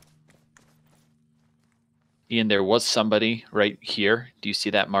 Ian, there was somebody right here. Do you see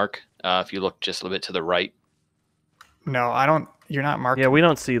that mark? If you look just a little bit to the right. No, I don't. You're not marking. Yeah, we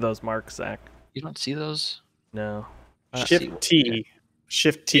don't see those marks, Zach. You don't see those? No. Shift T.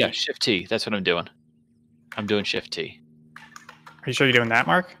 Shift T. Yeah, Shift T. That's what I'm doing. I'm doing Shift T. Are you sure you're doing that,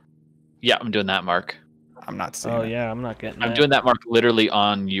 Mark? Yeah, I'm doing that mark. I'm not seeing Oh it. yeah, I'm not getting I'm that. doing that mark literally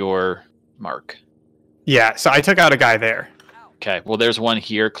on your mark. Yeah, so I took out a guy there. Okay, well, there's one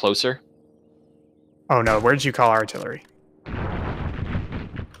here closer. Oh no, where did you call artillery?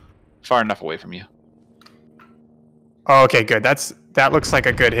 Far enough away from you. Oh, okay, good. That looks like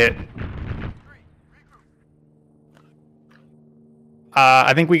a good hit.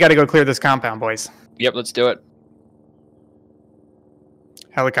 I think we got to go clear this compound, boys. Yep, let's do it.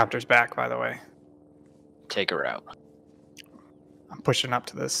 Helicopter's back, by the way. Take her out. I'm pushing up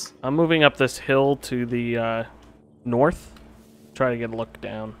to this. I'm moving up this hill to the north. Try to get a look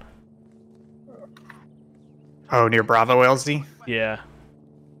down. Oh, near Bravo, LZ? Yeah.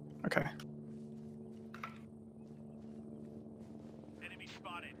 Okay. Enemy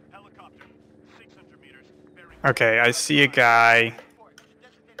spotted. Helicopter. 600 meters. Bearing Okay, I see a guy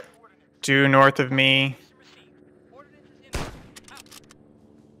due north of me. I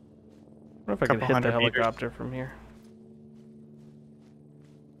wonder if I can Couple hit the hundred meters. helicopter from here.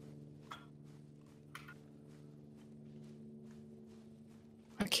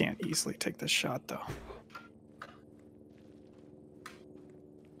 I can't easily take this shot, though.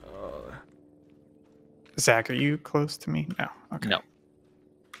 Zach, are you close to me? No. Okay. No.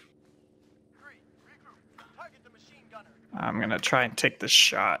 target the machine gunner. I'm going to try and take this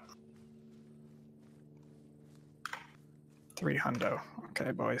shot. 3 hundo.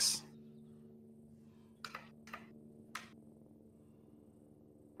 Okay, boys.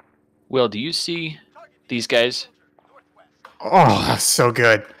 Will, do you see these guys? Oh, that's so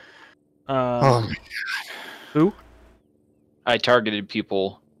good. Oh, my Who? I targeted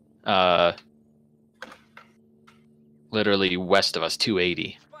people literally west of us,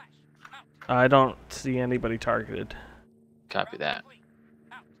 280. I don't see anybody targeted. Copy that.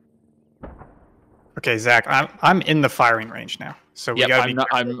 Okay, Zach, I'm in the firing range now, so we Yep, gotta I'm be.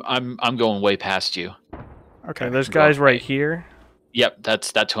 not. I'm going way past you. Okay. Okay, there's Go guys right right. here. Yep,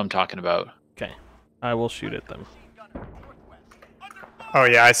 that's who I'm talking about. Okay, I will shoot at them. Oh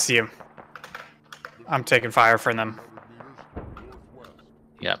yeah, I see him. I'm taking fire from them. 100 meters northwest.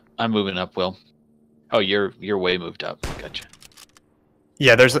 Yep, I'm moving up, Will. Oh, you're way moved up. Gotcha.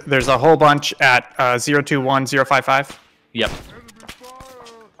 Yeah, there's a whole bunch at 021055. Yep. Enemy fire!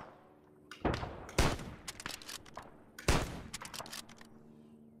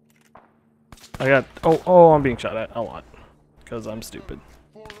 I got. Oh, I'm being shot at a lot because I'm stupid.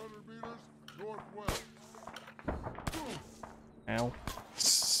 400 meters northwest. Ow.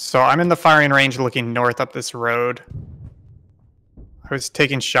 So I'm in the firing range, looking north up this road. I was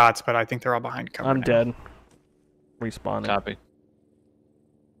taking shots, but I think they're all behind cover. I'm now. dead. Respawning. Copy.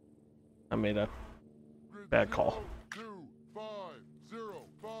 I made a bad call.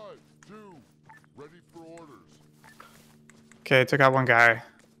 25052. Ready for orders. Okay, took out one guy.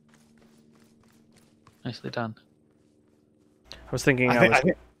 Nicely done. I was thinking I I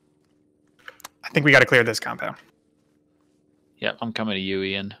think we got to clear this compound. Yep, I'm coming to you,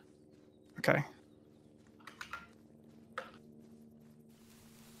 Ian. Okay.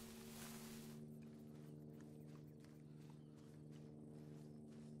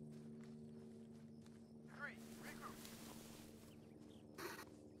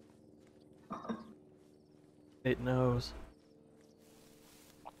 It knows.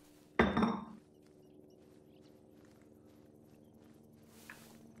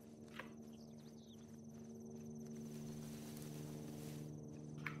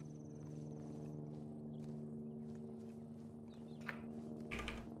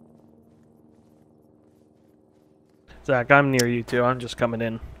 Zach, I'm near you too. I'm just coming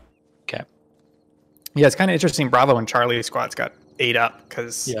in. Okay. Yeah, it's kind of interesting. Bravo and Charlie squads got 8 up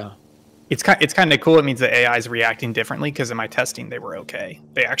because Yeah. it's kind of cool. It means the AI is reacting differently because in my testing they were okay.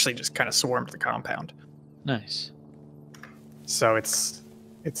 They actually just kind of swarmed the compound. Nice. So it's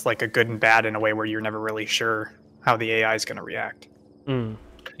like a good and bad in a way where you're never really sure how the AI is going to react. Mm.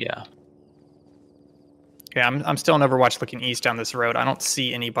 Yeah. Yeah, I'm still on Overwatch looking east down this road. I don't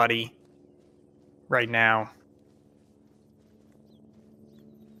see anybody right now.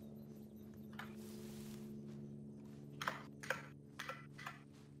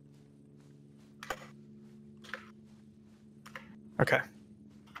 Okay.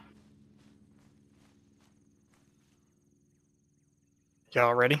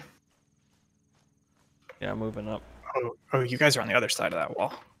 Y'all ready? Yeah, moving up. Oh, you guys are on the other side of that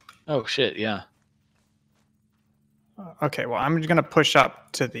wall. Oh shit. Yeah. Okay, well, I'm going to push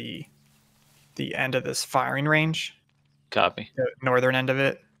up to the end of this firing range, Copy. the northern end of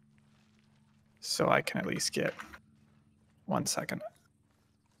it, so I can at least get 1 second.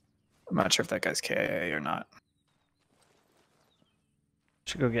 I'm not sure if that guy's KIA or not.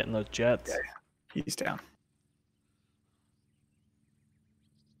 Should go get in those jets. Yeah. He's down.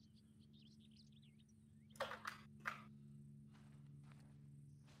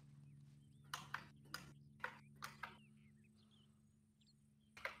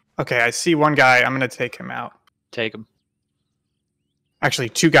 Okay, I see one guy. I'm going to take him out. Take him. Actually,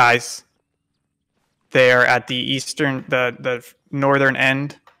 2 guys. They're at the the northern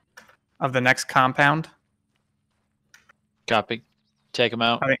end of the next compound. Copy. Take him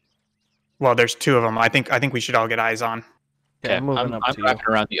out. Well, there's 2 of them. I think we should all get eyes on. Yeah, I'm moving up I'm to you. wrapping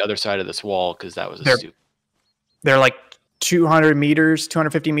around the other side of this wall because that was a They're- stupid. They're like 200 meters,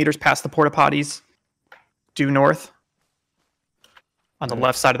 250 meters past the porta potties, due north, on the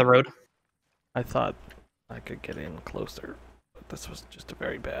left side of the road. I thought I could get in closer, but this was just a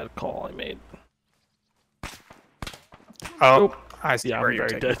very bad call I made. Oh, I see Yeah, where I'm you're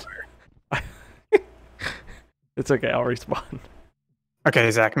very taking dead. fire. It's okay, I'll respawn. Okay,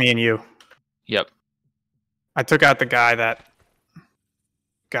 Zach, me and you. Yep. I took out the guy that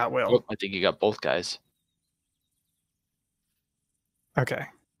got Will. Oh, I think you got both guys. Okay.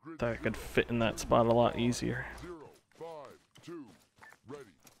 Thought I could fit in that spot a lot easier. 052. Ready.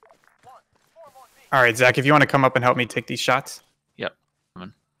 All right, Zach, if you want to come up and help me take these shots. Yep.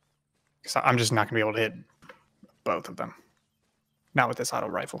 Coming. Because I'm just not going to be able to hit both of them. Not with this auto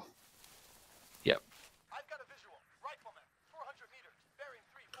rifle. Yep. I've got a visual. Rifleman, 400 meters, bearing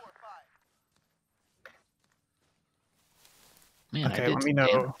 345. Man, Okay, I did let me some know.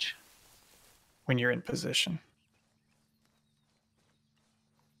 damage. When you're in position.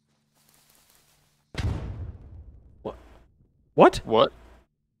 What? What?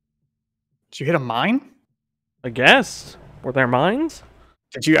 Did you hit a mine? I guess. Were there mines?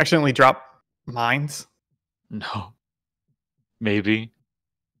 Did you accidentally drop mines? No. Maybe. Man,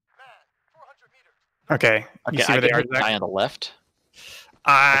 400 meters, Okay. You Okay, see I where they can are, hit the Zach? guy on the left.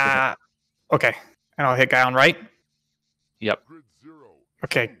 Okay. And I'll hit guy on right. Yep. Grid 0.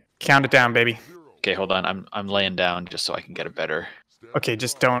 Okay. Count it down, baby. 0. Okay, hold on. I'm laying down just so I can get a better. Stand Okay,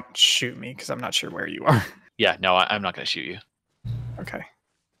 just don't shoot me because I'm not sure where you are. Yeah, no, I'm not gonna shoot you. Okay.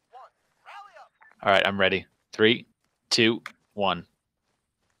 All right, I'm ready. 3, 2, 1.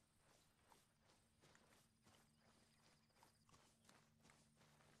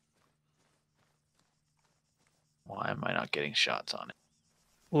 Why am I not getting shots on it?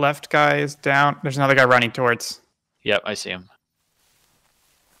 Left guy is down. There's another guy running towards. Yep, I see him.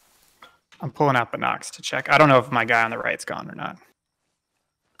 I'm pulling out binocs to check. I don't know if my guy on the right's gone or not.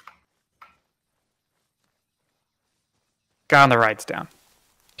 Guy on the right's down.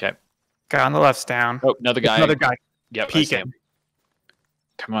 Okay. Guy on the left's down. Oh, another guy. Another guy Yep, I see peeking. him.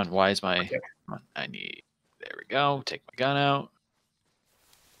 Come on, why is my? Okay. Come on, I need. There we go. Take my gun out.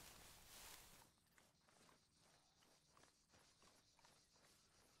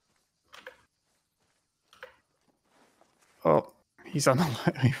 Oh, he's on the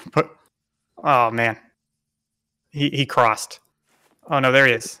left. But oh man, he crossed. Oh no, there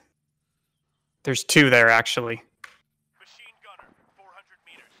he is. There's two there actually. Machine gunner, 400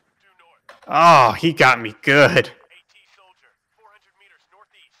 meters, due north. Oh, he got me good. AT soldier, 400 meters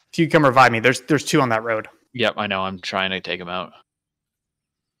northeast. If you come revive me, there's two on that road. Yep, I know. I'm trying to take him out.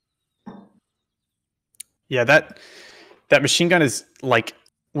 Yeah, that machine gun is like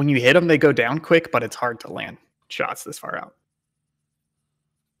when you hit them, they go down quick, but it's hard to land shots this far out.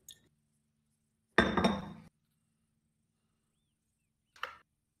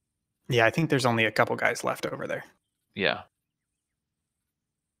 Yeah, I think there's only a couple guys left over there. Yeah.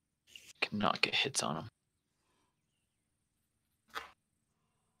 Cannot get hits on him.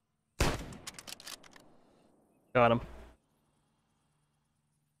 Got him.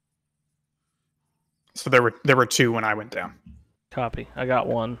 So there were two when I went down. Copy. I got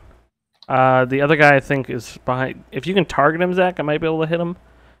one. The other guy I think is behind. If you can target him, Zach, I might be able to hit him.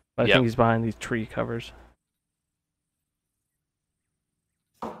 But I Yep. think he's behind these tree covers.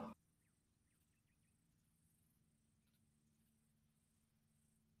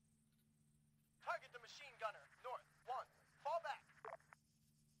 Target the machine gunner, north, 1. Fall back.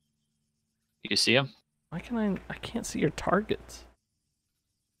 You see him? Why can I can't see your targets.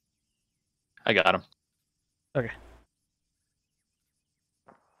 I got him. Okay.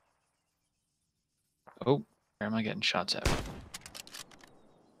 Oh, where am I getting shots at? Machine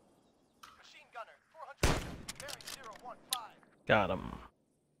gunner, 400 meters, bearing 015. Got him.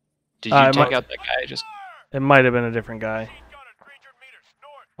 Did you it take might- out that guy? Just It might have been a different guy. Machine gunner, 300 meters,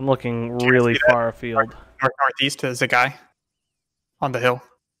 north. I'm looking Can you really see that? far afield. Northeast is a guy on the hill.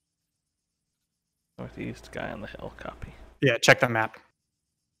 Northeast guy on the hill. Copy. Yeah, check the map.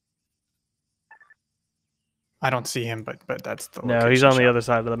 I don't see him, but that's the No, he's location on the shot. other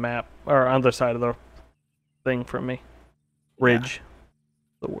side of the map, or other side of the thing from me. Ridge.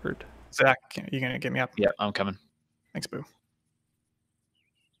 The word. Zach, you gonna get me up? yeah, I'm coming. Thanks, Boo.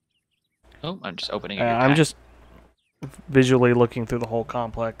 Oh, I'm just opening. I'm just visually looking through the whole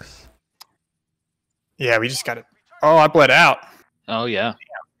complex. Yeah, we just got it. Oh, I bled out. Oh yeah.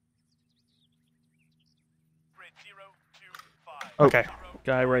 Grid 025. Oh. Okay.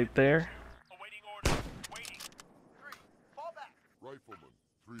 Guy right there. Awaiting orders. Waiting. 3. Fall back. Rifleman,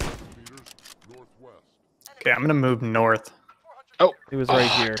 300 meters northwest. Okay, I'm gonna move north. 400 Oh, He was right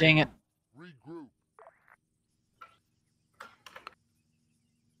oh, here. Dang it. Regroup.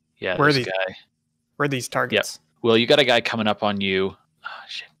 Yeah, Where are this these- guy. Where are these targets? Well, you got a guy coming up on you. Oh,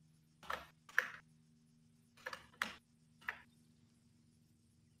 shit.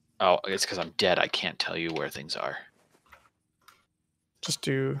 Oh, it's because I'm dead. I can't tell you where things are. Just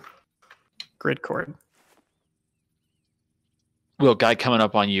do grid cord. Well, guy coming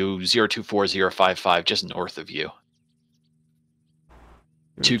up on you, 024055, just north of you.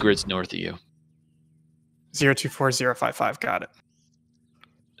 2 grids north of you. 024055. Got it.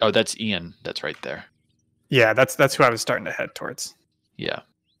 Oh, that's Ian. That's right there. Yeah, that's who I was starting to head towards. Yeah.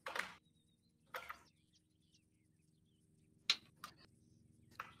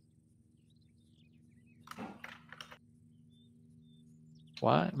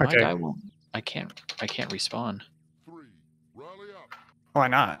 Why? My Okay. guy won't. I can't respawn. 3. Rally up. Why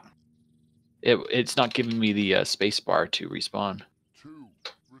not? It's not giving me the space bar to respawn. 2.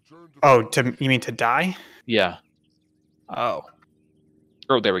 Return to Oh, you mean to die? Yeah. Oh.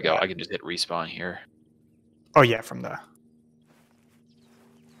 Oh, there we go. I can just hit respawn here. Oh yeah, from the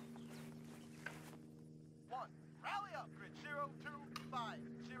 1. Rally up. Grid 025.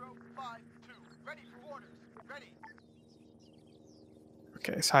 052. Ready for orders. Ready.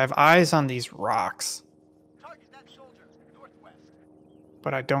 Okay, so I have eyes on these rocks, Target that soldier, northwest.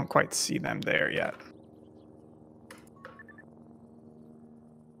 but I don't quite see them there yet.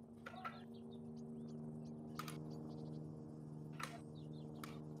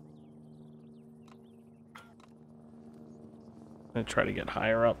 I'm gonna try to get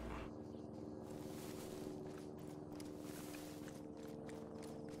higher up.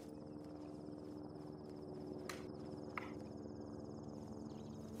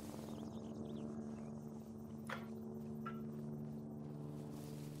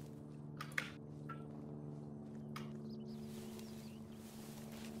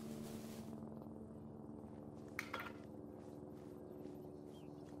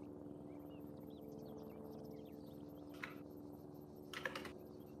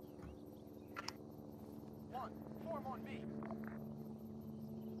 One, form on me.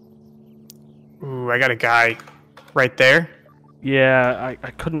 Ooh, I got a guy right there. Yeah,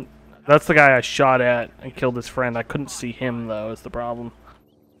 I couldn't. That's the guy I shot at and killed his friend. I couldn't see him though. Is the problem?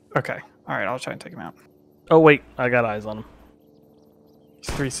 Okay, all right, I'll try and take him out. Oh wait, I got eyes on him. He's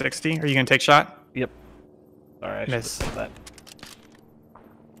 360. Are you gonna take shot? Yep. Sorry, I should have Miss. said that.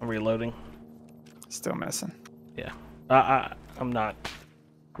 I'm reloading. Still missing. Yeah. I'm not.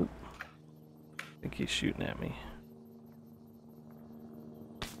 Oop. I think he's shooting at me.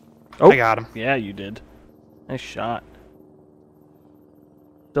 Oh, I got him. yeah, you did. Nice shot.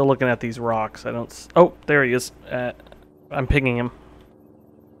 Still looking at these rocks. I don't. Oh, there he is. I'm pinging him.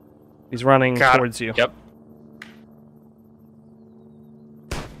 He's running Got him. towards you. Yep.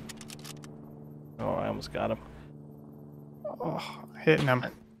 Oh, I almost got him. Oh, hitting him.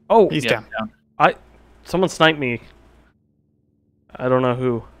 Oh, He's Yeah, down. someone sniped me. I don't know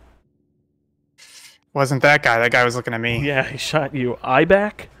who. Wasn't that guy? That guy was looking at me. Yeah, he shot you.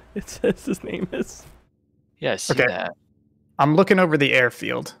 Iback? It says his name is. Yeah, I see Okay. that. I'm looking over the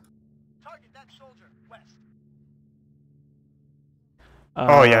airfield. Target that soldier, west.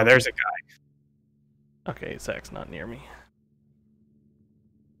 Oh yeah, there's a guy. Okay, Zach's not near me.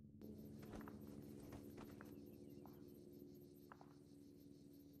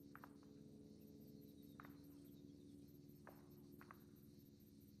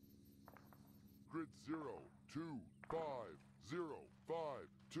 Grid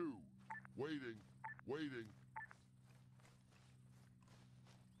 025052. Waiting. Waiting.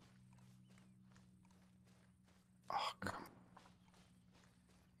 Oh, come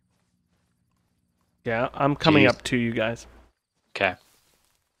Yeah, I'm coming Jeez. up to you guys. Okay.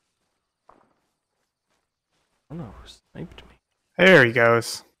 I don't know who sniped me. There he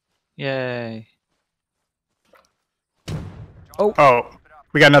goes. Yay. Oh,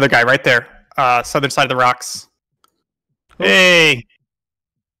 we got another guy right there. Southern side of the rocks. Oh. Hey,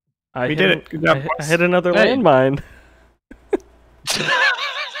 I we hit did an- it. Good job, I boys. hit another Hey. landmine.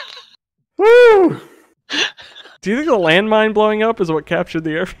 Woo! Do you think the landmine blowing up is what captured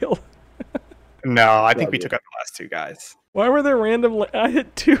the airfield? No, I think we took out the last two guys. Why were there random? I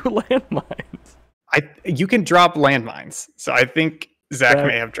hit 2 landmines. You can drop landmines, so I think Zach Zach.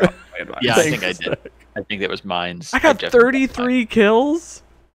 may have dropped landmines. Yeah, I think I Thanks, did. Zach. I think that was mines. I got definitely 33 kills.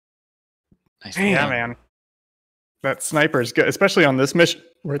 Nice. Man. Yeah, man. That sniper is good, especially on this mission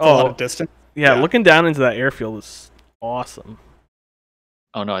where it's a lot Oh. of distance. Yeah, Yeah. looking down into that airfield is awesome.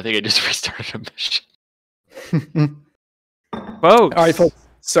 Oh no, I think I just restarted a mission. Folks. All right, folks.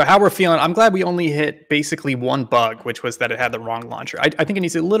 So how we're feeling? I'm glad we only hit basically one bug, which was that it had the wrong launcher. I think it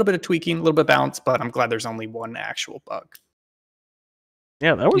needs a little bit of tweaking, a little bit of bounce, but I'm glad there's only one actual bug.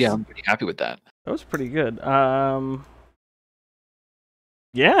 Yeah, that was Yeah, I'm pretty happy with that. that was pretty good.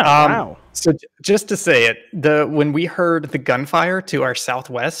 Yeah, wow. So just to say it, when we heard the gunfire to our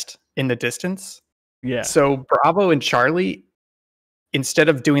southwest in the distance, Yeah. so Bravo and Charlie, instead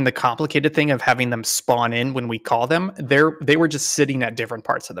of doing the complicated thing of having them spawn in when we call them, they were just sitting at different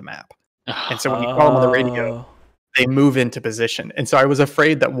parts of the map. And so when you call them on the radio, Oh. they move into position. And so I was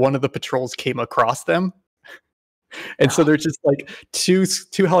afraid that one of the patrols came across them. And so there's just like two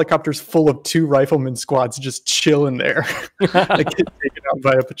helicopters full of 2 rifleman squads just chilling there, like get taken out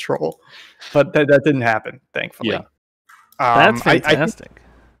by a patrol. But that didn't happen, thankfully. Yeah. That's I think fantastic.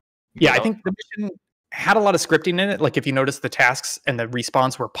 I think the mission had a lot of scripting in it. Like if you notice, the tasks and the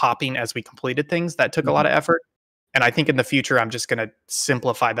respawns were popping as we completed things. That took a lot of effort. And I think in the future, I'm just going to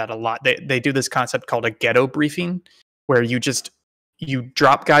simplify that a lot. They do this concept called a ghetto briefing, where you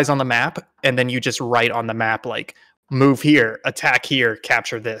drop guys on the map and then you just write on the map like move here, attack here,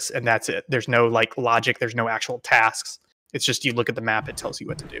 capture this, and that's it. There's no like logic. There's no actual tasks. It's just you look at the map, it tells you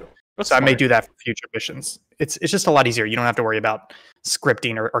what to do. That's So I may smart. do that for future missions. It's just a lot easier. You don't have to worry about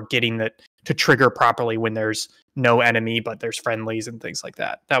scripting or getting that to trigger properly when there's no enemy but there's friendlies and things like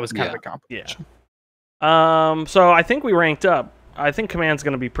that. That was kind of a complication. So I think we ranked up. I think Command's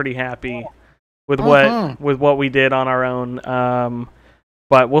going to be pretty happy with what we did on our own.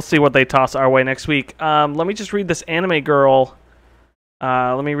 But we'll see what they toss our way next week. Let me just read this anime girl.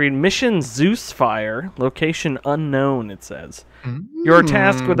 Let me read Mission Zeus Fire, location unknown, it says. You're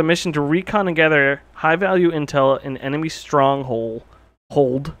tasked with a mission to recon and gather high-value intel in enemy stronghold,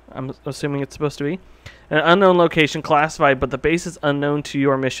 I'm assuming it's supposed to be. An unknown location classified, but the base is unknown to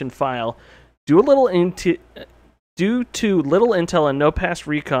your mission file. Due to little intel and no past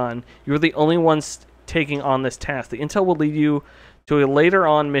recon, you're the only ones taking on this task. The intel will lead you to a later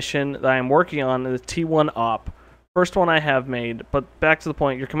on mission that I am working on, the T1 Op. First one I have made, but back to the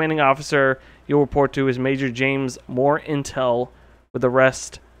point. Your commanding officer you'll report to is Major James. More intel with the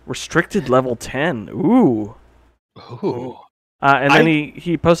rest. Restricted level 10. Ooh. And then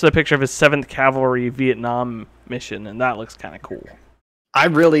he posted a picture of his 7th Cavalry Vietnam mission, and that looks kind of cool. I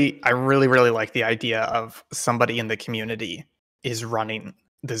really like the idea of somebody in the community is running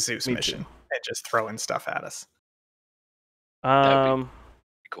the Zeus mission and just throwing stuff at us. That'd be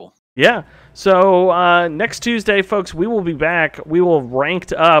cool. Yeah. So next Tuesday, folks, we will be back. We will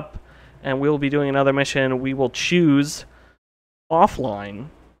ranked up, and we will be doing another mission. We will choose offline.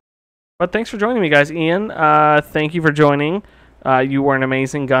 But thanks for joining me, guys. Ian, thank you for joining. You were an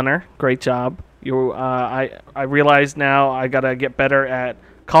amazing gunner. Great job. I realize now I gotta get better at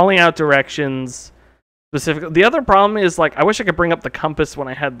calling out directions specifically. The other problem is, like, I wish I could bring up the compass when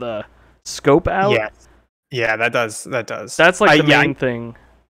I had the scope out. Yeah, that does. That's like the main thing.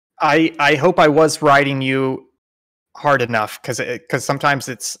 I hope I was riding you hard enough because sometimes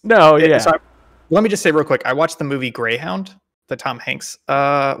it's so let me just say real quick. I watched the movie Greyhound, the Tom Hanks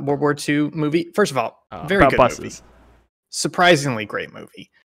World War II movie. First of all, very good movie. Surprisingly great movie.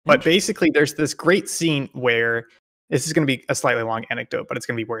 But basically, there's this great scene where this is going to be a slightly long anecdote, but it's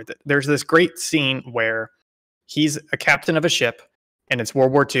going to be worth it. There's this great scene where he's a captain of a ship, and it's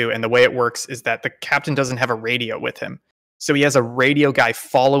World War II, and the way it works is that the captain doesn't have a radio with him. So he has a radio guy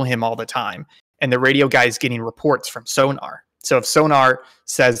follow him all the time, and the radio guy is getting reports from sonar. So if sonar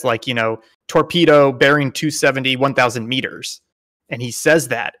says, like, torpedo bearing 270, 1,000 meters, and he says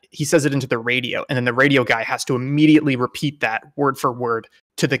it into the radio, and then the radio guy has to immediately repeat that word for word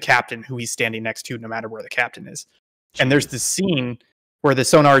to the captain who he's standing next to, no matter where the captain is. And there's this scene where the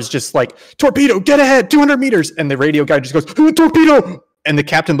sonar is just like, torpedo, get ahead, 200 meters. And the radio guy just goes, torpedo. And the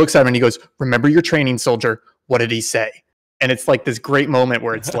captain looks at him and he goes, remember your training, soldier. What did he say? And it's like this great moment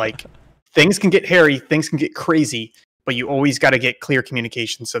where it's like, things can get hairy, things can get crazy, but you always got to get clear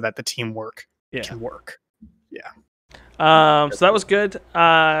communication so that the teamwork can work. Yeah. So that was good.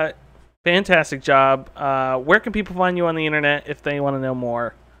 Fantastic job. Where can people find you on the internet if they want to know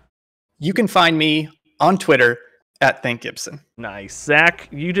more? You can find me on Twitter at thinkgibson. Nice. Zach,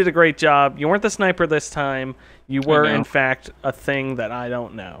 you did a great job. You weren't the sniper this time. You were, in fact, a thing that I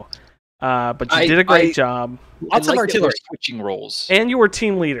don't know. But you did a great job. Lots of artillery. Switching roles. And you were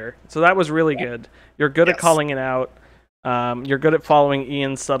team leader. So that was really good. You're good at calling it out. You're good at following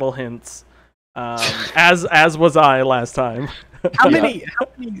Ian's subtle hints. As was I last time. How many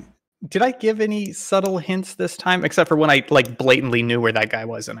did I give any subtle hints this time, except for when I blatantly knew where that guy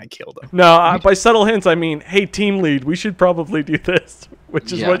was and I killed him? No, by subtle hints I mean, hey, team lead, we should probably do this,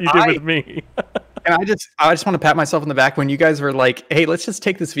 which is what you did with me. And I just want to pat myself on the back when you guys were like, hey, let's just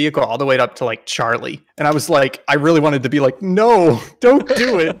take this vehicle all the way up to Charlie. And I was like, I really wanted to be like, no, don't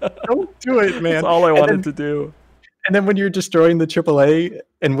do it. Don't do it, man. That's all I wanted to do. And then when you're destroying the AAA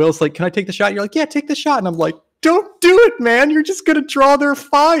and Will's like, can I take the shot? You're like, yeah, take the shot. And I'm like, don't do it, man. You're just going to draw their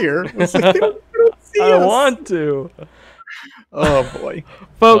fire. It's like, they don't see I us. want to. Oh, boy.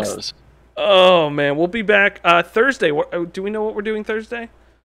 Folks. Oh, man. We'll be back Thursday. Do we know what we're doing Thursday?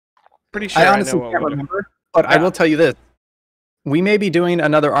 Pretty sure I honestly know what can't remember. But I will tell you this. We may be doing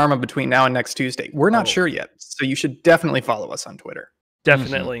another ARMA between now and next Tuesday. We're not sure yet. So you should definitely follow us on Twitter.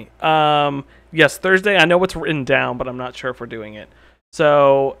 Definitely. Yes, Thursday. I know what's written down, but I'm not sure if we're doing it.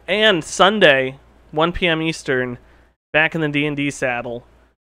 So, and Sunday, 1 p.m. Eastern, back in the D&D saddle.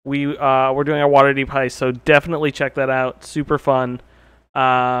 We're doing our Waterdeep heist, so definitely check that out. Super fun.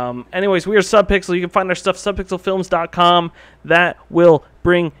 Anyways, we are Subpixel. You can find our stuff subpixelfilms.com. That will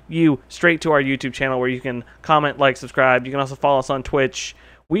bring you straight to our YouTube channel where you can comment, like, subscribe. You can also follow us on Twitch.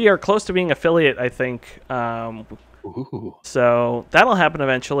 We are close to being affiliate, I think. So that'll happen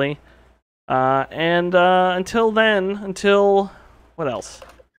eventually. And until then, what else?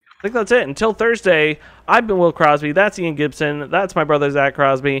 I think that's it. Until Thursday, I've been Will Crosby. That's Ian Gibson. That's my brother, Zach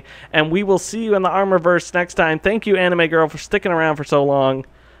Crosby. And we will see you in the Armorverse next time. Thank you, Anime Girl, for sticking around for so long.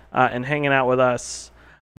 and hanging out with us.